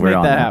 Awesome. So let's We're make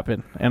on that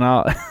happen, and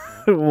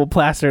we'll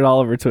plaster it all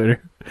over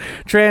Twitter.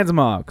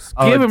 Transmogs,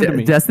 Oh, give them to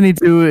me. Destiny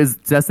 2 is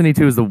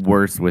the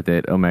worst with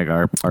it. Omega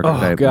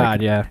archetype. Oh God,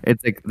 Like, yeah,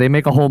 it's like they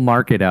make a whole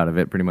market out of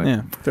it, pretty much.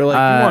 yeah. They're like,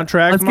 you want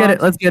transmogs?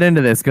 Let's get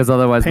into this because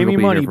otherwise Pay we'll me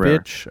be money, here forever.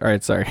 bitch. All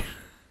right, sorry.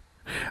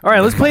 All right,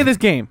 let's play this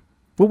game.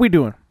 What we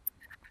doing?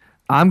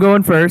 I'm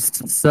going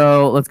first,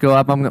 so let's go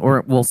up.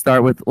 We'll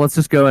start with. Let's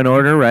just go in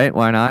order, right?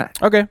 Why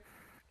not? Okay.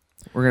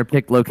 We're gonna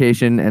pick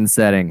location and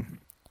setting.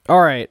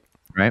 All right.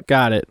 Right.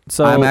 Got it.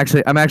 So I'm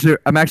actually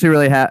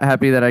really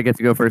happy that I get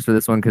to go first for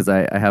this one because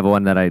I have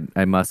one that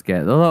I must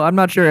get. Although I'm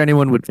not sure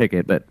anyone would pick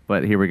it,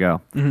 but here we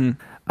go. Mm-hmm.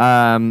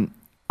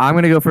 I'm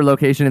gonna go for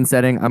location and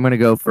setting. I'm gonna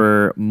go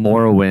for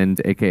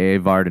Morrowind, aka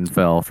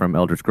Vardenfell from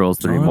Elder Scrolls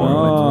 3 Morrowind.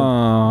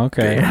 Oh,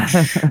 okay.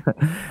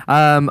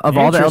 Of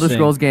all the Elder Interesting.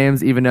 Scrolls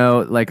games, even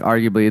though like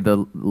arguably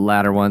the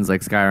latter ones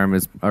like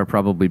Skyrim are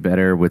probably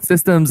better with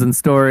systems and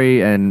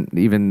story and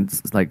even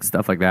like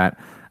stuff like that.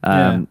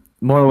 Yeah.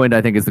 Morrowind,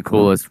 I think, is the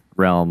coolest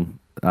realm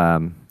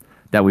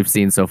that we've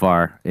seen so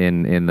far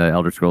in the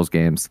Elder Scrolls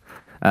games.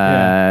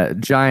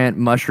 Giant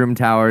mushroom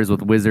towers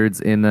with wizards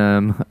in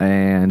them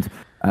and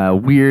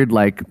weird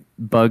like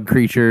bug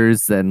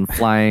creatures and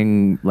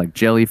flying like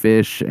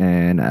jellyfish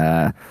and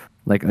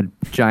like a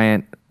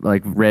giant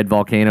like red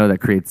volcano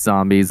that creates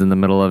zombies in the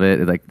middle of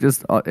it. Like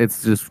just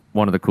it's just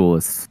one of the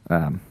coolest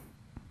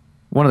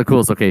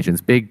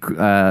locations. Big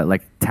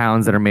like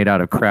towns that are made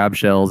out of crab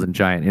shells and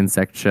giant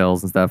insect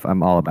shells and stuff.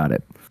 I'm all about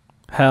it.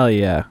 Hell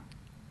yeah.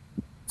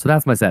 So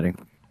that's my setting.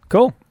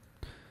 Cool.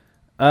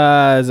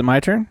 Is it my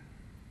turn?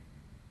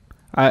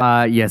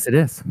 Yes, it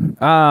is.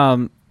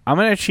 I'm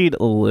gonna cheat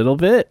a little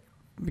bit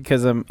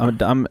because I'm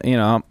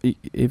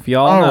if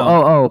y'all know.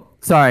 Oh,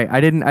 sorry. I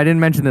didn't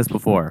mention this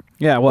before.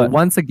 Yeah, what?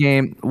 Once a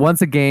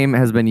game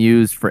has been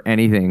used for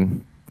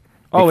anything,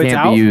 it It's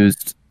can't out? be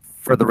used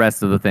for the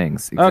rest of the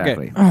things.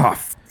 Exactly. Oh,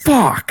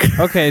 fuck.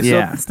 Okay, so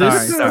Yeah, this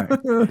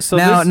sorry. so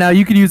now this,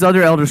 you can use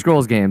other Elder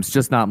Scrolls games,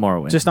 just not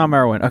Morrowind. just not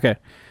Morrowind. Okay.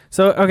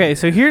 So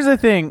here's the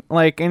thing,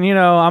 like, and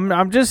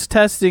I'm just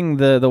testing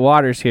the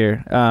waters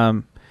here.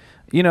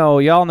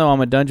 Y'all know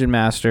I'm a dungeon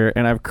master,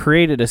 and I've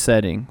created a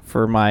setting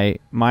for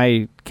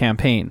my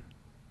campaign,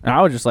 and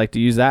I would just like to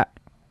use that.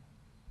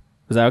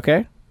 Is that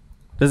okay?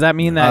 Does that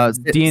mean that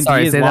D&D is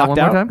say that locked one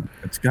more out? time?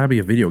 It's gotta be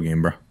a video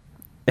game, bro.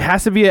 It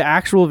has to be an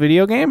actual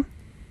video game.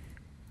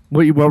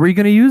 What were you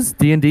gonna use?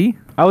 D&D?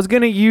 I was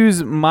gonna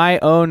use my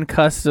own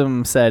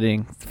custom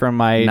setting from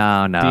my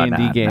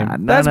D&D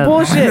game. That's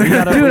bullshit,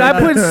 dude. I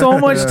put so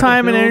much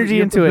time and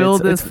energy into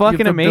it. It's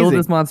fucking amazing. Build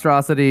this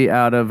monstrosity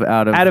out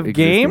of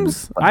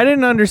games. I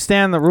didn't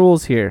understand the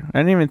rules here. I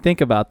didn't even think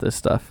about this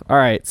stuff. All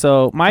right,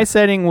 so my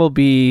setting will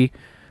be.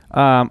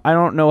 I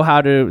don't know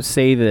how to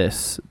say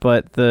this,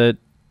 but the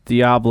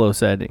Diablo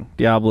setting,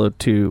 Diablo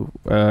 2,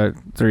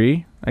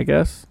 3, I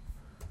guess.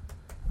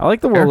 I like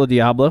the world of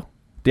Diablo.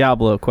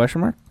 Diablo ?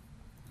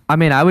 I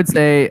mean, I would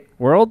say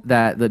World.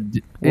 that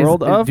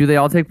World of? do they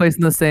all take place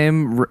in the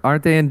same?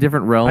 Aren't they in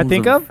different realms? I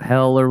think of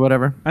hell or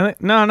whatever.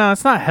 No,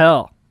 it's not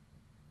hell.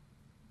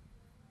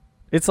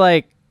 It's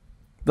like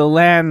the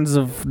lands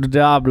of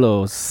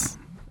Diablos.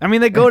 I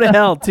mean, they go to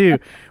hell too,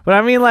 but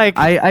I mean, like,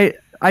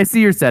 I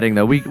see your setting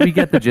though. We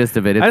get the gist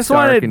of it. It's I just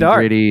wanted it and dark.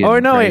 gritty Oh,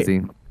 and no, wait.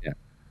 crazy. Yeah.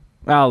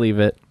 I'll leave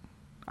it.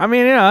 I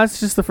mean, that's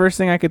just the first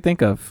thing I could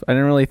think of. I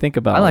didn't really think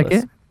about. I all like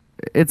this. it.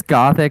 It's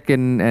gothic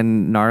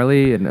and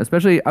gnarly, and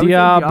especially I would say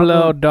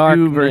Diablo 2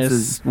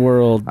 Darkness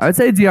World. I would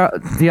say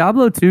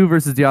Diablo 2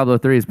 versus Diablo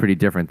 3 is pretty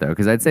different though,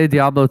 because I'd say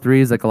Diablo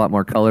 3 is like a lot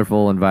more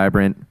colorful and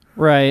vibrant.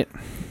 Right.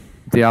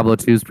 Diablo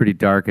 2 is pretty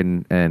dark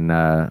and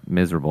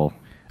miserable.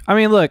 I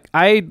mean, look,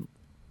 I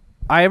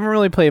haven't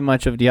really played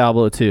much of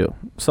Diablo 2,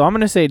 so I'm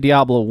gonna say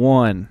Diablo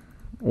 1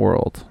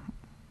 World.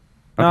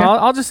 No, Okay.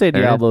 I'll just say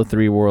There it is. Diablo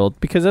 3 World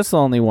because that's the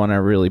only one I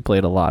really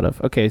played a lot of.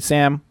 Okay,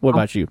 Sam, what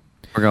about you?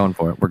 We're going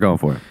for it. We're going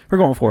for it. We're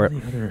going for it.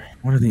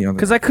 What are the other?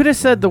 Because I could have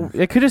said the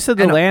lands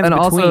and between.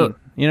 also,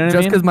 you know what I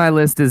just mean? because my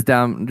list is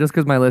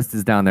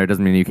down, there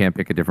doesn't mean you can't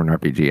pick a different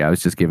RPG. I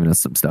was just giving us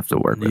some stuff to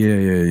work with.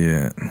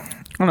 Yeah.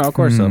 Oh no, of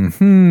course so.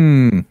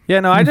 Hmm. Yeah,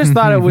 no, I just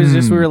thought it was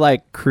just we were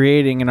like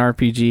creating an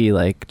RPG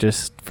like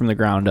just from the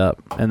ground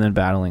up and then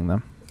battling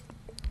them.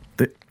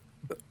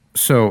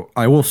 So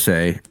I will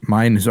say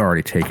mine is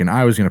already taken.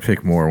 I was gonna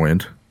pick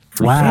Morrowind.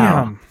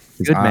 Wow.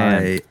 Good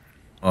man.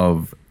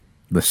 Of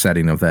the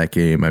setting of that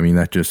game. I mean,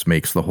 that just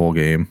makes the whole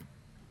game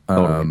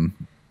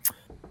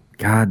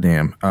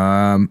Goddamn.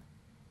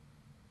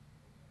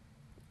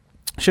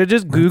 Should I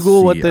just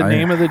Google what see, the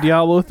name of the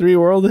Diablo 3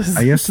 world is?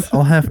 I guess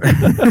I'll have.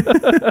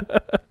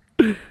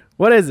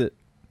 What is it?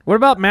 What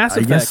about Mass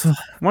Effect? guess- Why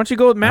don't you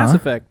go with Mass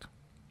Effect?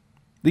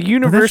 The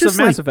universe of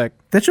Mass Effect.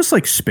 That's just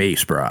like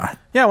space, brah.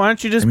 Yeah, why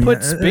don't you just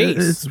put space?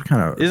 It's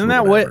kind of. Isn't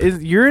that what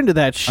is? You're into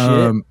that shit.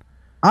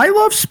 I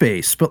love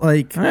space, but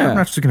like, Yeah. I'm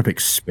not just gonna pick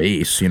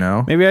space, you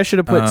know. Maybe I should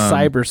have put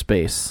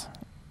cyberspace,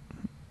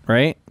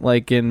 right?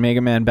 Like in Mega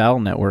Man Battle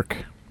Network.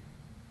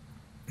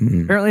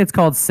 Apparently, it's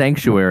called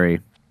Sanctuary.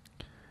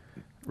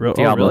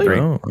 Diablo really? 3.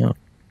 Oh.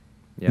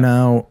 Yeah.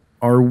 Now,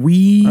 are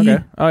we?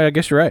 Okay. Oh, yeah, I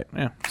guess you're right.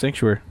 Yeah,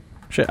 Sanctuary.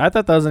 Shit, I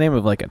thought that was the name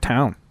of like a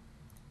town.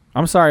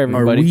 I'm sorry, Are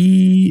everybody.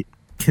 we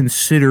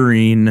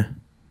considering?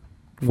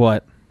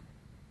 What?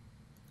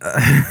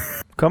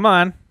 Come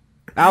on,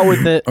 out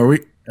with it. Are we?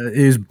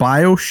 Is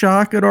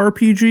BioShock an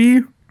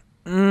RPG?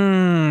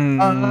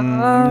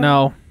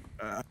 No.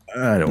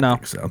 I don't No.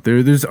 think so.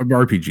 There's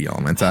RPG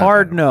elements.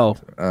 Hard no.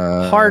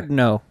 Hard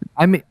no.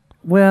 I mean,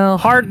 well,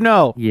 Hard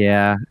no.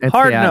 Yeah,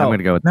 Hard yeah, no. I'm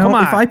gonna go with Now, Come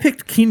on. if I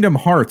picked Kingdom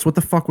Hearts, what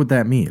the fuck would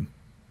that mean?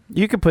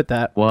 You could put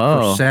that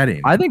Whoa, For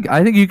setting. I think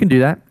you can do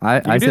that. I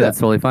do say that. that's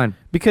totally fine.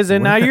 because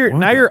then What now if that- you're what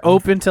now if you're that-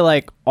 open to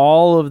like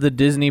all of the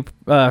Disney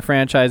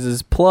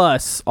franchises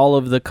plus all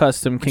of the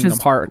custom Kingdom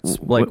Hearts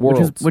like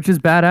worlds. which is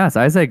badass.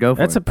 I say go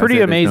for That's it. a pretty I say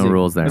there's amazing. No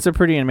rules there. That's a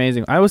pretty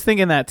amazing. I was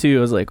thinking that too.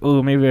 I was like,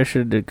 oh, maybe I should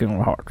have did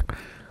Kingdom Hearts.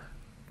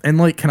 And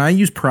like, can I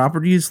use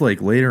properties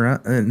like later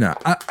on? No,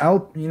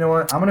 I'll. You know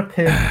what? I'm gonna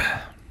pick.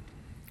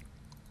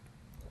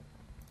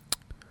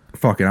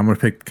 Fuck it. I'm gonna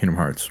pick Kingdom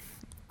Hearts.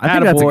 I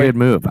think that's a Attaboy. good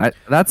move.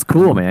 That's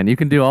cool, man. You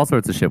can do all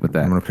sorts of shit with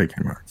that. I'm gonna pick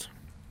Kingdom Hearts.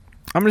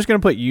 I'm just gonna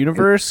put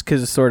universe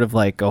because it's sort of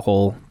like a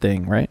whole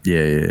thing, right?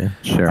 Yeah.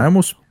 Sure. I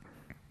almost.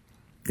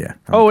 Yeah.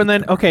 Oh, and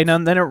then okay, now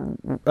then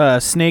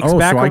it snakes Oh,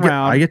 back so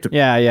around. I get to-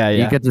 yeah.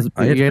 You get to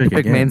I get to pick pick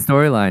again. main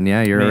storyline.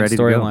 Yeah, you're Main ready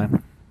to storyline. go.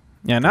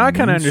 Yeah, now I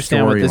kind of Main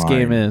understand what this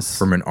game storyline is.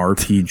 from an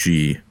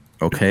RPG.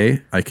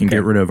 Okay, I can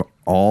get rid of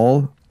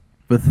all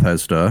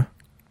Bethesda.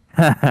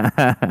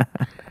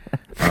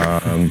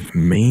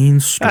 Main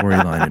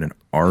storyline in an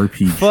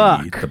RPG.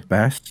 Fuck. The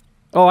best.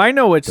 Oh, I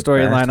know which The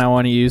storyline best. I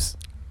want to use.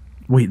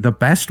 Wait, the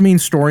best main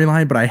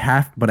storyline,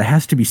 but it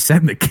has to be set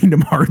in the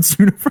Kingdom Hearts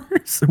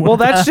universe. Well,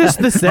 that's just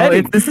the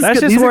setting. This is that's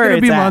good. just These where are gonna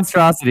it's be at.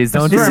 monstrosities.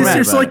 Don't That's you where Is I'm this at.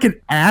 just like an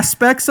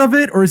aspects of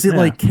it, or is it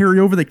like carry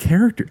over the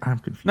character? I'm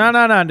confused.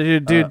 No,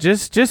 dude.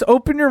 Just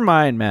open your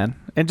mind, man,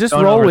 and just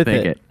Don't roll with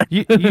overthink it.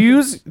 You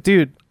use,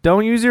 dude.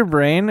 Don't use your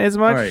brain as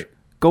much. All right.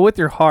 Go with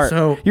your heart.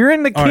 So You're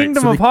in the all right,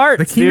 Kingdom so of Hearts.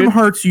 The Kingdom dude.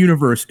 Hearts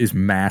universe is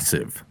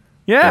massive.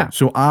 Yeah.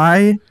 So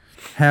I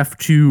have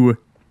to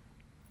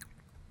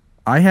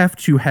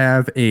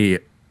have a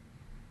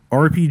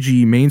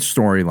RPG main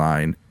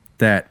storyline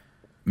that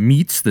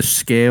meets the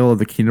scale of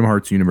the Kingdom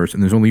Hearts universe,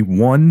 and there's only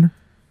one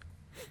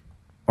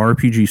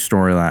RPG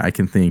storyline I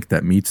can think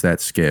that meets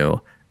that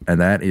scale, and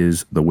that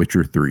is The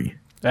Witcher 3.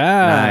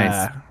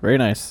 Nice. Very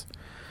nice,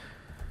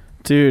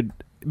 dude.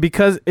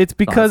 Because it's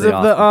because Honestly,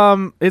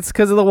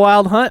 of the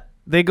Wild Hunt.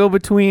 They go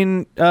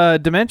between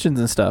dimensions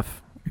and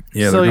stuff.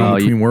 Yeah, So they're going you-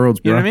 between worlds,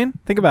 bro. You know what I mean?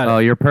 Think about Oh,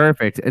 it. you're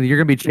perfect. And you're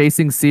gonna be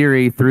chasing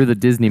Siri through the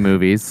Disney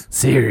movies.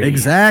 Siri.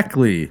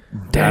 Exactly.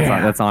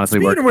 That's honestly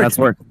Speaking work. of which, That's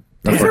work.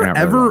 That's Was working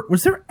there out really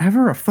well.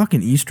 ever a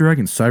fucking Easter egg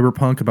in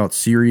Cyberpunk about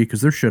Siri? Because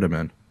there should have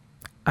been.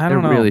 I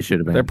don't know. There really should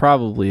have been. There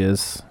probably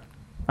is.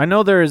 I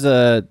know there's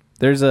a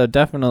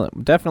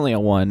definitely a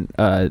one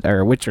or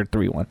a Witcher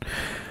 3 one.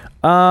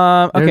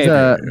 Okay.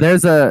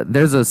 There's a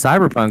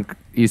Cyberpunk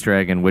Easter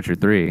egg in Witcher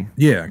 3.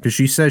 Yeah, because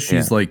she says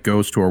she's Yeah. like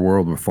goes to our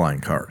world with flying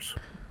cars.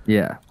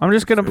 Yeah. I'm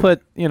just gonna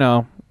put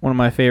one of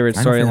my favorite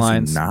Final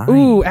Fantasy storylines. 9.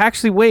 Ooh,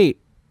 actually, wait.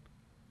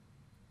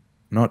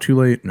 Not too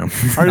late. No.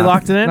 Already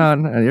locked it in?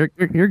 No,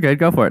 you're good.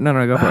 Go for it. No,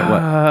 go for it.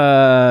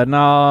 What?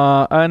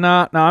 No.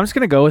 I'm just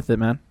gonna go with it,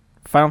 man.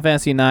 Final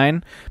Fantasy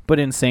 9, but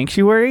in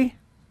Sanctuary.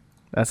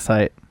 That's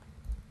tight.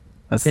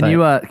 That's Can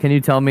tight.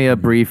 you tell me a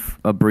brief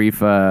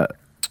I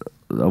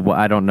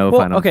don't know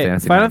Final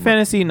Fantasy. Final 9.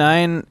 Fantasy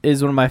 9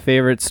 is one of my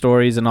favorite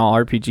stories in all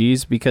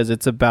RPGs because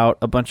it's about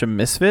a bunch of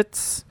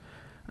misfits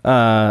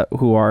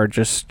who are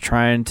just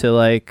trying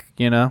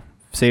to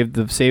save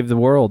the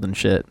world and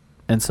shit.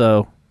 And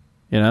so,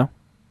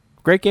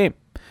 great game.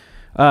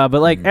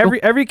 But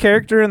every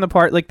character in the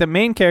part, like the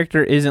main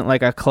character isn't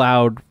like a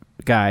cloud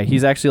guy.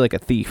 He's actually like a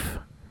thief.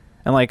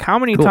 And like how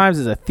many times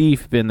has a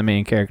thief been the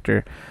main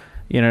character?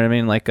 You know what I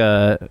mean? Like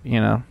I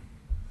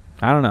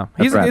don't know.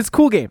 That's right. It's a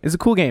cool game. It's a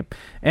cool game.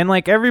 And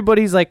like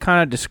everybody's like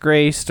kind of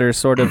disgraced or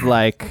sort of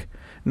like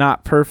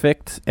not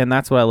perfect, and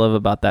that's what I love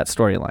about that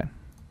storyline.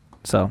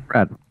 So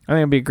Rad. I think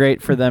it'd be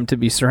great for them to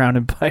be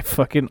surrounded by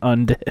fucking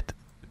undead.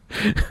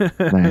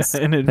 Nice.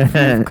 And it'd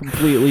be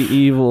completely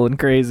evil and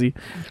crazy.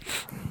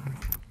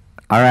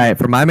 All right,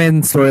 for my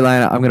main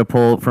storyline, I'm gonna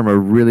pull from a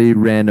really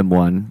random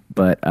one,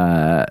 but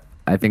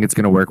I think it's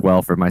gonna work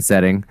well for my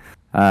setting.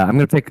 I'm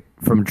gonna pick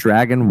from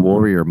Dragon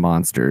Warrior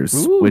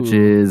Monsters, Ooh. which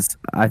is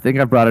I think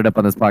I've brought it up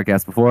on this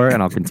podcast before,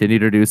 and I'll continue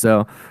to do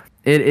so.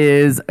 It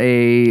is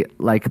a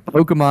like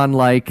Pokemon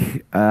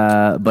like,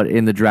 but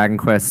in the Dragon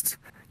Quest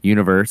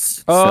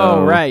universe. Oh,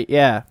 So right,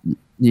 yeah.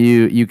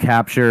 you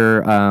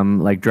capture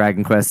like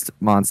Dragon Quest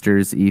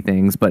monsters,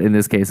 things, but in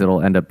this case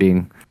it'll end up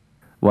being,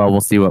 well,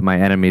 we'll see what my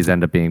enemies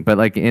end up being. But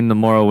like in the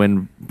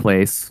Morrowind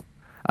place,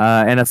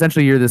 and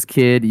essentially you're this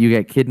kid, you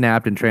get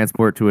kidnapped and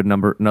transport to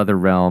another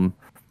realm,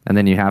 and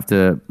then you have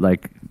to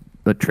like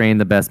train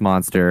the best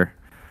monster,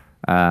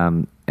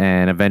 and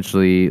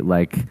eventually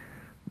like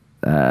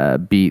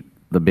beat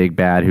the big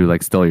bad who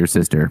like stole your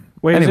sister.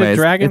 Wait, Anyways, is it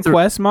Dragon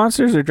Quest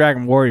monsters or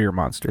Dragon Warrior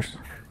monsters?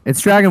 It's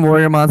Dragon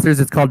Warrior monsters.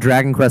 It's called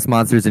Dragon Quest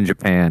monsters in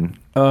Japan.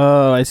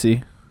 Oh, I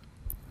see.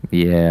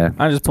 Yeah,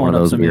 I'm just it's one pulling of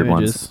up those some weird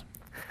images. ones.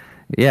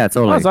 Yeah,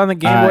 totally. Oh, it's on the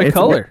Game Boy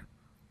Color.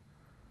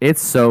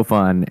 It's so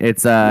fun.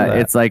 It's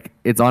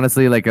it's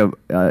honestly like a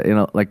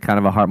like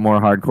kind of a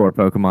more hardcore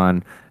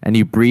Pokemon, and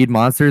you breed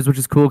monsters, which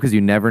is cool because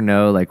you never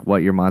know like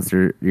what your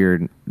monsters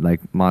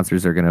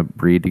are gonna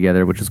breed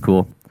together, which is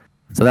cool.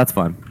 So that's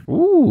fun.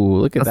 Ooh,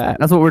 look at that.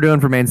 That's what we're doing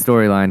for main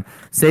storyline.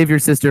 Save your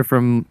sister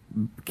from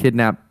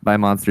kidnapped by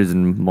monsters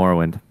in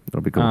Morrowind.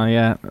 That'll be cool. Oh,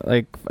 yeah.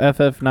 Like,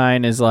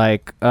 FF9 is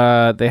like,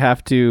 they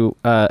have to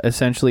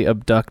essentially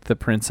abduct the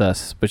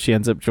princess, but she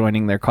ends up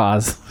joining their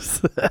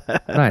cause.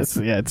 Nice.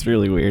 Yeah, it's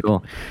really weird.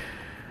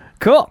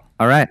 Cool.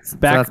 All right. So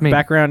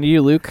Back around to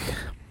you, Luke.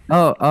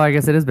 Oh, I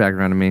guess it is back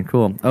around to me.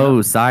 Cool.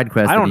 Oh, side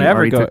quest. I don't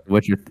ever go.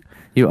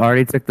 You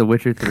already took The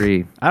Witcher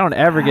 3. I don't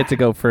ever get to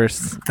go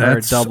first.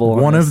 That's or double.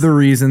 one of the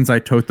reasons I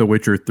took The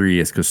Witcher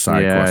 3 is because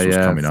side quest was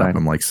coming up.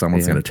 I'm like,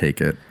 someone's gonna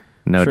take it.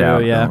 No True,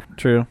 doubt. Yeah,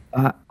 True.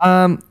 All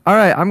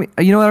right.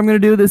 You know what I'm gonna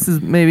do? This is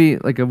maybe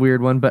like a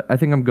weird one, but I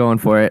think I'm going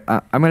for it.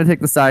 I'm gonna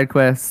take the side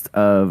quest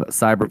of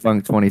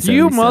Cyberpunk 2077.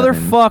 You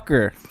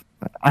motherfucker.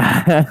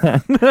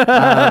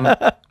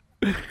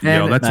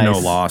 Yo, that's Nice. no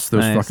loss.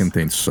 Those Nice. fucking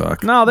things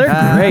suck. No, they're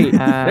great.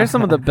 They're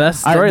some of the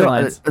best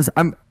storylines.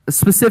 I'm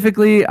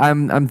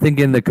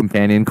thinking the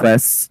companion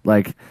quests.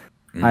 Like,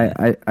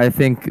 I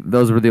think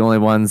those were the only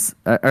ones.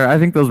 Or I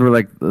think those were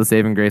like the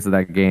saving grace of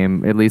that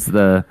game. At least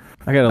the.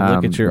 I gotta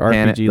look at your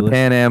RPG list.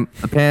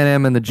 The Pan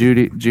Am and the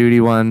Judy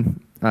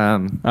one. I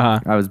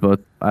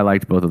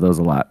liked both of those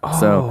a lot.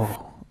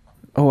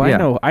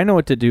 I know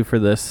what to do for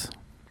this.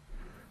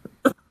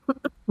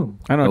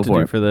 I know what to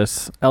do for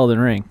this. Elden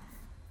Ring.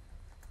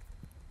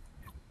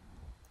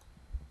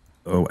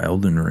 Oh,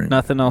 Elden Ring.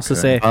 Nothing else to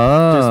say.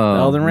 Oh, Just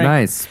Elden Ring.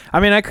 Nice.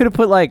 I mean, I could have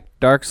put like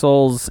Dark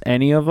Souls,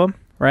 any of them,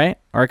 right?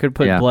 Or I could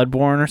put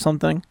Bloodborne or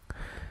something.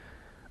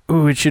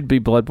 Ooh, it should be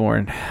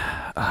Bloodborne.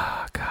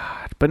 Oh,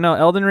 God. But no,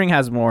 Elden Ring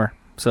has more.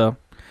 So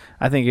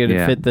I think it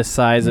would fit the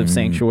size of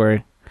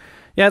Sanctuary.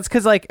 Yeah, it's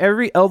because like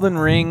every Elden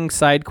Ring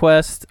side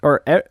quest,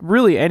 or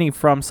really any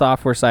From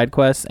Software side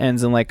quest,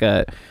 ends in like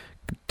a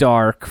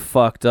dark,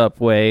 fucked up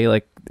way.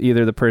 Like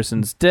either the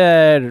person's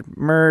dead,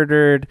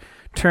 murdered,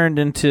 turned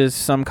into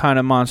some kind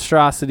of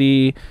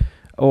monstrosity,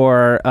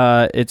 or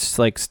it's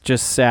like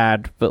just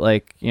sad, but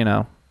like, you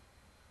know,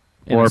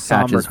 or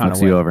Patches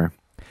fucks you over.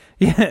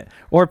 Yeah,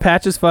 or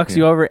Patches fucks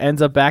you over,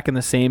 ends up back in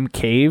the same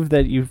cave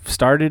that you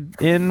started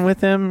in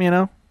with him, you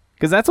know,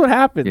 because that's what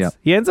happens. Yep.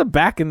 He ends up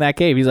back in that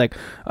cave. He's like,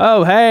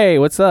 oh, hey,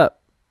 what's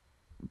up?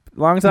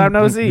 Long time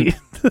no see.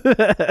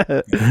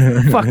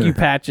 Fuck you,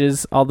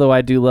 Patches. Although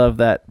I do love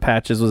that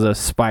Patches was a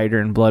spider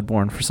in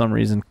Bloodborne for some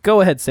reason. Go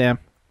ahead, Sam.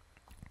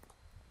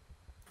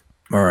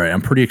 All right,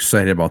 I'm pretty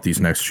excited about these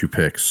next two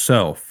picks.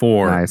 So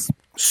for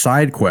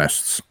side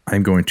quests,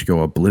 I'm going to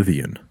go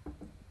Oblivion.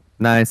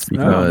 Nice.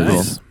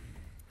 Because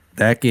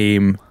that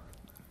game,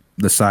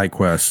 the side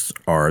quests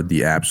are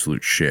the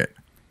absolute shit.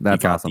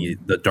 That's you got awesome.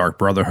 The Dark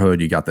Brotherhood,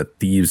 you got the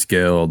Thieves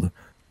Guild.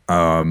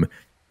 The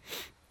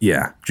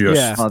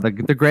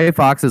Gray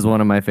Fox is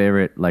one of my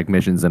favorite like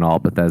missions in all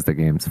Bethesda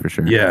games for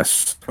sure.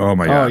 Yes. Oh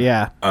my god. Oh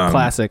yeah.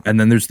 Classic. And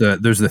then there's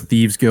the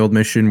Thieves Guild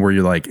mission where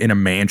you're like in a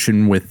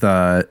mansion with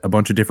a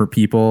bunch of different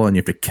people and you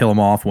have to kill them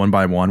off one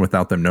by one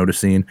without them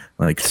noticing,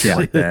 like shit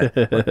like that.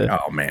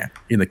 Oh man,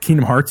 in the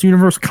Kingdom Hearts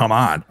universe, come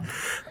on.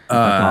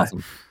 That's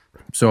awesome.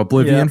 So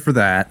Oblivion for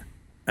that,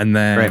 and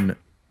then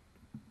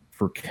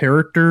for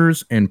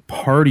characters and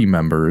party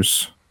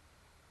members,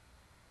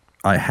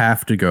 I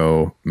have to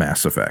go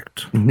Mass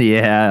Effect.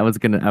 Yeah, I was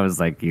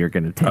like, you're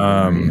gonna take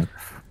it.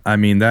 I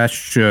mean,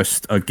 that's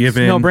just a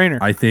given. No brainer.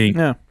 I think.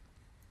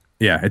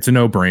 Yeah, it's a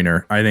no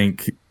brainer. I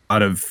think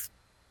out of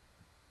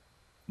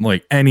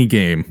like any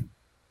game,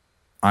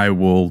 I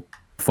will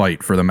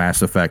fight for the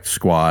Mass Effect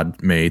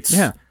squad mates.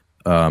 Yeah.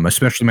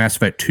 Especially Mass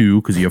Effect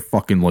 2, because you have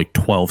fucking like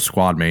 12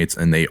 squad mates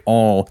and they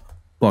all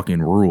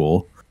fucking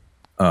rule.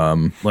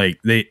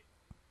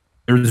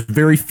 There's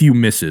very few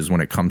misses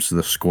when it comes to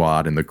the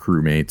squad and the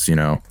crewmates, you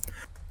know,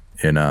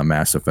 in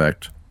Mass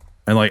Effect.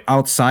 And like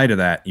outside of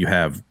that, you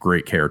have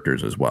great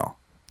characters as well.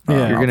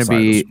 Yeah. You're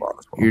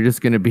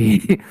just gonna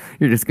be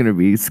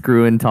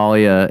screwing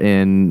Talia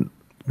in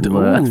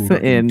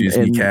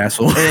Disney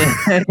Castle.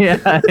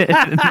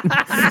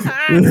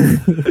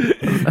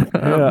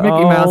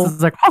 Mickey Mouse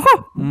is like,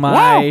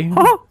 my.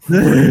 wow.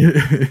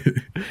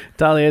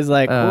 Talia's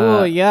like,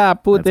 oh yeah,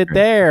 put it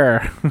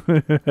there.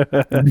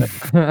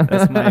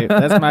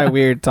 That's my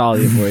weird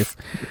Talia voice.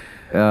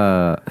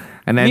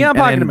 And then, Neon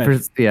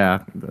Pocket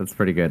yeah, that's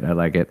pretty good. I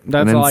like it.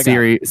 That's and then all I got.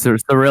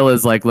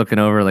 Cirilla's like looking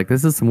over, like,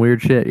 this is some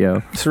weird shit, yo.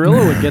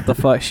 Cirilla would get the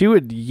fuck. She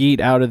would yeet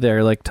out of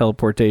there like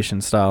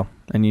teleportation style,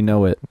 and you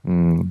know it.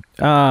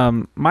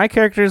 My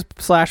characters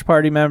 /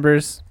 party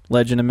members,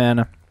 Legend of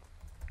Mana.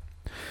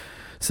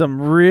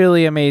 Some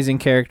really amazing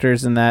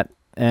characters in that,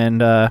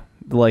 and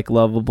like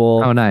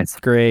lovable. Oh, nice.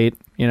 Great.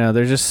 You know,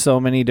 there's just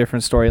so many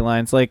different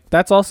storylines. Like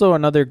that's also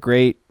another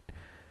great.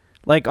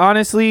 Like,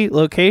 honestly,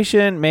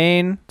 location,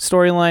 main,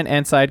 storyline,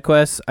 and side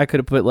quests, I could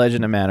have put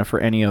Legend of Mana for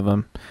any of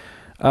them.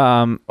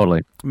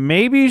 Totally.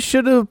 Maybe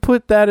should have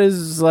put that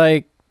as,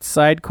 like,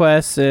 side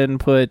quests and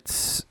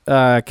put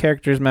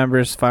characters,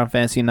 members, Final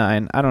Fantasy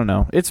IX. I don't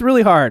know. It's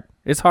really hard.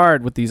 It's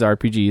hard with these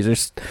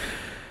RPGs.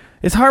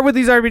 It's hard with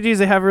these RPGs.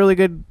 They have really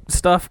good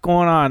stuff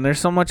going on. There's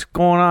so much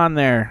going on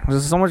there.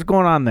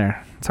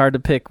 It's hard to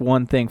pick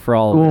one thing for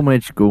all of it. So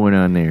much going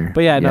on there.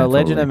 But yeah, no,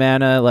 Legend of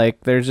Mana,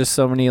 like, there's just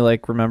so many,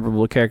 like,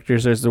 rememberable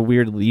characters. There's the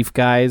weird leaf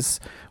guys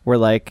where,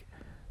 like,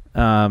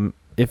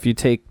 if you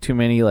take too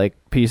many, like,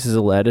 pieces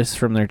of lettuce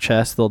from their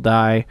chest, they'll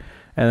die.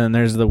 And then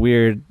there's the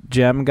weird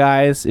gem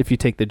guys. If you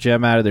take the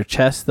gem out of their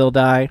chest, they'll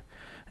die.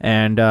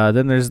 And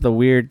then there's the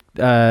weird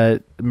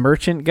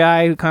merchant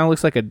guy who kind of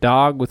looks like a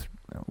dog with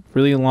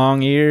really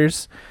long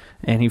ears.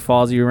 And he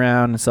follows you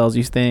around and sells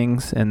you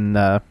things. And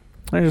there's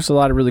just a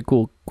lot of really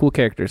cool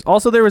characters.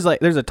 Also, there's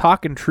a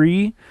talking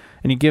tree,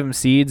 and you give him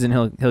seeds, and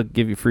he'll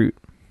give you fruit.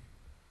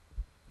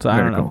 So I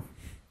don't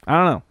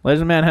know.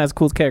 Legend of Mana has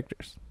cool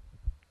characters.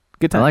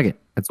 Good time. I like it.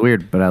 It's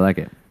weird, but I like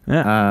it.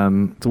 Yeah.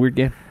 It's a weird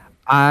game.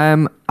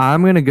 I'm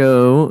gonna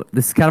go.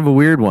 This is kind of a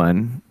weird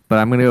one, but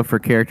I'm gonna go for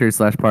characters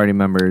 / party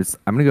members.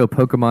 I'm gonna go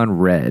Pokemon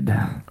Red.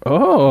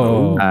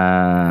 Oh.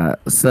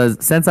 So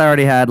since I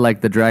already had like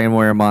the Dragon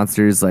Warrior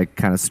monsters like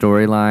kind of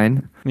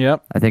storyline,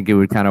 Yep. I think it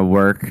would kind of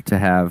work to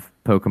have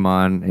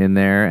Pokemon in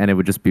there, and it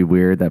would just be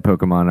weird that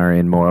Pokemon are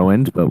in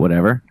Morrowind, but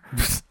whatever.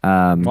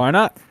 Why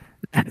not?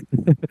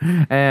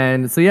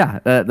 And so yeah,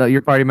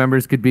 your party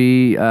members could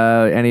be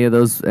any of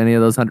those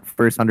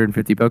first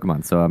 150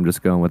 Pokemon. So I'm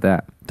just going with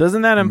that.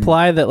 Doesn't that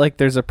imply that like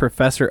there's a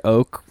Professor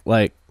Oak,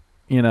 like,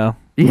 you know?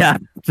 Yeah,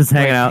 just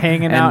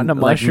hanging out in a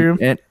mushroom,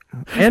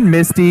 and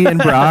Misty and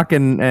Brock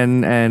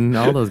and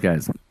all those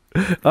guys.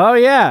 Oh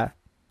yeah.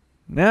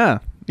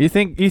 You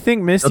think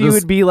Misty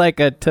would be like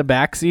a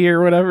Tabaxi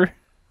or whatever?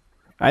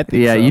 I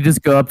think so. You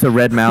just go up to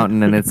Red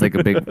Mountain and it's like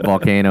a big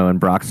volcano, and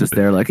Brock's just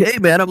there like, hey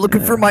man, I'm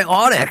looking for my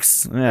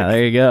Onyx. Yeah,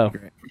 there you go.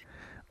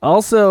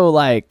 Also,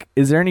 like,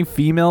 is there any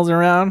females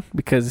around?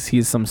 Because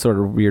he's some sort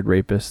of weird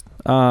rapist.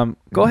 Go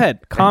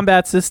ahead.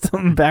 Combat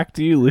system, back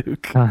to you,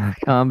 Luke.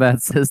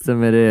 Combat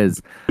system it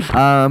is.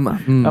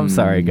 I'm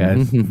sorry,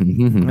 guys.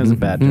 It was a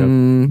bad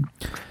joke.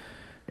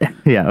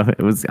 Yeah,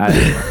 it was. I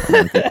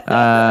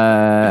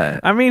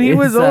mean, he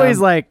was always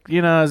like,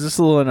 you know, just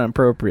a little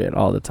inappropriate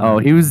all the time. Oh,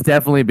 he was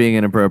definitely being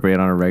inappropriate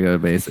on a regular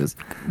basis.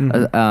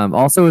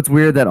 Also, it's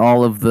weird that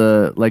all of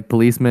the like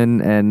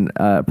policemen and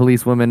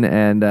policewomen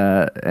and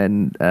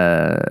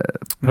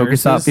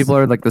Pokestop people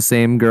are like the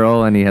same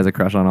girl, and he has a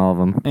crush on all of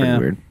them. Pretty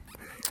weird.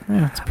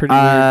 Yeah, it's pretty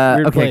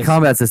weird. Okay, place.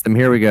 Combat system.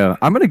 Here we go.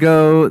 I'm gonna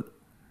go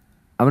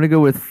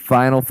with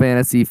Final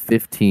Fantasy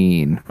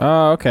 15.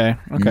 Oh, okay.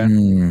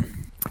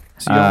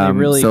 So you only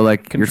really so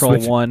like control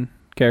one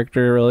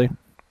character, really?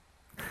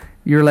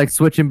 You're like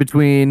switching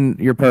between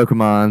your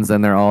Pokemons,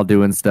 and they're all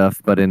doing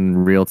stuff, but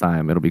in real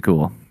time. It'll be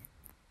cool.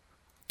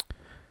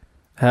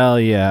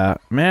 Hell yeah.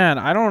 Man,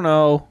 I don't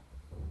know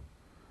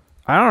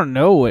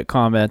what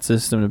combat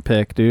system to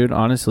pick, dude.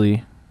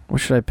 Honestly,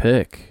 what should I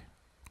pick?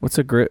 What's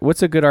a good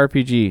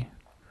RPG?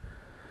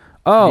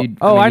 I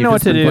know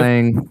what to do.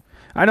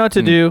 I know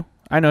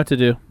what to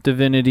do.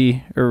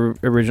 Divinity or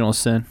Original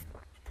Sin.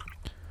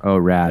 Oh,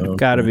 rad. Okay.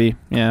 Gotta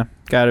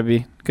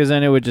be. Because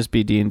then it would just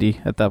be D&D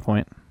at that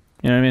point.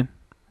 You know what I mean?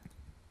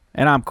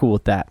 And I'm cool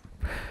with that.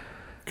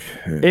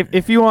 Okay.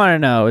 If you want to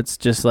know, it's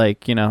just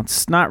like, you know,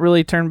 it's not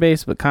really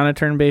turn-based, but kind of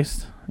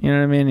turn-based. You know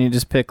what I mean? You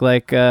just pick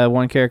like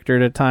one character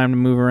at a time to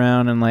move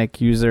around and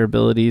like use their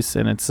abilities,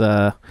 and it's Wait,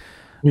 what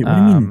do you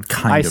mean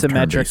kind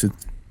isometric. Of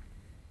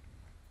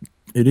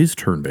it is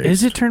turn-based.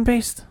 Is it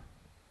turn-based?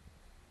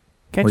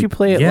 Can't you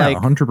play it like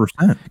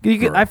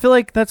 100%? I feel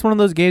like that's one of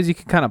those games you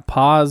can kind of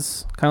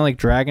pause, kind of like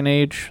Dragon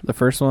Age, the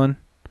first one.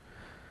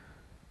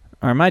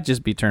 Or it might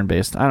just be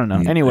turn-based. I don't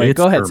know. Anyway,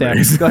 go ahead, Sam.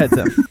 It's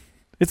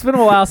been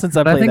a while since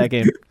I played that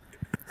game.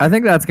 I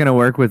think that's going to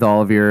work with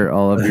all of your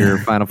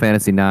Final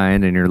Fantasy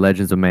IX and your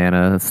Legends of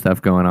Mana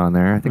stuff going on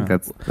there. I think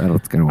that's going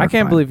to work. I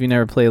can't believe you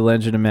never played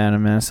Legend of Mana,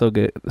 man. It's so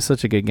good. It's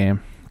such a good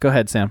game. Go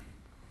ahead, Sam.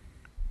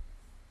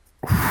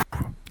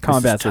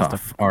 Combat system.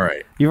 All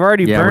right. You've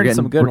already burned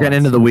some good ones. We're getting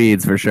into the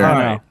weeds for sure. All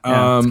right.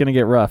 It's going to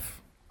get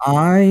rough.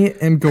 I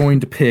am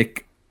going to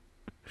pick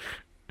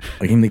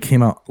a game that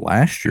came out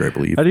last year, I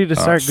believe. I need to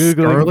start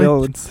Googling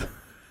villains.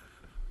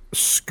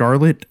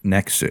 Scarlet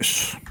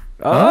Nexus.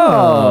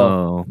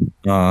 Oh.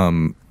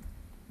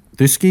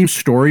 This game's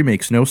story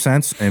makes no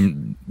sense,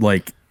 and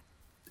like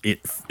it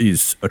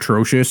is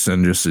atrocious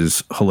and just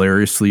is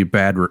hilariously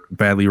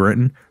badly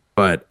written.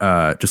 But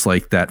just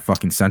like that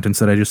fucking sentence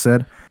that I just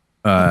said.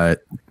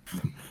 But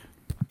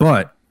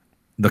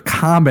the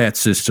combat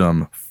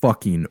system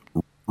fucking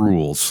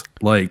rules.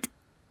 Like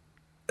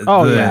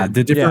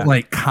the different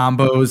like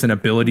combos and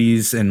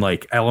abilities and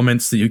like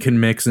elements that you can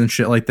mix and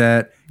shit like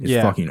that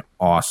is fucking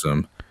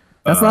awesome.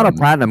 That's not a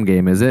platinum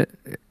game, is it?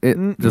 It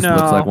just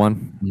looks like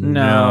one.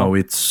 No,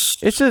 it's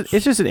just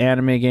an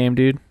anime game,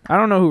 dude. I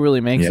don't know who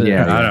really makes it.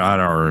 I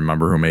don't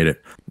remember who made it,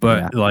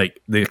 but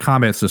like the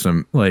combat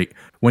system, like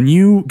when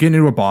you get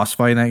into a boss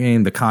fight in that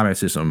game, the combat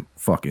system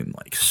fucking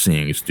like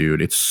sings,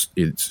 dude. It's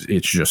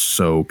just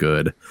so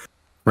good.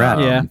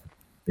 Right.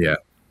 Yeah.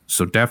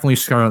 So definitely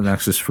Scarlet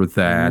Nexus for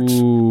that.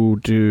 Ooh,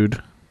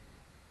 dude.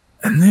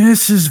 And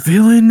this is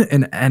villain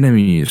and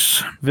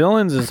enemies.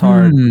 Villains is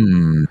hard.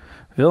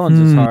 Villains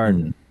is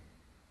hard.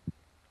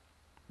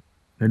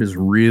 It is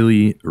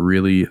really,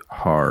 really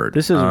hard.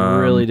 This is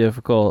really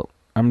difficult.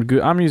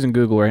 I'm using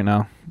Google right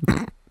now.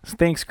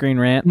 Thanks, Screen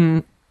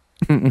Rant.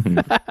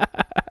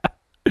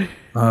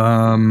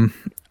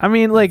 I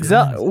mean, like,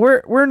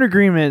 we're in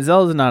agreement.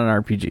 Zelda's not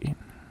an RPG,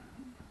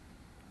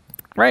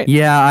 right?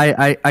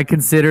 Yeah, I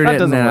considered That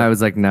it, and doesn't then I work.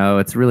 was like, no,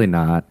 it's really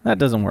not. That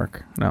doesn't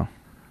work. No.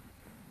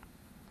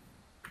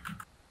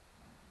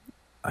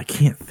 I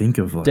can't think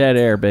of like Dead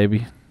air,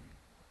 baby.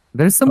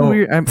 There's some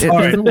weird. It's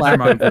right, a lack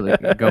never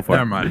of- Go for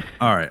Never it. mind.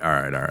 All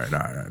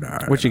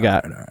right. What you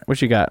got?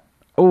 What you got?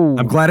 Oh,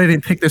 I'm glad I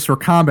didn't pick this for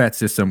combat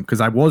system because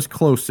I was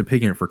close to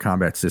picking it for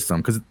combat system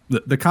because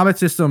the combat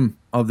system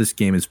of this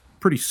game is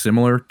pretty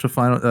similar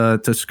to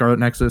to Scarlet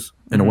Nexus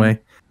in a way.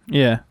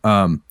 yeah.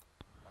 I'm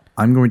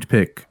going to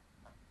pick.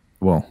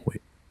 Well,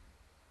 wait.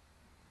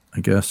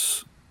 I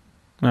guess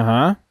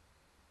I'm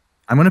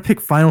going to pick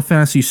Final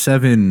Fantasy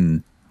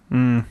VII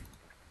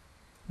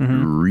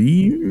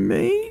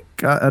remake.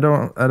 I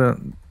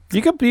don't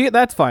You could be.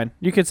 That's fine.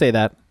 You could say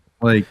that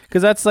like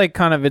because that's like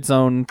kind of its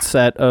own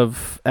set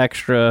of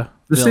extra.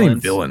 the villains. same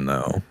villain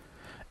though.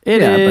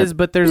 It is,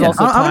 but there's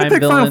also I'm time going to pick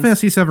villains. Final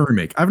Fantasy VII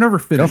remake. I've never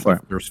finished for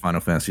it. the first Final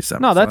Fantasy VII.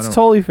 No, so I that's don't-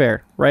 totally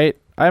fair, right?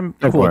 I'm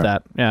Go cool for with it.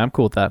 that. Yeah, I'm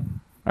cool with that. All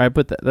right,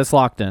 put that. That's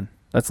locked in.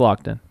 That's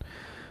locked in.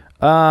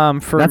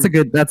 For That's a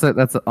good. That's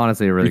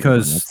honestly a really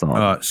because good one.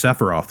 That's solid.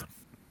 Sephiroth.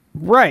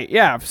 right.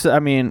 Yeah. So, I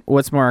mean,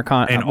 what's more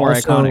And more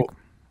also, iconic?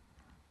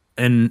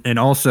 And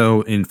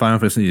also in Final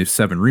Fantasy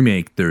VII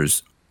remake,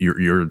 there's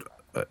your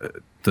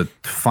the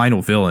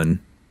final villain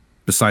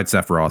besides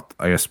Sephiroth,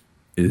 I guess,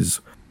 is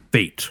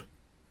Fate.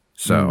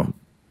 So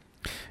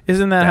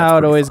Isn't that that's how it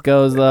pretty always fun.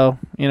 goes, though?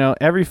 You know,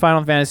 every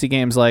Final Fantasy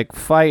game's like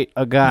fight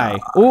a guy.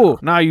 Ooh,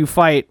 now you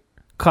fight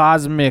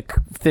cosmic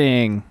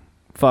thing,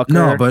 fucker.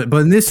 no, but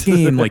in this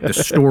game, like the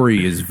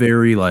story is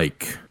very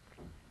like,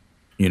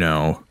 you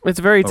know, it's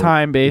very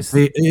time based.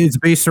 it's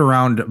based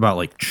around about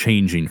like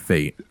changing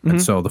fate,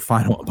 and so the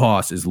final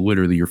boss is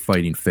literally you're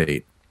fighting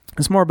fate.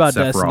 It's more about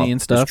Sephiroth destiny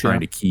and stuff.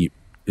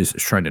 Is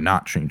trying to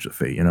not change the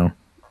fate. You know,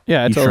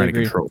 Yeah, I he's totally trying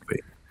agree. to control fate.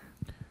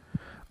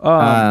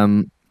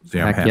 So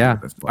yeah, I'm Heck happy yeah.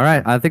 with this. All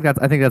right. I think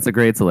that's a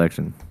great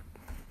selection.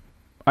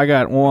 I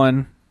got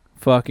one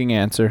fucking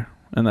answer,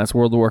 and that's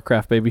World of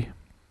Warcraft, baby.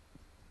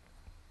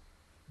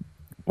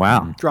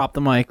 Wow. Drop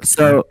the mic.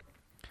 So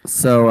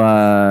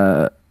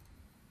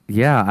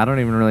yeah, I don't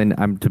even really.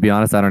 To be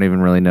honest, I don't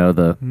even really know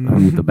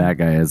who the bad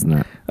guy is in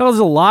that. Oh, there's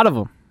a lot of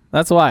them.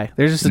 That's why.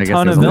 There's just I a guess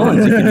ton of there's a lot.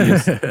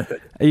 villains you can use.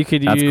 You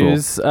could That's cool.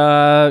 use,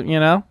 you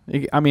know,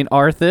 I mean,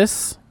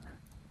 Arthas,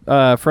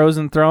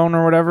 Frozen Throne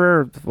or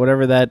whatever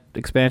that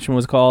expansion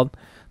was called.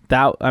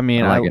 That I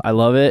mean, I like it. I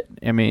love it.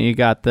 I mean, you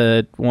got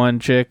the one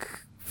chick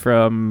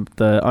from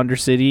the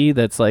Undercity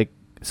that's like,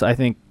 I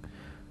think,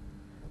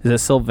 is it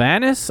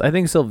Sylvanas? I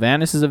think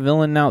Sylvanas is a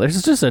villain now.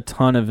 There's just a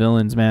ton of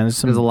villains, man. There's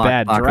some There's a lot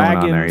bad going on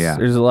dragons. there, yeah.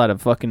 There's a lot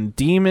of fucking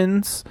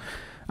demons.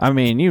 I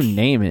mean, you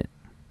name it.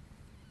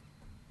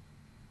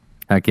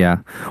 Heck yeah.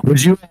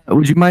 Would you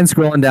mind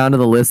scrolling down to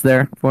the list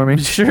there for me?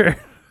 Sure.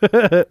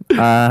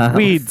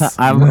 Weeds.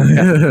 I'm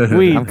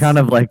Weeds. kind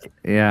of like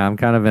I'm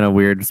kind of in a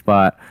weird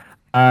spot.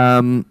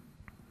 Jade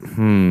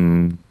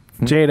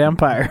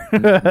Empire.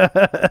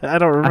 I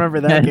don't remember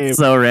that game. It's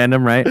so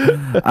random, right?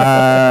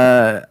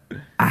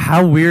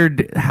 How weird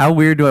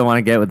do I want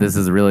to get with this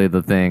is really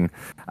the thing.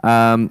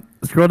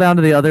 Scroll down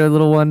to the other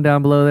little one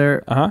down below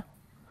there. Uh-huh.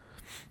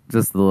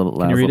 Just the little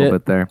last you read little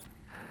it? bit there.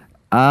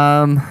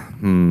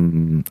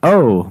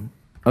 Oh,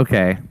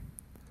 okay.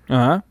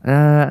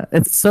 Uh-huh.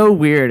 It's so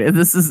weird.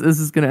 This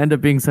is gonna end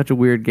up being such a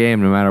weird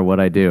game, no matter what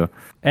I do.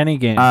 Any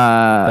game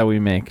that we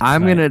make.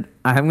 I'm tonight.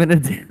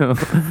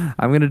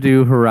 gonna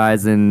do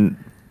Horizon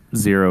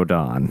Zero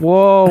Dawn.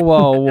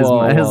 Whoa. Is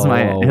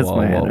my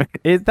answer.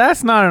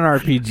 That's not an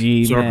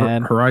RPG, So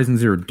man. Horizon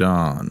Zero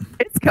Dawn.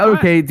 It's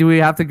okay. Do we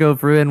have to go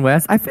through in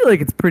West? I feel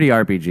like it's pretty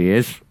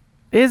RPG-ish.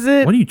 Is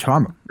it? What are you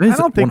talking about? I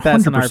don't think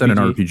that's an 100% an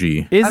RPG.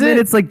 RPG. Is I it? mean,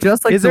 it's like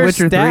just like Is The there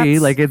Witcher 3. stats?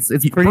 Like it's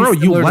pretty. Bro,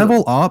 you similar to-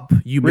 level up.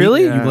 You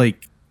Really?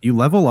 You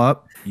level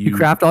up, You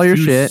craft all your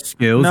choose shit.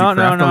 Skills, No. you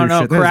craft all your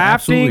shit. That is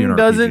absolutely Crafting an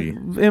doesn't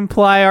RPG.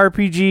 imply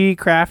RPG.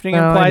 Crafting No,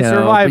 I implies know, but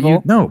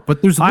survival. No,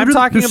 but there's I'm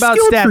talking there's about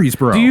skill stats. trees,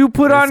 bro. Do you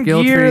put There's on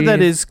skill gear that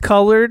trees. is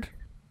colored?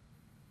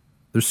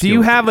 There's Do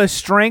you skill have a trees.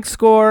 strength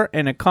score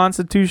and a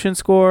constitution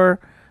score?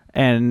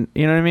 And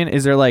you know what I mean?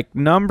 Is there like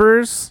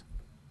numbers?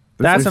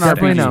 That's There's an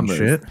definitely RPG. numbers.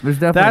 Shit. There's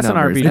definitely That's an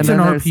numbers. RPG. And It's then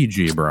an there's-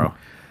 RPG, bro.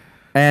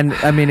 And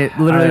I mean, it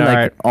literally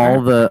Alright,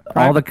 all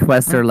the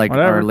quests are like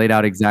Whatever. are laid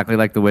out exactly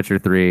like The Witcher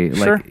 3.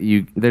 Sure.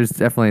 Like there's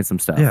definitely some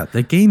stuff. Yeah,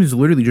 the game is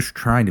literally just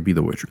trying to be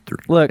The Witcher 3.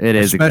 Look, It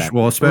is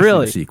Especially exactly.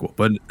 Really? the sequel.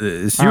 But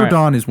Zero Alright.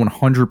 Dawn is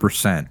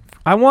 100%.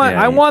 I want Yeah,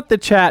 I yeah. want the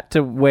chat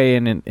to weigh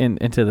in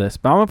into this,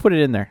 but I'm gonna put it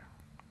in there.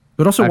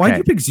 But also, why'd Okay.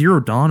 you pick Zero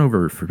Dawn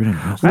over Forbidden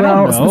West? I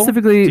don't Well, know.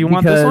 specifically Do you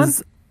want this one?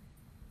 because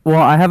well,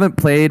 I haven't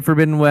played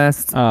Forbidden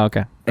West. Oh,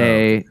 okay.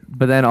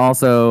 But then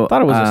also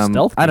Thought it was a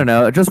stealth I don't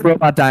know, just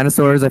robot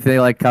dinosaurs. I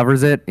feel like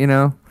covers it, you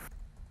know.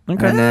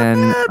 Okay. And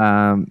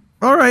then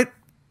All right.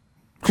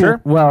 Sure.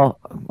 well,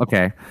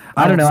 okay.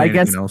 I don't know. say I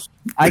guess anything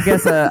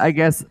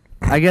else.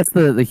 I guess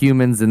the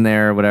humans in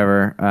there or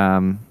whatever.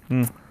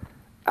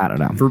 I don't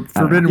know.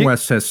 Forbidden You-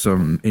 West has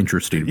some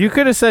interesting. You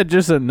could have said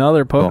just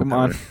another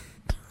Pokemon.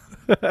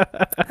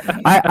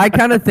 I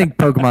kind of think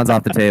Pokemon's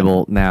off the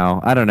table now.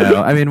 I don't know.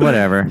 I mean,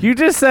 whatever. You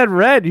just said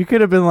red. You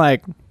could have been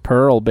like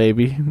Pearl,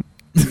 baby.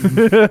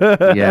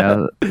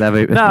 Yeah,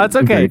 that'd be, No, it's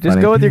that'd be okay. pretty Just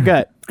funny. go with your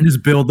gut.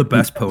 Just build the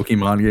best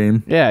Pokemon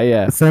game.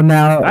 Yeah. So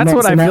now That's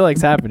what so I now feel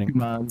like's happening.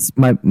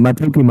 My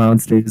Pokemon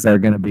stages are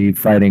going to be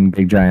fighting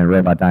big giant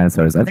robot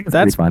dinosaurs. I think it's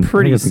That's pretty fun.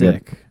 pretty I think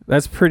it's a sick.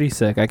 That's pretty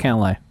sick. I can't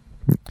lie.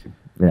 good-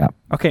 yeah.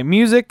 Okay,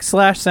 music /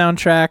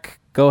 soundtrack.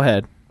 Go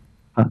ahead.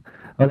 Oh,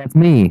 that's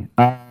me.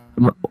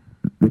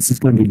 This is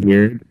going to be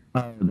weird.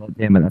 Oh,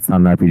 damn it! That's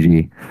not an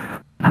RPG.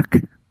 Fuck.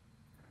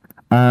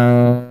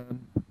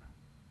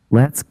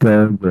 Let's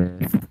go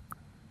with.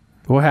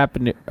 What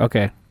happened?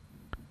 Okay,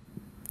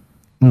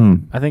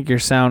 I think your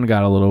sound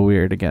got a little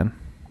weird again.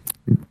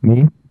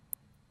 Me?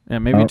 Yeah,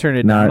 maybe turn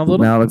it now, down a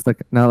little. Now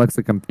it looks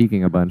like I'm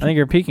peaking a bunch. I think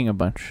you're peaking a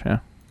bunch. Yeah.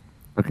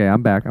 Okay,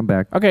 I'm back.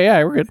 Okay,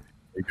 yeah, we're good.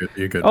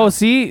 You're good. Oh,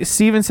 see,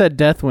 Steven said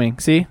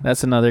Deathwing. See,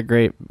 that's another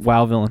great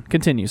WoW villain.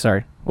 Continue.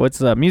 Sorry. What's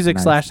the music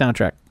 / Nice.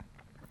 soundtrack?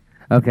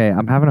 Okay,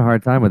 I'm having a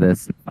hard time with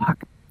this.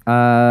 Fuck.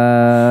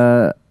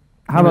 How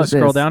me to about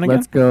scroll this? down again?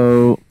 Let's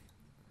go.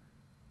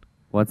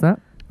 What's that?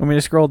 Want me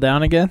to scroll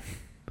down again?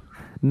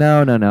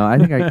 No. I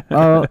think I.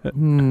 Oh,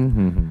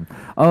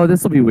 oh,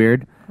 this will be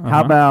weird.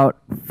 How about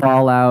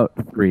Fallout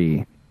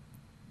 3?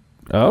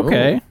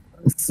 Okay.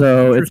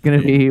 So it's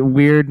gonna be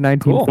weird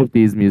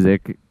 1950s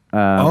music.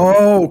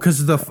 Oh,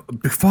 because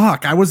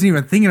fuck, I wasn't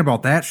even thinking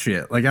about that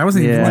shit. Like I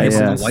wasn't even Yeah, thinking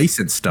about yeah. the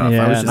license stuff.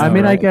 Yeah, I was just no. I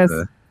mean, I about guess.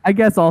 the- I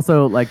guess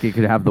also like it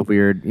could have the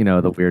weird,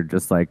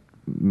 just like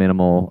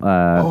minimal.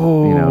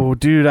 Oh,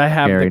 dude, I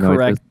have the scary correct.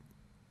 noises.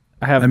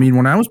 I have. I mean,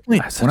 when I was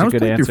playing, That's such a good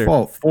through answer.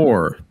 Fallout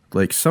 4,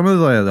 like some of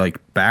the like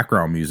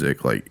background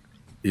music like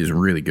is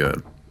really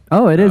good.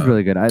 Oh, it is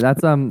really good.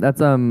 That's Einen the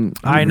same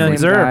guy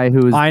Zur.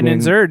 who's Einen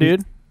doing- Zur,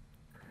 dude.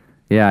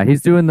 Yeah,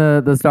 he's doing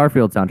the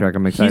Starfield soundtrack.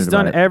 I'm excited He's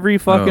done about it. every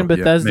fucking Oh,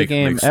 yeah, Bethesda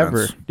game makes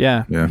ever. sense.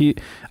 Yeah. Yeah.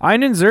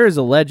 Einen Zur is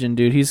a legend,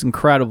 dude. He's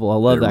incredible. I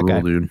love They that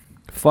rule, guy. dude.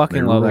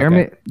 Fucking love that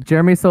Jeremy, guy.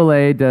 Jeremy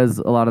Soleil does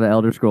a lot of the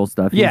Elder Scrolls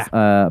stuff. Yeah. He's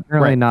apparently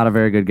Right. not a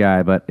very good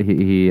guy, but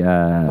he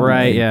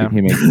Right, yeah.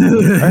 He makes, I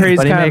heard he's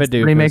but he kind makes, of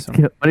a but he doofus. makes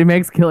but he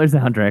makes killer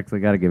soundtracks. I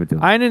gotta give it to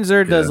him. Einen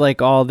Zur does Yeah.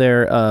 like all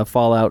their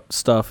Fallout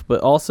stuff,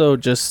 but also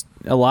just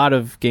a lot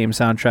of game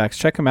soundtracks.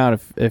 Check him out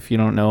if you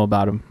don't know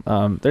about him.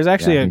 There's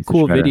actually Yeah, a he's a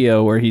cool shredder.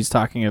 video where he's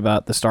talking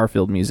about the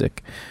Starfield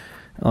music,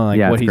 like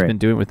Yeah, what it's he's great. been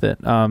doing with it.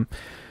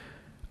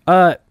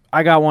 I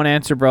got one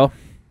answer, bro.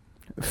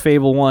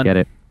 Fable 1. Get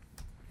it?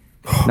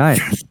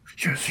 Nice.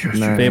 Yes,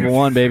 Nice. Fable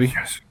 1, baby.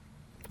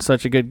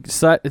 Such a good.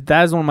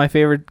 That is one of my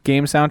favorite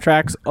game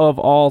soundtracks of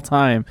all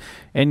time.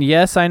 And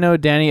yes, I know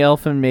Danny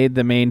Elfman made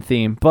the main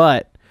theme,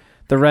 but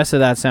the rest of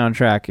that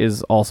soundtrack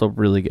is also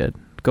really good.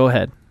 Go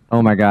ahead.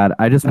 Oh my god!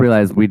 I just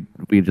realized we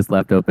just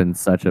left open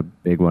such a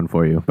big one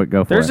for you, but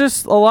go for There's it.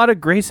 just a lot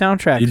of great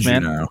soundtracks, Did you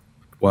man. know?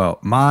 Well,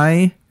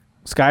 my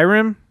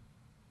Skyrim.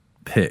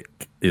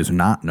 pick is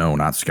not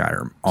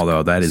Skyrim,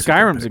 although that is a good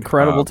Skyrim's pick.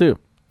 incredible too.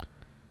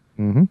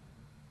 Mhm.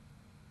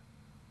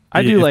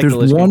 I do if like the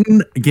there's Lich King.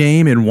 one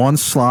game in one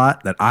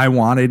slot that I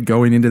wanted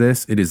going into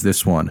this, it is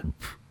this one,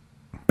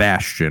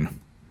 Bastion.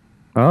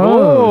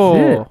 Oh,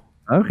 shit.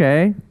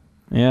 Okay.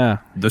 Yeah.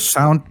 That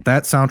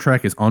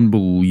soundtrack is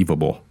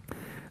unbelievable.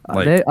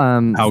 Like, They,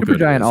 how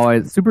good it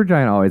is.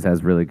 Supergiant always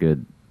has really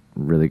good.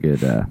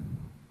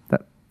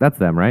 That's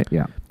them, right?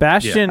 Yeah.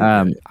 Bastion.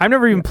 Yeah. I've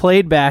never even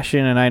played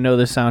Bastion, and I know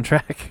the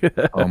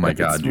soundtrack. Oh my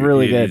god, it's dude.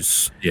 really It good.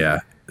 is- yeah,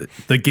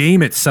 the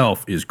game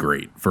itself is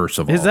great. First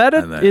of all, Is that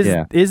And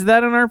then- is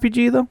that an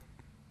RPG though?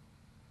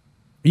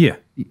 yeah?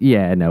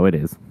 Yeah. No, it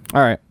is.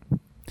 All right.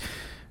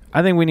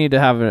 I think we need to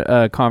have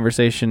a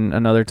conversation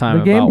another time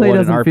The about gameplay what an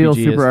doesn't RPG feel is.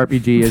 super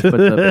RPG-ish, but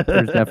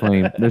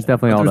there's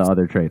definitely all the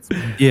other traits.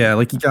 Yeah,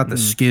 like you got Hmm. the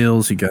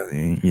skills, you got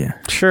yeah,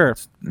 Sure.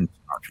 it's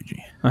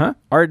RPG.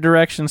 Art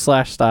direction /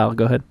 style.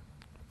 Go ahead,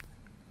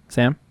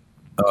 Sam.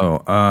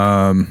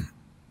 Oh,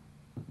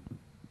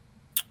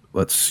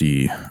 let's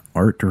see.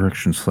 Art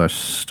direction /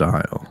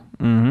 style.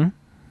 Mm-hmm.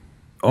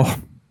 Oh,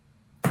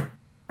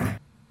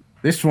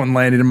 this one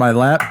landed in my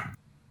lap.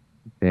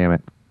 Damn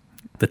it.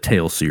 The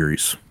Tales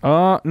series.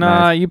 Oh, nah,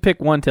 Nice. you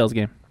pick one Tails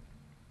game.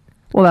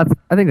 Well,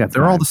 I think that's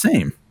They're all fine. the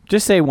same.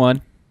 Just say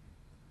one.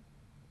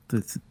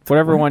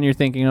 Whatever one you're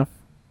thinking of.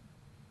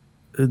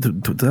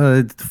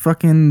 The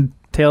fucking.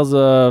 Tales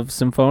of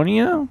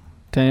Symphonia?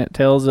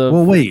 Tales of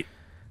Well, wait.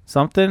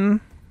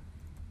 something?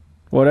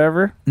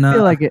 Whatever. No. I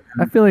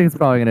feel like it's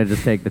probably gonna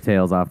just take the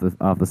tails off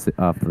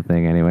the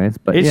thing, anyways.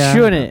 But It yeah.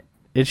 shouldn't.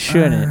 It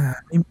shouldn't.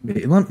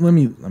 Let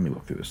me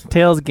look through this.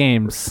 Tales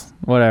games.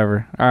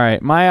 Whatever. All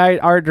right. My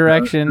art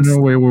directions. No,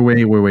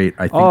 wait.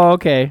 I think Oh,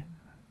 okay.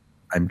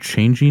 I'm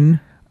changing.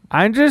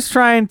 I'm just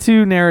trying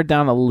to narrow it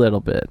down a little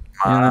bit.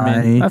 You know what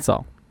I mean? My- That's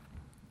all.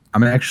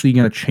 I'm actually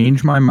gonna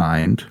change my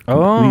mind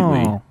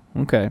completely. Oh,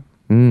 okay.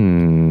 Chrono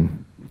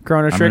I'm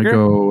gonna Trigger?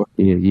 go.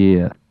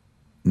 Yeah.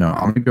 No,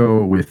 I'm gonna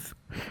go with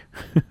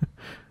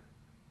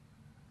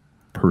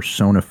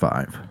Persona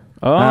 5.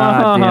 Oh,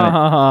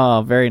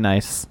 Ah, very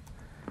nice.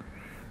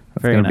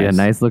 It's Very gonna be a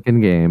nice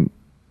looking game.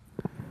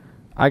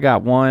 I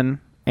got one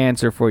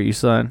answer for you,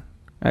 son.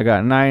 I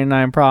got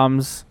 99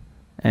 problems,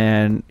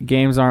 and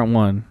games aren't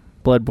one.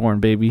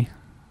 Bloodborne, baby.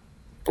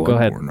 Go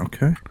ahead. Bloodborne,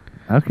 okay.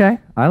 Okay,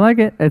 I like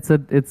it.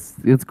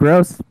 It's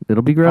gross.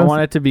 It'll be I gross.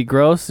 want it to be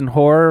gross and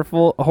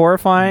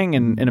horrifying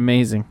and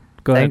amazing.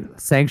 Go ahead.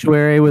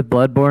 Sanctuary with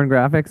Bloodborne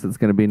graphics. It's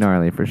gonna be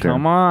gnarly for sure.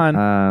 Come on.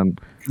 Um,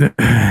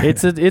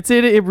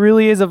 It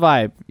really is a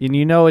vibe, and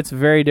you know it's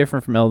very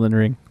different from Elden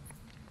Ring.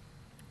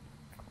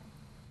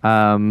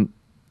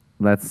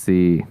 let's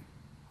see.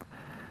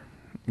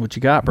 What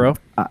you got, bro?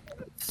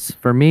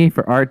 For me,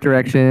 for art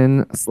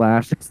direction /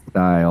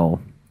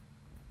 style.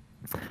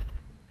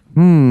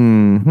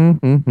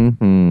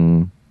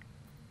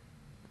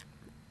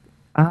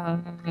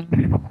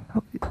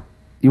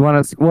 You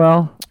want to?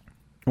 Well,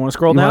 You want to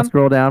scroll you want down? to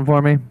scroll down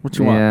for me? What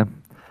you want? Yeah.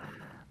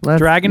 Let's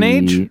Dragon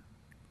Age? see.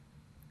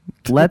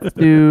 Let's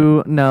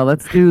do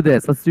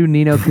this. Let's do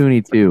Nino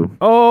Kuni 2.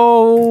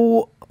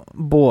 Oh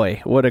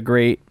boy, what a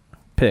great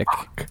pick!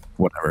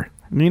 Whatever.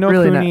 Nino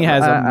Really Kuni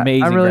has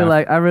amazing. I really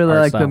like art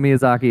the style.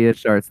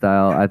 Miyazaki-ish art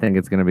style. I think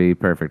it's gonna be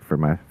perfect for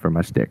my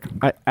shtick.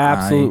 I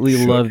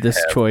absolutely I love should this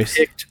have choice.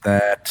 Picked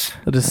that.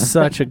 That is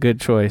such a good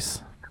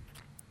choice.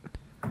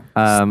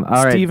 All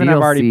right, Steven, I've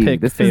already DLC.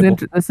 picked This Fable.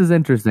 this is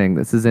interesting.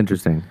 This is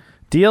interesting.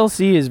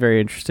 DLC is very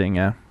interesting.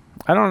 Yeah,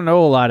 I don't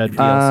know a lot of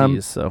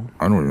DLCs, so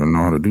I don't even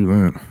know how to do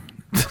that.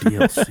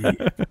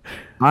 DLC.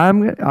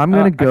 I'm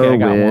gonna go okay, I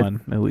got with.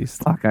 one at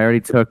least. Fuck, I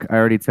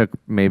already took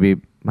maybe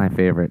my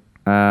favorite.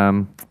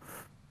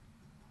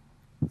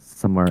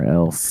 Somewhere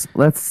else.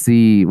 Let's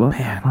see. What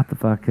the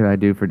fuck could I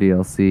do for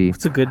DLC?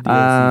 It's a good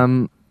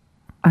DLC.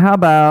 How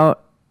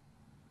about?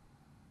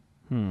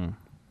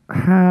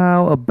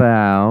 How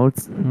about?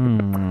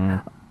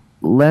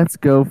 Let's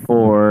go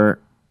for.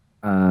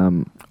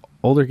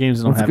 Older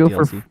games don't let's have go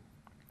DLC.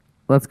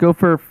 Let's go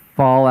for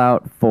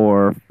Fallout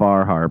 4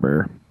 Far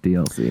Harbor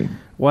DLC.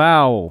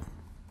 Wow,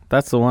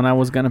 that's the one I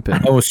was gonna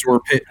pick. Oh,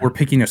 so we're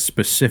picking a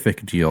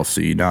specific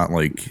DLC, not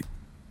like.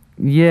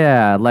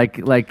 Yeah,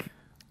 like.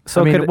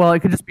 So I mean, could, well,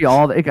 it could just be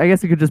all. I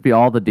guess it could just be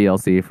all the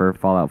DLC for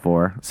Fallout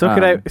 4. so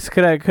could I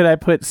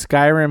put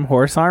Skyrim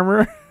horse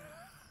armor?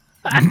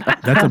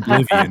 That's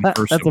Oblivion.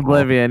 First That's of all.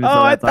 Oblivion. Oh, so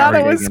I that's thought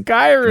it already was taken.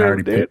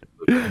 Skyrim, dude.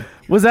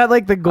 Was that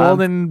like the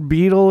Golden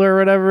Beetle or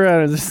whatever?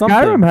 Something.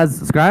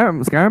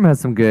 Skyrim has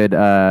some good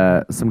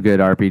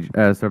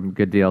RPG, some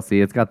good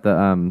DLC. It's got the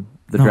No,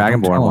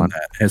 Dragonborn don't tell one. him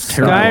that. It has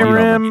terrible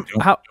Skyrim.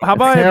 DLC. How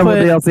about I Terrible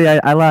put?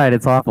 DLC. I lied.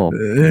 It's awful.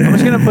 I'm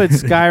just gonna put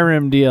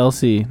Skyrim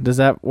DLC. Does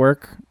that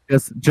work?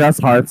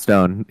 Just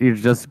Hearthstone. You're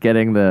just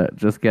getting the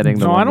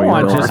No, one I don't where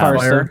want you just roll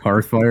Hearthstone.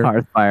 Hearthfire.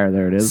 Hearthfire.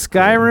 There it is.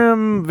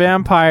 Skyrim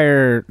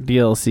Vampire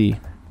DLC.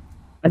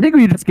 I think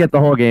we just get the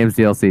whole game's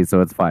DLC,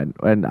 so it's fine.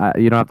 And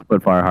you don't have to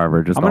put Far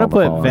Harbor. Just I'm gonna all the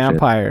put Fallout shit.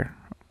 Vampire.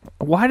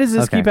 Why does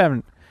this Okay. keep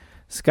having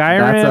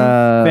Skyrim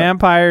That's,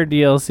 Vampire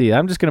DLC?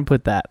 I'm just gonna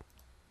put that.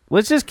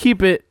 Let's just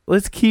keep it.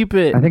 Let's keep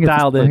it I think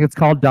dialed it's in.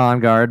 called Dawn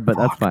Guard, but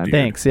that's fine. dude.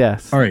 Thanks.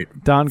 Yes. All right.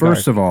 Dawn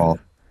First Guard. of all.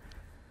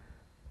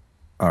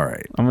 All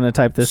right. I'm gonna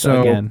type this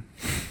So- again.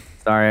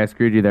 Sorry, I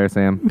screwed you there,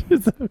 Sam.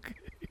 It's okay.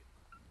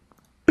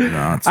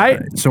 No, it's all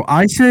right. So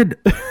I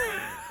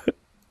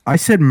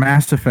said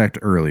Mass Effect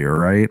earlier,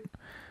 right?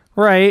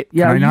 Right.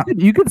 Yeah, Can I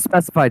you could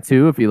specify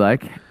two if you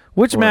like.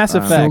 Which Mass So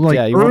Effect? like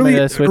Yeah. You want me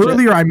to switch it?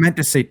 earlier I meant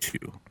to say 2.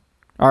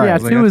 All right. Yeah,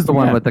 like, two that's is the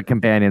one yeah. with the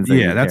companions. that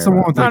Yeah, you that's care the one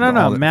about. with No, like no,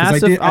 no. all the-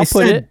 'cause Massive. I'll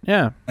put it.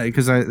 Yeah.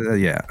 Because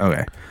yeah,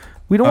 okay.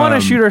 We don't want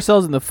to shoot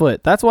ourselves in the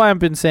foot. That's why I've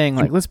been saying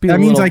like let's be. That a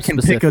means little I can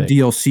specific. pick a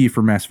DLC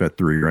for Mass Effect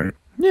 3, right?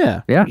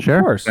 Yeah. Yeah, sure.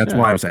 Of course. That's yeah.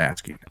 why I was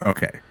asking.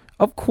 Okay.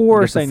 Of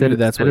course, I Just a knew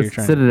that's what you're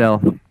trying. to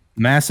Citadel.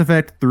 Mass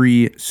Effect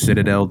 3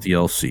 Citadel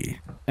DLC.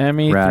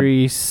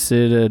 ME3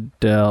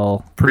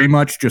 Citadel. Pretty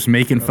much just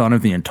making fun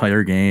of the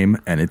entire game,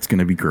 and it's going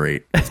to be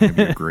great. It's going to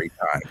be a great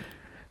time.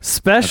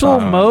 Special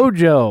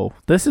Mojo.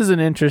 This is an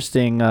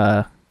interesting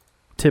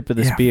tip of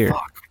the Yeah, spear.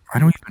 fuck. I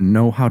don't even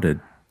know how to.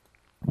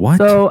 What?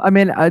 So I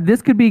mean,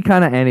 this could be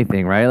kind of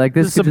anything, right? Like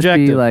this could just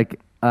be like,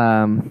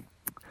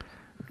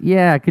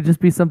 yeah, it could just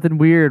be something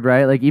weird,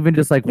 right? Like even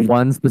just like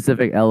one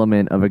specific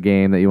element of a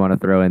game that you want to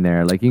throw in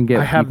there. Like you can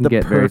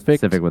get very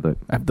specific with it.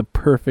 I have the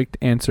perfect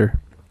answer.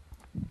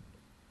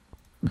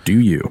 Do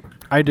you?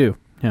 I do.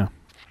 Yeah.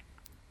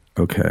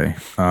 Okay.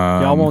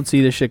 Y'all won't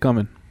see this shit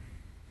coming.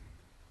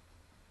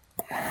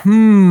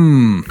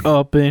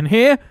 Up in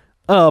here.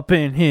 Up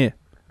in here.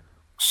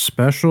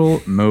 Special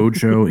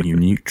mojo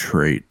unique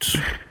trait.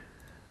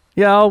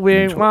 Y'all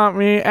want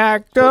me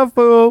act a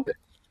fool.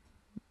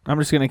 I'm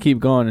just going to keep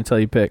going until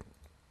you pick.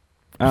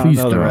 I don't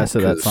know the rest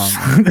of that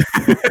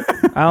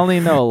song. I only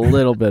know a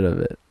little bit of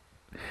it.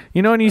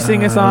 You know when you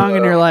sing a song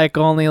and you're like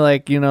only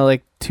like, you know,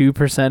 like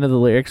 2% of the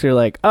lyrics, you're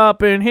like,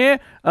 up in here,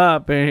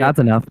 up in here. That's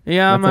enough.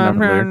 Yeah, That's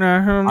enough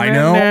I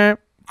know.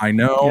 You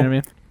know what I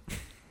mean?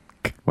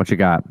 What you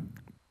got?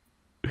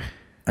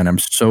 And I'm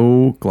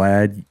so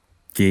glad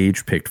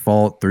Gage picked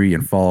Fallout 3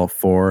 and Fallout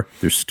 4.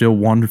 There's still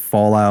one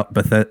Fallout,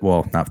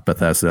 not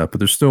Bethesda, but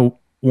there's still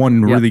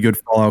one really good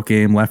Fallout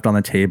game left on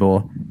the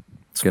table.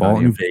 It's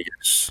Fallout New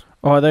Vegas.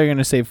 Oh, they're going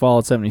to say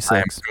Fallout 76.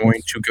 I'm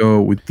going to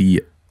go with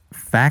the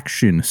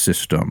faction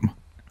system.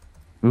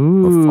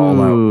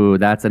 Ooh,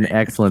 that's an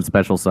excellent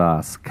special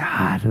sauce.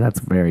 God, that's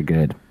very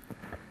good.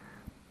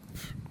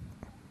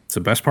 It's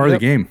the best part of the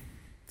game.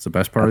 It's the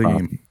best part of the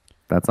game.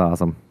 That's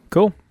awesome.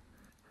 Cool.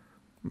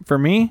 For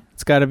me,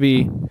 it's got to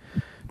be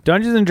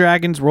Dungeons and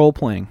Dragons role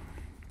playing.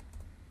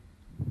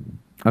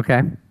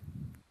 Okay.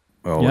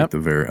 Oh, like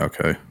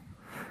okay.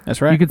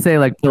 That's right. You could say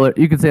like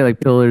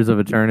Pillars of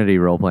Eternity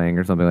role playing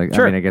or something like.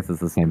 Sure. I mean, I guess it's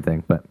the same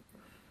thing, but.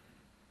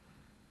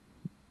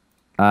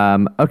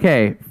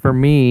 Okay, for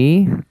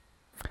me,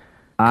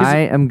 I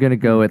am gonna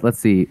go with. Let's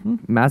see,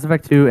 Mass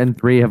Effect 2 and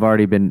 3 have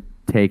already been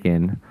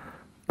taken,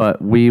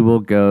 but we will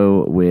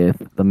go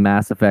with the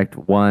Mass Effect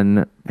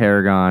 1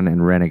 Paragon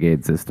and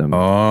Renegade system.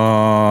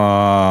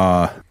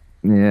 Oh.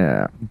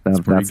 Yeah,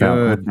 that's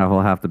how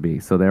it'll have to be.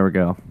 So there we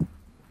go.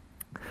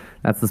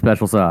 That's the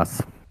special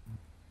sauce.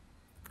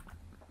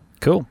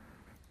 Cool.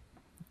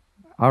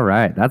 All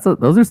right,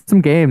 those are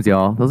some games,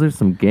 y'all. Those are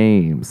some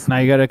games. Now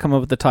you got to come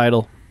up with the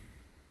title.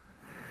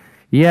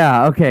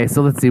 Yeah. Okay.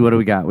 So let's see. What do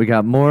we got? We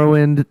got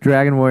Morrowind,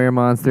 Dragon Warrior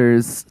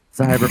Monsters,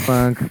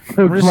 Cyberpunk,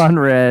 Pokemon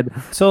Red.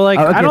 So like,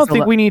 I don't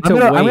think we need to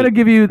wait. I'm gonna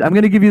give you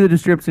the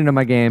description of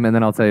my game, and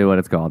then I'll tell you what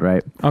it's called.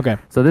 Right? Okay.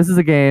 So this is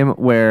a game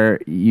where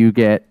you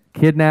get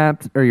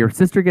kidnapped, or your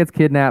sister gets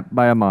kidnapped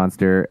by a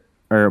monster,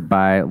 or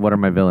by what are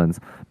my villains?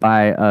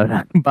 By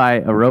a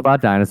robot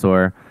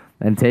dinosaur,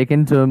 and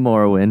taken to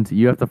Morrowind.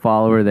 You have to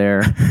follow her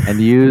there and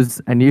use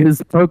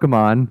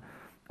Pokemon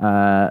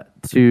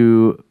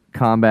to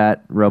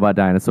combat robot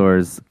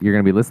dinosaurs. You're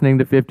going to be listening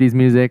to 50s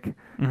music.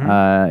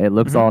 It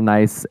looks all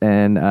nice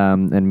and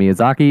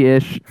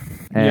Miyazaki-ish.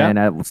 And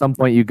at some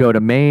point you go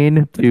to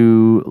Maine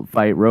to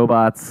fight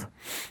robots,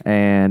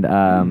 and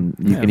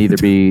you can either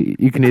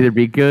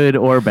be good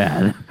or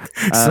bad.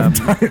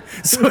 Sometime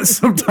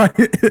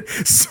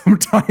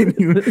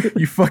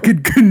you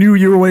fucking canoe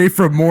your way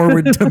from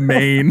Morrowind to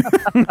Maine.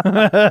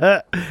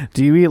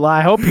 Do you eat?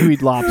 I hope you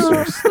eat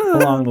lobsters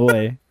along the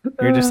way.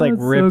 You're just like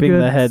ripping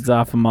the heads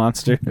off of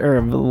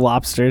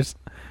lobsters.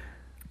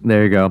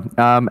 There you go.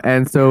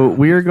 And so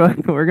we're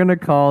going to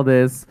call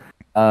this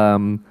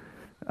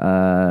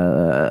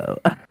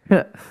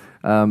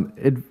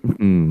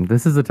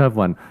this is a tough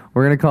one.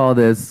 We're going to call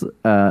this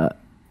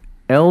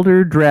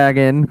Elder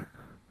Dragon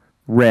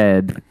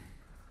Red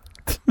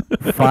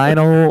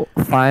Final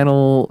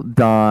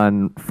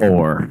Dawn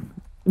 4.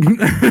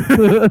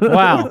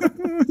 Wow.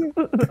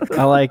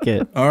 I like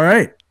it. All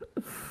right.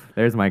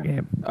 There's my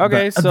game.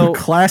 Okay, the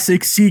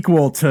classic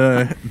sequel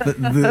to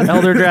the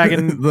Elder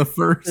Dragon, the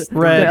first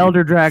Red, the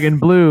Elder Dragon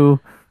Blue.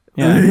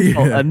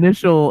 Yeah.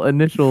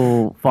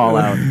 Initial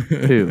Fallout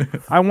 2.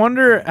 I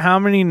wonder how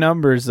many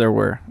numbers there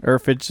were, or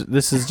if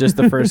this is just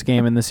the first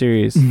game in the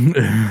series.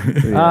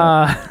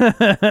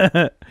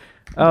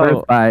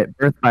 Birth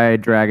by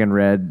Dragon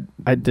Red.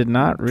 I did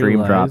not Dream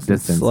realize drop it's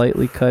distance.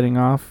 slightly cutting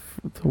off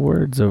the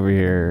words over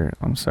here.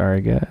 I'm sorry,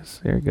 guys.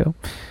 There you go.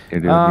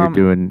 You're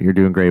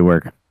doing great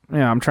work.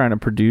 Yeah, I'm trying to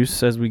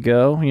produce as we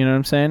go. You know what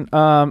I'm saying?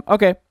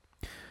 Okay.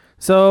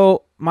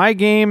 So my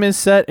game is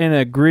set in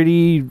a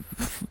gritty,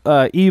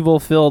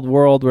 evil-filled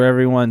world where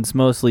everyone's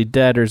mostly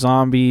dead or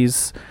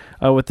zombies,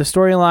 with the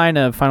storyline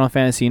of Final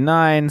Fantasy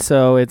IX.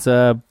 So it's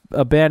a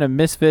band of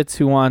misfits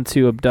who want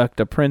to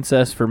abduct a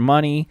princess for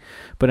money,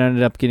 but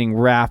ended up getting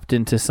wrapped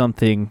into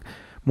something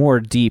more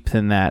deep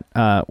than that.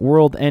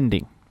 World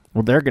ending.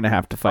 Well, they're going to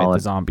have to fight the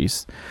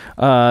zombies.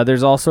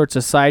 There's all sorts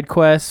of side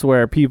quests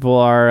where people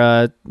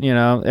are,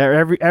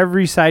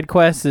 every side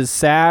quest is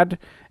sad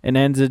and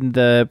ends in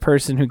the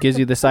person who gives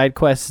you the side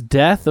quest's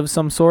death of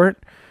some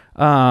sort.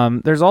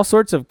 There's all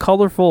sorts of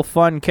colorful,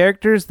 fun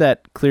characters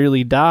that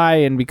clearly die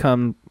and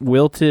become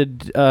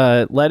wilted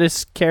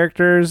lettuce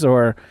characters,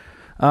 or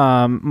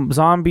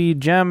zombie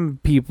gem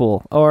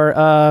people,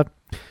 or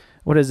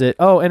what is it?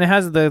 Oh, and it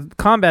has the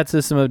combat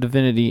system of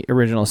Divinity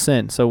Original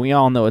Sin. So we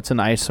all know it's an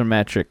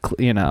isometric,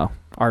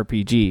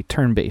 RPG,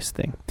 turn-based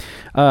thing.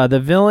 The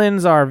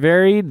villains are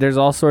varied. There's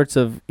all sorts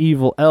of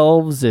evil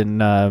elves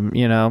and,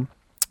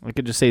 I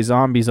could just say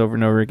zombies over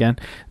and over again.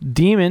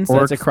 Demons,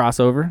 Orcs. that's a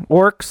crossover.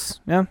 Orcs,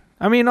 yeah.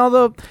 I mean,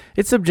 although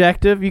it's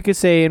subjective, you could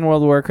say in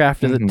World of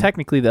Warcraft that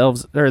technically the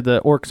elves or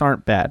the orcs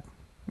aren't bad.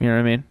 You know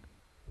what I mean?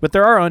 But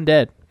there are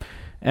undead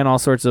and all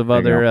sorts of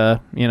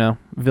other,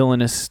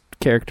 villainous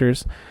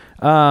characters.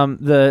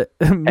 The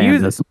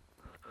music.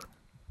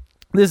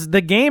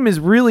 The game is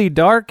really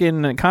dark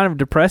and kind of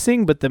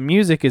depressing, but the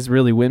music is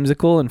really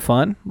whimsical and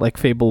fun, like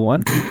Fable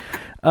 1.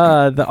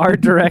 The art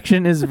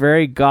direction is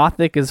very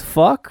gothic as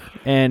fuck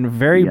and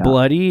very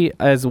bloody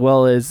as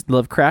well as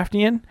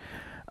Lovecraftian.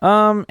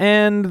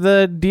 And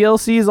the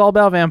DLC is all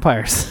about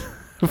vampires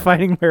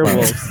fighting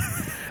werewolves.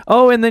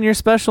 Oh, and then your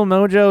special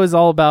mojo is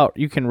all about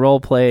you can role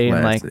play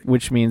and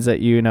which means that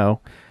you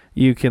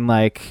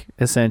can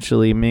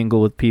essentially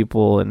mingle with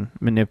people and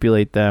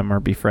manipulate them or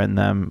befriend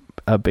them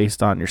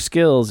based on your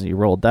skills. You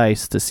roll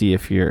dice to see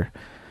if you're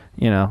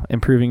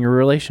improving your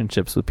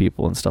relationships with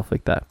people and stuff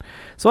like that.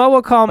 So I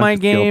will call my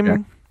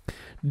game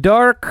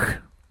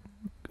Dark.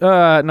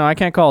 No, I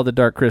can't call it the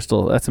Dark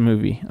Crystal. That's a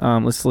movie.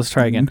 Let's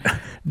try again.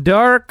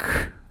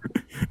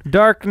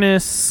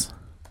 Darkness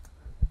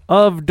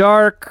of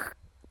dark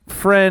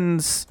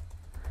friends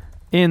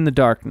in the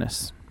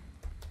darkness.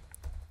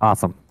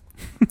 Awesome.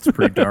 It's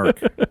pretty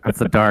dark.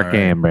 That's a dark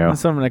game, bro.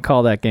 That's what I'm gonna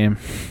call that game.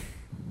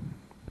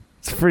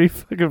 It's pretty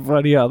fucking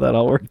funny how that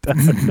all worked out.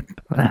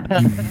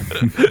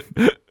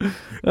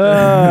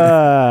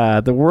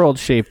 The world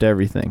shaped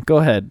everything. Go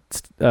ahead,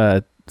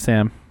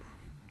 Sam.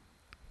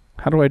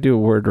 How do I do a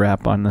word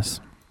wrap on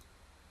this?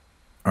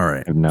 All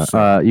right. No,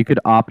 you could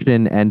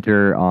option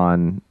enter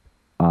on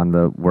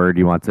the word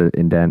you want to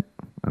indent.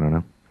 I don't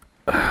know.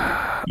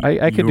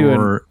 I could do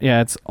it.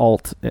 Yeah, it's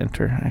Alt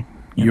Enter.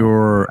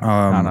 Not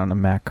on a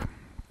Mac.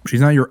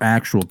 She's not your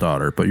actual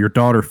daughter, but your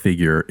daughter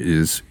figure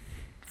is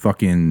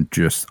fucking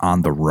just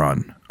on the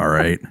run. All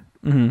right?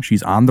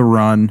 She's on the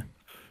run.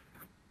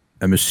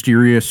 A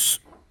mysterious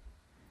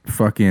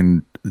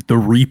fucking the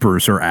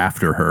Reapers are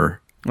after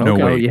her. No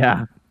Okay. way. Oh,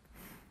 yeah.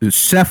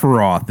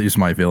 Sephiroth is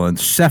my villain.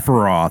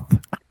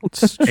 Sephiroth.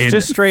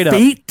 Just straight up.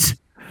 Fate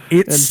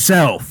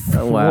itself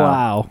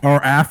Wow.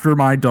 are after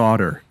my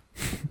daughter.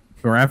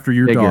 Or after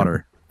your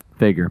daughter.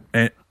 Figure.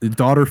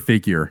 Daughter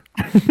figure.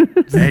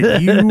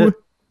 And you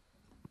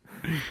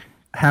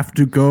have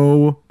to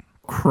go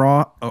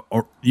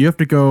or you have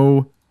to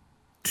go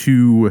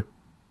to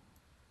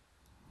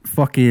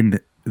fucking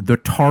the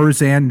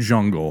Tarzan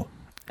jungle.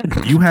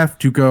 You have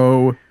to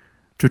go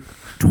to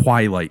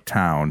Twilight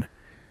Town.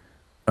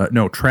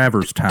 No,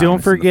 Traverse Town.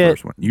 Don't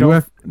forget.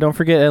 Don't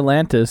forget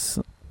Atlantis.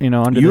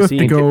 Under you the have sea.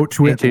 to go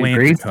to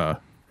Atlantica.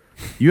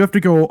 You have to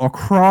go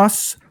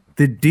across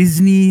the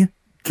Disney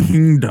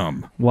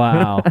Kingdom.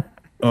 Wow.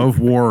 Of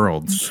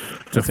worlds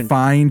to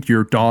find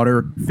your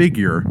daughter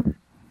figure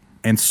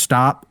and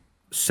stop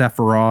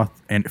Sephiroth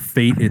and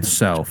fate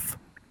itself.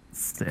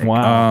 Sick.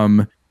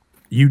 Wow.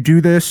 You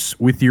do this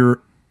with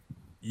your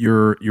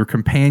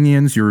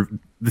companions, your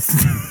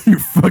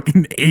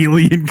fucking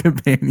alien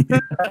companion.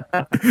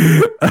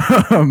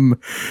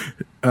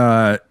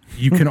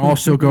 You can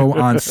also go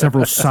on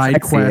several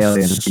side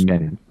quests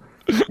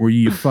where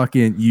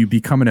you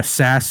become an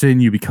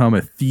assassin, you become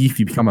a thief,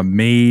 you become a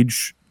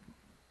mage.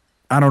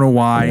 I don't know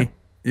why.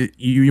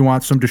 You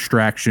want some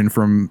distraction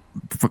from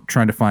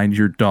trying to find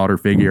your daughter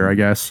figure, I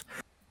guess.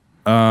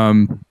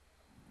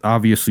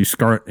 Obviously,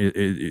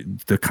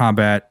 the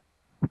combat,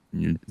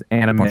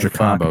 anime, bunch of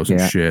combos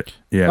and shit.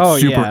 Yeah, Oh,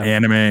 super yeah.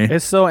 anime.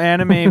 It's so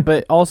anime,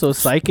 but also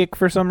psychic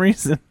for some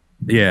reason.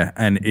 Yeah,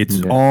 and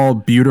it's all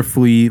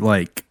beautifully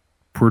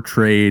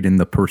portrayed in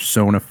the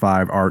Persona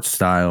 5 art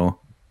style.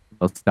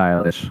 So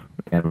stylish.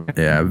 Anime.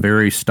 Yeah,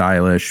 very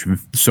stylish.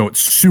 So it's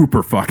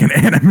super fucking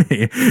anime.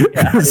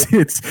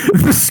 It's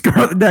the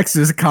Scarlet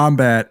Nexus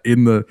combat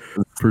in the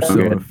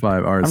Persona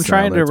 5 art I'm style.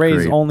 trying to That's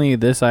raise great. only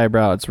this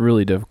eyebrow. It's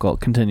really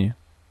difficult. Continue.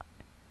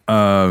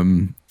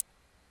 And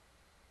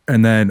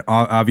then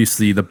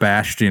obviously the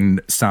Bastion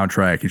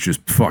soundtrack is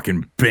just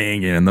fucking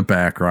banging in the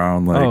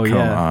background. Come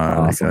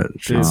on. Awesome. That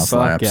shit Dude, fuck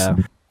slaps. yeah.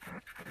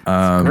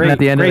 And at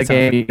the end of the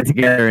great game, you get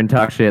together and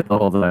talk shit the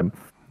whole time.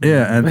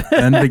 Yeah, and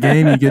end of the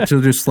game, you get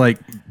to just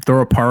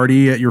throw a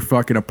party at your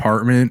fucking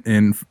apartment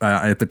and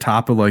at the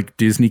top of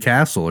Disney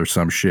Castle or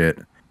some shit.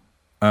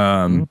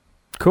 Cool.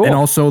 And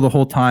also the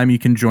whole time you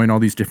can join all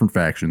these different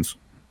factions.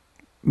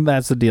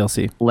 That's the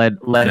DLC. Led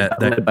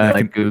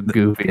by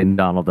Goofy and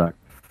Donald Duck.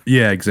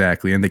 Yeah,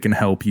 exactly. And they can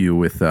help you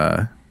with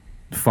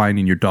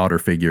finding your daughter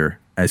figure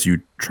as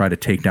you try to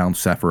take down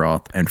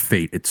Sephiroth and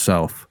fate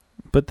itself.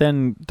 But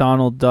then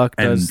Donald Duck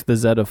does And the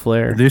Zeta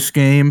Flare. This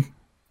game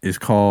is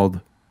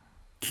called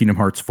Kingdom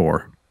Hearts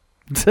 4.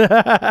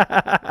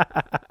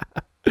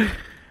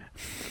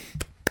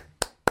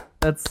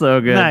 That's so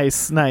good.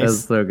 Nice.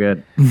 That's so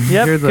good.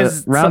 Yep. Here's a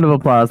round of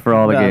applause for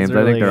all the That was games. I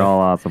really think they're good. all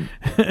awesome.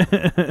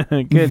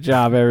 Good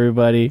job,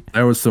 everybody.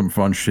 That was some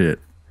fun shit.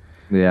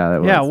 Yeah,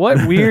 that was. Yeah,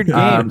 what weird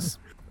games?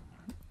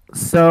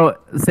 So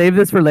save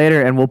this for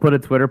later, and we'll put a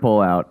Twitter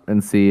poll out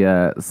and see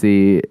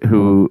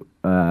who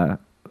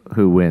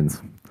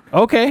wins.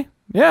 Okay.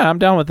 Yeah, I'm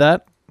down with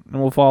that.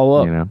 And we'll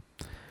follow up. You know,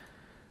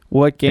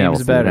 What game's we'll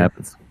see what better?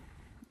 happens.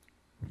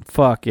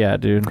 Fuck yeah,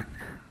 dude. I'm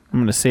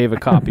going to save a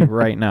copy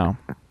right now.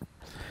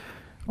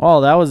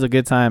 Oh, that was a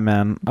good time,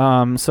 man.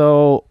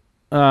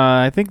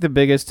 I think the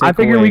biggest takeaway... I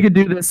figure we could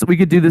do this. We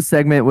could do this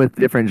segment with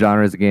different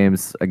genres of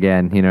games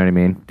again. You know what I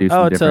mean? Do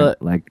some different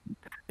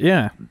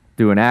yeah.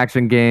 Do an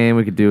action game.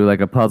 We could do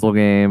like a puzzle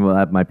game. Well,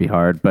 that might be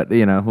hard, but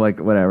you know, like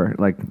whatever.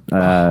 Like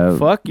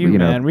fuck you,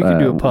 man. We could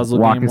do a puzzle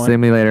game. Walking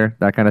simulator,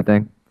 that kind of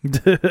thing.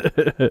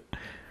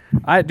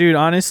 Dude,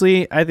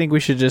 honestly, I think we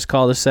should just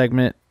call the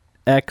segment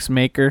X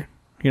Maker.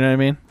 You know what I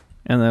mean?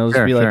 And that'll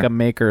just be like a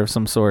maker of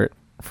some sort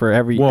for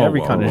every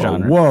kind of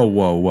genre.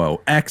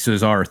 Whoa. X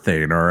is our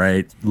thing, all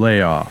right?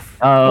 Lay off.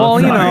 Well,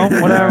 you know,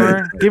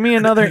 whatever. Give me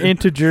another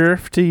integer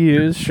to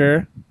use,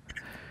 sure.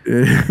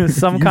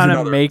 Some kind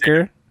of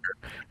maker.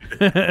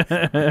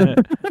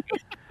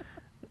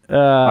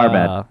 Our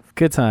bad.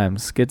 Good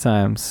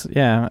times.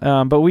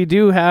 Yeah. But we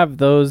do have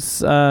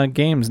those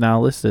games now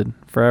listed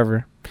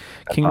forever.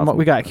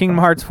 We got Kingdom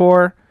Hearts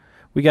 4.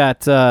 We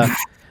got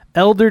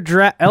Elder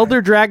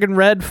Dragon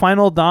Red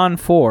Final Dawn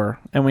 4,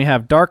 and we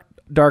have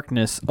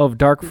Darkness of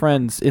Dark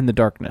Friends in the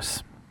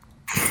Darkness.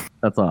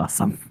 That's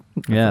awesome.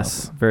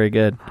 Yes, very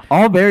good.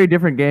 All very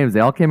different games. They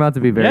all came out to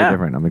be very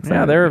different. I'm excited.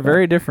 Yeah, they were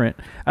very different.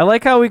 I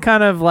like how we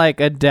kind of like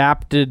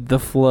adapted the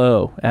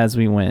flow as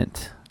we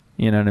went.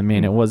 You know what I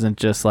mean? It wasn't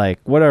just like,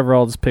 whatever,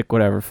 I'll just pick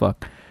whatever,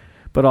 fuck.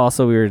 But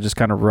also we were just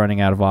kind of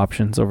running out of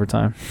options over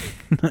time.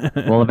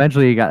 Well,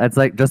 eventually you got, it's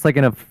like just like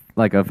in a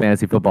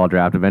fantasy football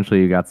draft,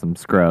 eventually you got some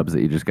scrubs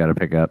that you just got to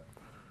pick up.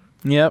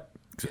 Yep.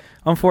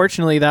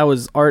 Unfortunately, that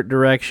was art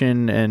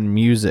direction and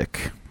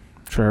music,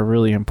 which are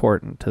really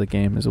important to the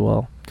game as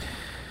well.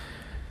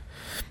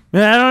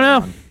 I don't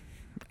know.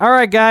 All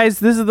right, guys,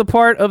 this is the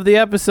part of the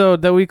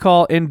episode that we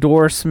call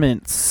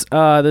endorsements.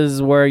 This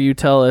is where you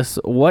tell us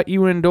what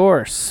you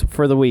endorse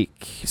for the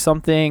week,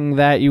 something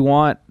that you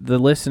want the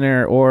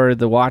listener or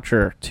the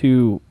watcher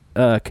to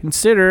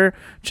consider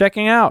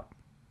checking out.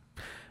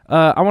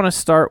 I want to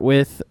start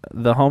with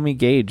the homie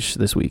Gage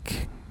this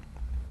week.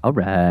 All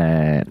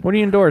right. What do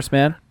you endorse,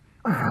 man?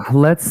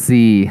 Let's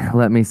see.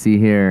 Let me see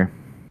here.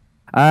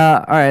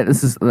 All right,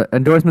 this is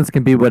endorsements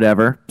can be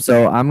whatever.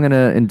 So I'm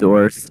gonna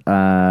endorse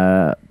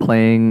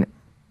playing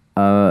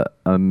a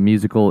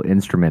musical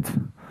instrument.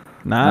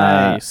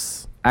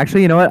 Nice.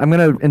 Actually, you know what? I'm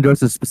gonna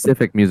endorse a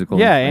specific musical.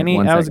 Yeah.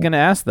 Instrument. I was gonna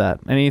ask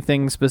that.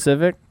 Anything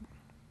specific?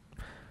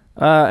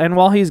 And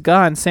while he's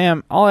gone,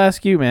 Sam, I'll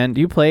ask you, man. Do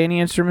you play any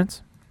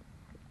instruments?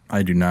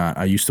 I do not.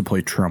 I used to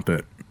play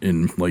trumpet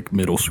in like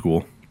middle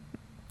school.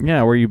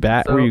 Yeah. Were you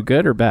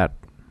good or bad?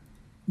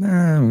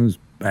 Nah, it was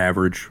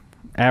average.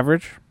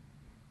 Average.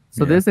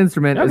 So this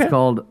instrument is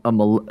called a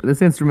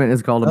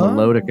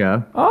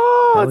melodica.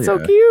 Oh, it's so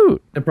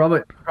cute. It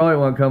probably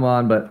won't come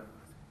on, but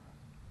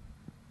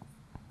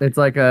it's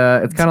kind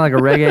of like a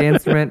reggae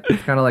instrument.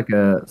 It's kind of like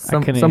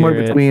somewhere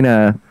between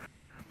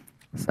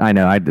I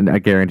know, I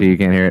guarantee you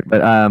can't hear it, but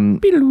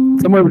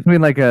somewhere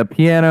between like a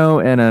piano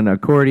and an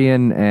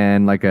accordion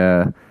and like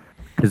a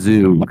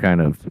kazoo kind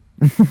of.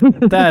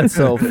 That's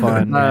so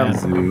fun, man.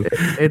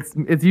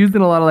 It's used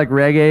in a lot of like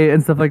reggae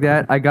and stuff like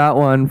that. I got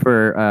one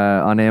for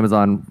on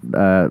Amazon,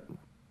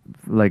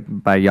 like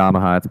by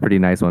Yamaha. It's a pretty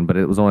nice one, but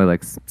it was only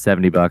like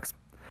 $70.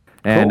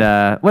 And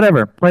cool.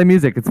 Whatever, play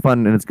music. It's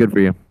fun and it's good for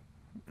you.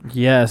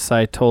 Yes,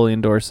 I totally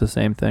endorse the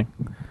same thing.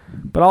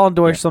 But I'll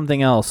endorse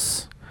something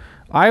else.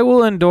 I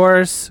will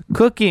endorse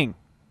cooking.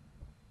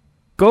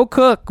 Go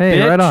cook, hey,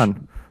 bitch. Right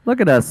on. Look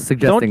at us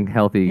suggesting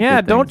healthy. Yeah,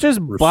 don't just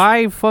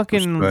buy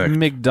fucking respect.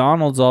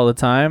 McDonald's all the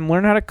time.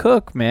 Learn how to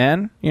cook,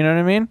 man. You know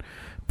what I mean?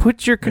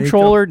 Put your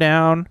controller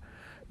down.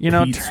 You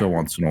know, pizza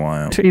once in a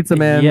while. Pizza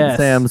Man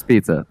Sam's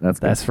Pizza.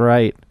 That's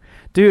right,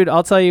 dude.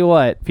 I'll tell you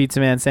what, Pizza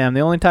Man Sam. The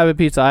only type of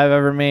pizza I've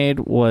ever made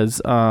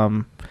was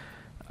oh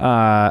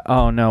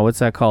no, what's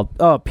that called?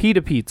 Oh,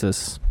 pita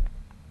pizzas,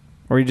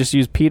 where you just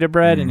use pita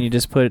bread and you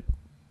just put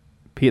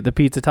the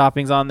pizza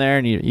toppings on there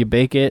and you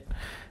bake it.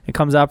 It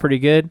comes out pretty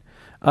good.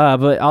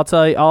 But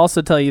I'll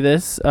also tell you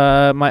this.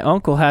 My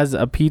uncle has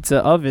a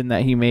pizza oven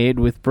that he made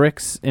with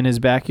bricks in his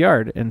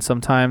backyard. And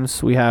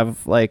sometimes we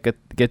have like a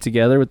get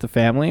together with the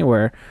family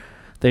where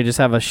they just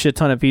have a shit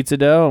ton of pizza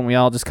dough and we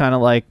all just kind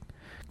of like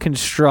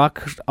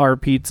construct our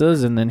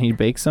pizzas and then he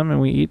bakes them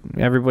and we eat.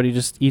 Everybody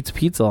just eats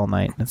pizza all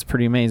night. It's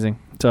pretty amazing.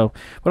 So,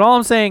 but all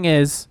I'm saying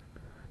is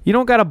you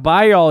don't got to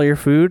buy all your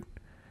food.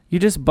 You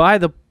just buy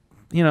the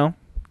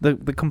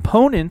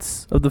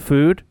components of the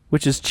food,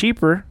 which is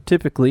cheaper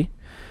typically.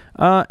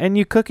 And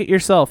you cook it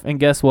yourself, and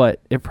guess what?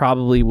 It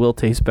probably will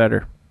taste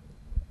better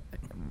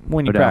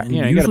when you practice.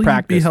 You got to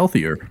practice. Be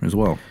healthier as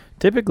well.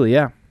 Typically,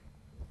 yeah,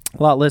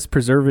 a lot less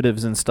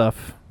preservatives and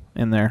stuff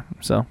in there.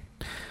 So,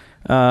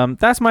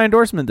 that's my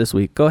endorsement this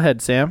week. Go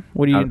ahead, Sam.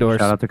 What do you endorse?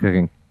 Shout out to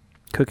cooking.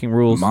 Cooking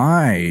rules.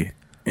 My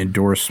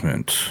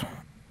endorsement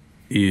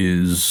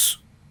is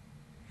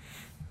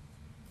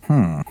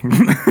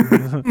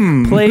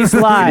Place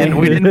live.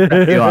 We didn't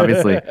prep you,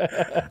 obviously. I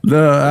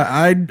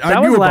That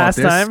knew was about last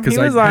this time. because He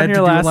I was on had here to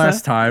do it last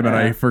last time and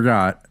I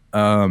forgot.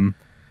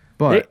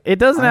 But It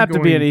doesn't I'm have to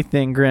be going-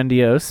 anything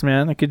grandiose,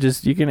 man. It could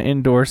just, you can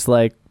endorse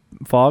like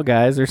Fall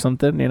Guys or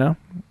something, you know?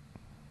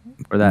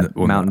 Or that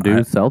Well, no, Mountain Dew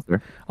I-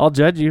 seltzer. I'll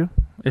judge you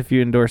if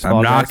you endorse Fall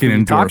I'm Guys. not going to We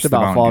endorse talked about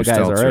the Fall Mountain Dew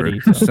Guys seltzer. already.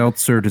 so.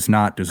 Seltzer does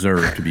not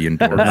deserve to be Does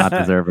not endorsed.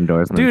 deserve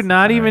endorsements. Dude,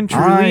 not even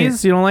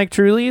Trulies? You don't like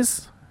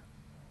Trulies?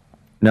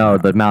 No,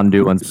 the Mountain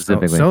Dew one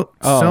specifically.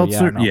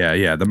 Seltzer, no.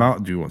 yeah, the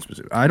Mountain Dew one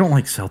specific. I don't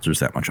like seltzers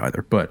that much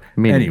either. But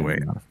Me neither, anyway,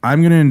 to be honest.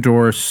 I'm going to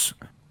endorse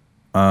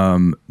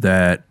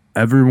that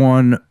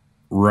everyone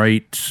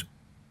write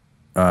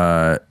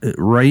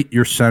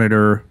your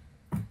senator,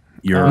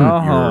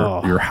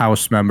 your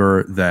House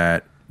member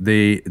that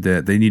they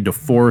need to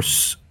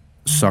force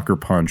Sucker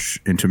Punch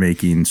into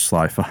making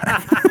Sly 5.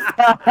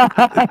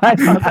 I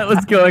thought that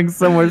was going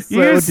somewhere so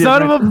You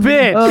son of a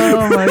bitch.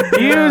 Oh my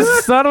god.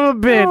 You son of a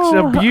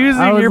bitch.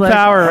 Abusing I was your like,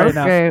 power right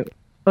now. okay.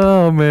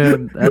 Oh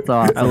man, that's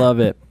awesome. I love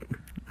it.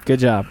 Good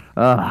job.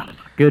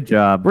 Good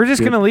job. We're just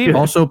Good- going to leave it.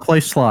 Also play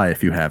Sly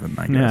if you haven't,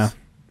 I guess. Yeah.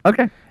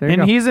 Okay. There you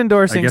And go. he's I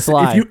endorsing guess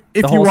Sly.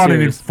 if the you whole want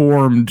series.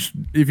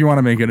 if you want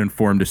to make an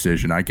informed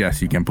decision, I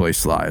guess you can play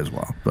Sly as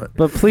well.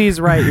 But please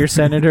write your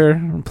senator.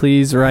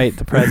 Please write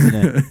the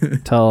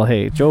president. Tell,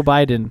 hey, Joe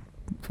Biden,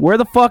 where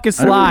the fuck is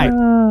Sly?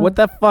 What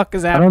the fuck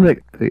is I don't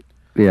happening? think.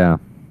 Yeah.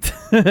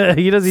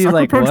 He doesn't. He's Sucker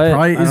like, Punch what?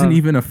 probably I isn't don't-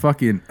 even a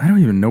fucking. I don't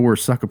even know where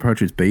Sucker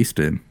Punch is based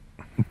in.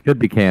 Could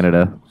be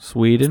Canada.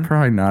 Sweden.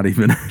 Probably not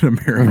even an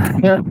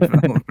American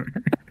developer.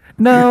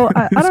 No,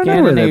 I don't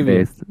know where they're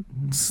Scandinavia. based.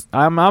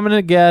 I'm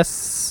gonna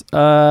guess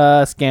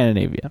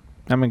Scandinavia.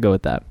 I'm gonna go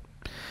with that.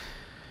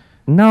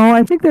 No,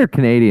 I think they're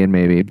Canadian,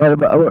 maybe. But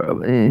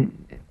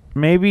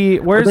Maybe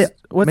where's they-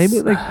 what's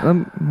maybe like I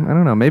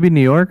don't know. Maybe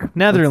New York, Let's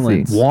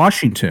Netherlands. see.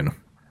 Washington.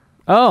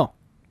 Oh,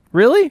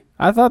 really?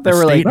 I thought they The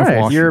were like state of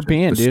Washington.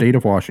 European, The dude. state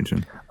of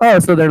Washington. Oh,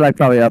 so they're like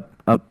probably up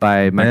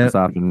by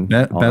Microsoft and all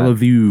that.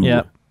 Bellevue.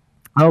 Yep.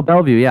 Oh,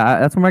 Bellevue. Yeah,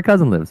 that's where my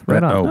cousin lives.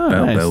 Right on. Oh,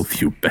 nice.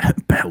 Bellevue.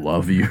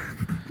 Bellevue.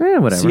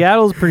 Whatever.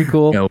 Seattle's pretty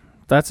cool. Yep.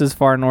 That's as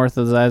far north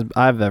as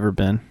I've ever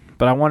been.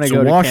 But I want to So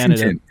go to Washington.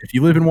 Canada. If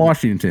you live in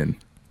Washington,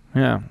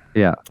 Yeah.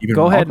 Yeah. even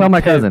Go I'll ahead tell and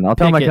my cousin. I'll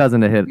tell pick my it.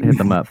 cousin to hit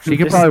them up. She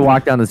could probably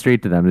walk down the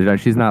street to them.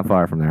 She's not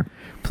far from there.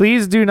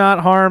 Please do not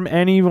harm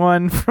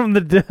anyone from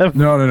the dev.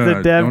 No, the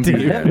no, dev don't do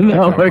team. that.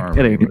 No, Don't we're harm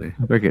kidding. anybody.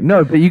 We're kidding.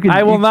 No, but you can.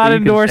 I will not you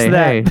can endorse say,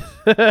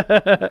 that.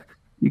 Hey.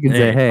 You can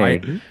say,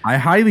 hey. I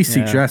highly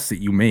suggest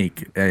that you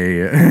make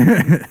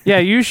a. Yeah,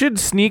 you should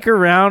sneak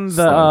around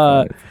the.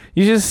 Sly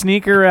You should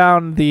sneak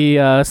around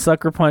the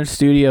Sucker Punch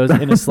Studios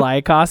in a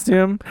Sly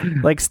costume,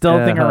 like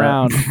stealthing Uh-huh.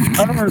 around.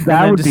 That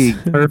then would be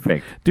just-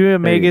 perfect. Do a There you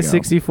Mega go.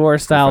 64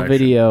 style Perfection.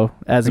 video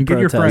as a and get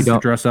your friends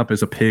protest. to dress up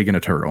as a pig and a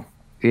turtle.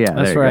 Yeah,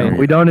 That's there you go. right.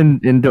 We don't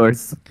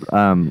endorse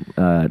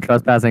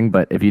trespassing,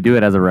 but if you do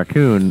it as a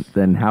raccoon,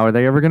 then how are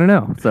they ever going to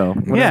know? So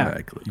Yeah.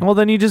 Exactly. Well,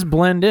 then you just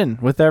blend in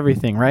with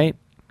everything, right?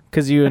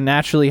 Because you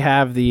naturally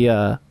have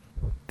the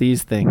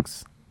these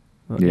things.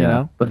 You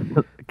know,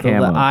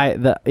 Camo.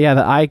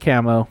 the eye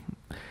camo.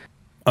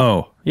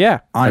 Oh, Yeah,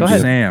 I'm go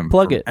ahead. Sam.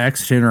 Plug from it.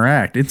 X to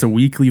Interact. It's a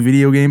weekly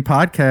video game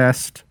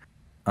podcast.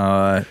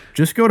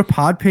 Just go to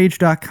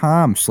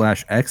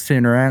podpage.com/X to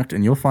Interact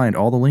and you'll find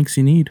all the links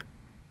you need.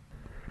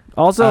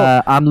 Also,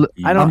 I'm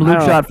I don't- Luke I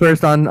don't- Shot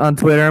first on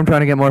Twitter. I'm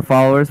trying to get more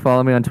followers.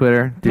 Follow me on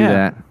Twitter. Do Yeah.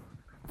 that.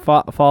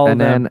 follow And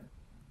them.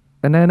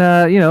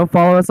 then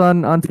follow us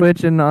on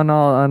Twitch and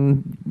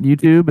on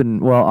YouTube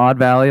and Odd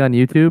Valley on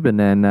YouTube, and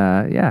then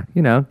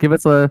give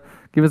us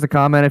a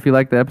comment if you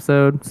like the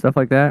episode, stuff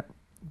like that.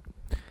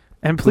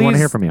 And We want please to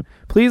hear from you.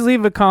 Please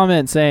leave a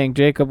comment saying,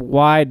 Jacob,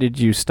 why did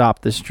you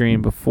stop the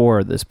stream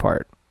before this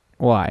part?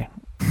 Why?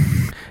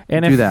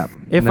 And Do that.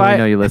 If and then I we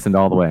know you listened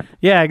all the way.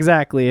 yeah,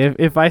 exactly.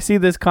 If I see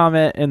this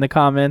comment in the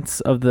comments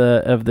of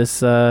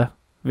this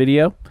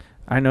video,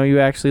 I know you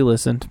actually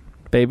listened,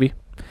 baby.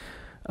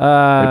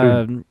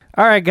 All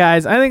right,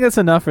 guys. I think that's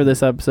enough for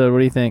this episode. What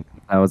do you think?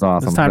 That was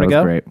awesome. It's time that to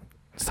was go? Great.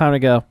 It's time to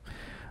go.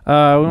 We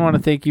want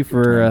to thank you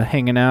for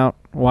hanging out,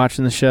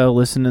 watching the show,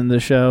 listening to the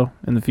show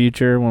in the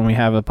future when we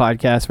have a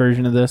podcast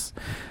version of this.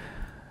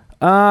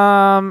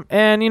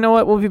 And you know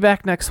what? We'll be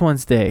back next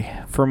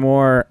Wednesday for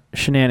more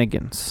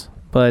shenanigans.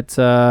 But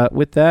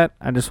with that,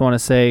 I just want to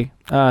say,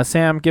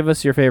 Sam, give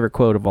us your favorite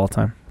quote of all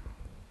time.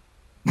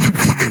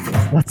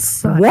 That's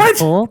such What?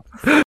 bull.